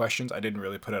sending us questions. I didn't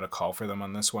really put out a call for them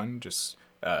on this one. Just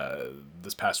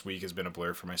this past week has been a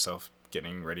blur for myself,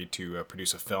 getting ready to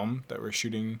produce a film that we're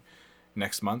shooting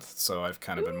next month, so I've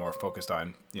kind of been more focused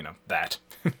on that.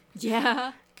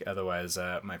 Yeah. Otherwise,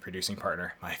 my producing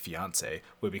partner, my fiance,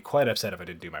 would be quite upset if I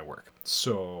didn't do my work.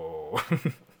 So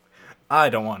I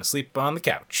don't want to sleep on the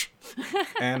couch,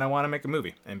 and I want to make a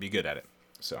movie and be good at it.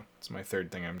 So it's my third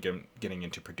thing I'm getting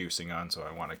into producing on, so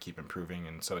I want to keep improving,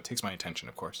 and so it takes my attention,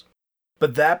 of course.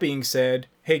 But that being said,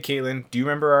 hey, Caitlin, do you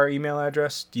remember our email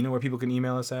address? Do you know where people can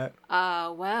email us at?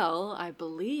 Well, I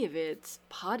believe it's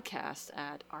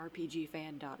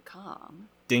podcast@rpgfan.com.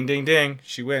 Ding, ding, ding.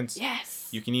 She wins. Yes.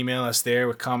 You can email us there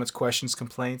with comments, questions,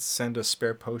 complaints. Send us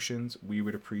spare potions. We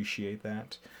would appreciate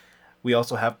that. We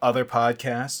also have other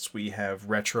podcasts. We have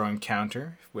Retro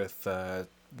Encounter with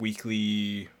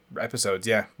weekly episodes.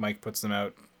 Yeah, Mike puts them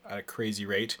out at a crazy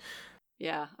rate.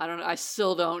 Yeah, I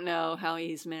still don't know how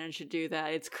he's managed to do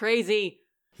that. It's crazy.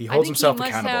 He holds himself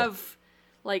accountable. He must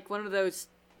have one of those,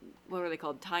 what are they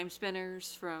called, time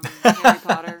spinners from Harry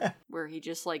Potter, where he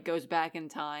just goes back in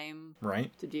time,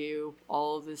 right, to do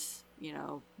all of this,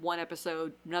 one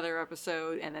episode, another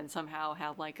episode, and then somehow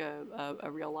have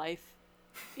a real life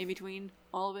in between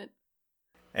all of it.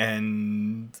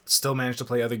 And still manage to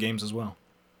play other games as well.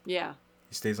 Yeah.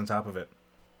 He stays on top of it.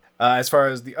 As far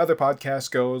as the other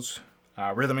podcast goes,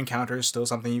 Rhythm Encounter is still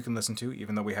something you can listen to,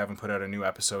 even though we haven't put out a new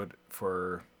episode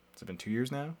for, has it been 2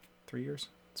 years now? 3 years?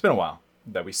 It's been a while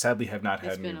that we sadly have not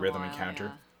had a new Rhythm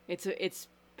Encounter. Yeah. It's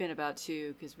been about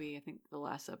too, because I think the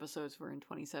last episodes were in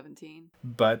 2017.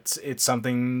 But it's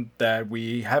something that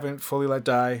we haven't fully let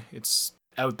die. It's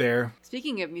out there.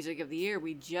 Speaking of Music of the Year,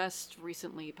 we just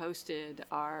recently posted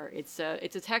it's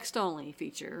a text only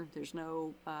feature. There's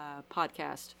no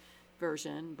podcast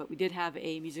version, but we did have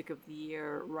a Music of the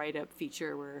Year write up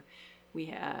feature where we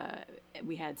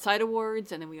had side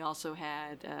awards, and then we also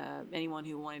had anyone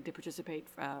who wanted to participate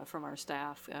from our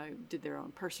staff did their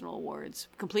own personal awards,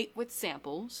 complete with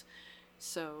samples.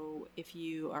 So if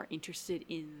you are interested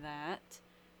in that,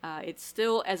 it's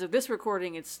still, as of this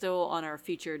recording, it's still on our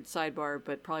featured sidebar,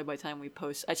 but probably by the time we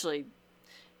post, actually,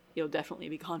 it'll definitely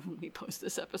be gone when we post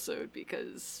this episode,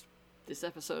 because this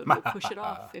episode will push it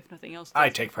off, if nothing else. I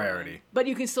take priority. But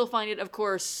you can still find it, of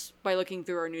course, by looking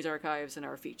through our news archives and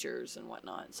our features and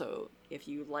whatnot. So if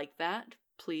you like that,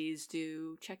 please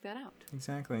do check that out.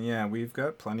 Exactly, yeah. We've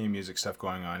got plenty of music stuff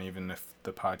going on, even if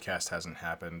the podcast hasn't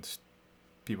happened.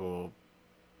 People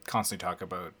constantly talk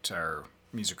about our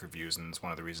music reviews, and it's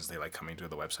one of the reasons they like coming to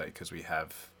the website, because we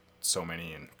have so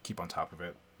many and keep on top of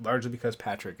it, largely because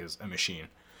Patrick is a machine,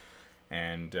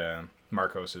 and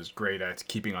Marcos is great at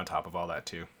keeping on top of all that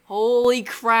too. Holy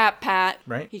crap, Pat.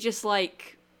 Right? He just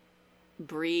lives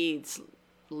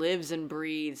and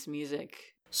breathes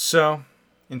music. So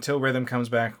until Rhythm comes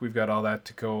back, we've got all that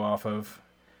to go off of.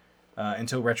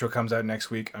 Until Retro comes out next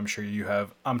week, I'm sure you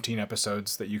have umpteen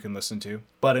episodes that you can listen to.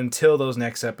 But until those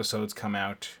next episodes come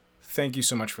out, thank you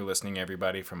so much for listening,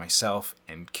 everybody. For myself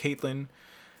and Caitlin,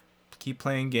 keep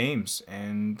playing games,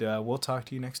 and we'll talk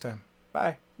to you next time.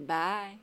 Bye. Bye.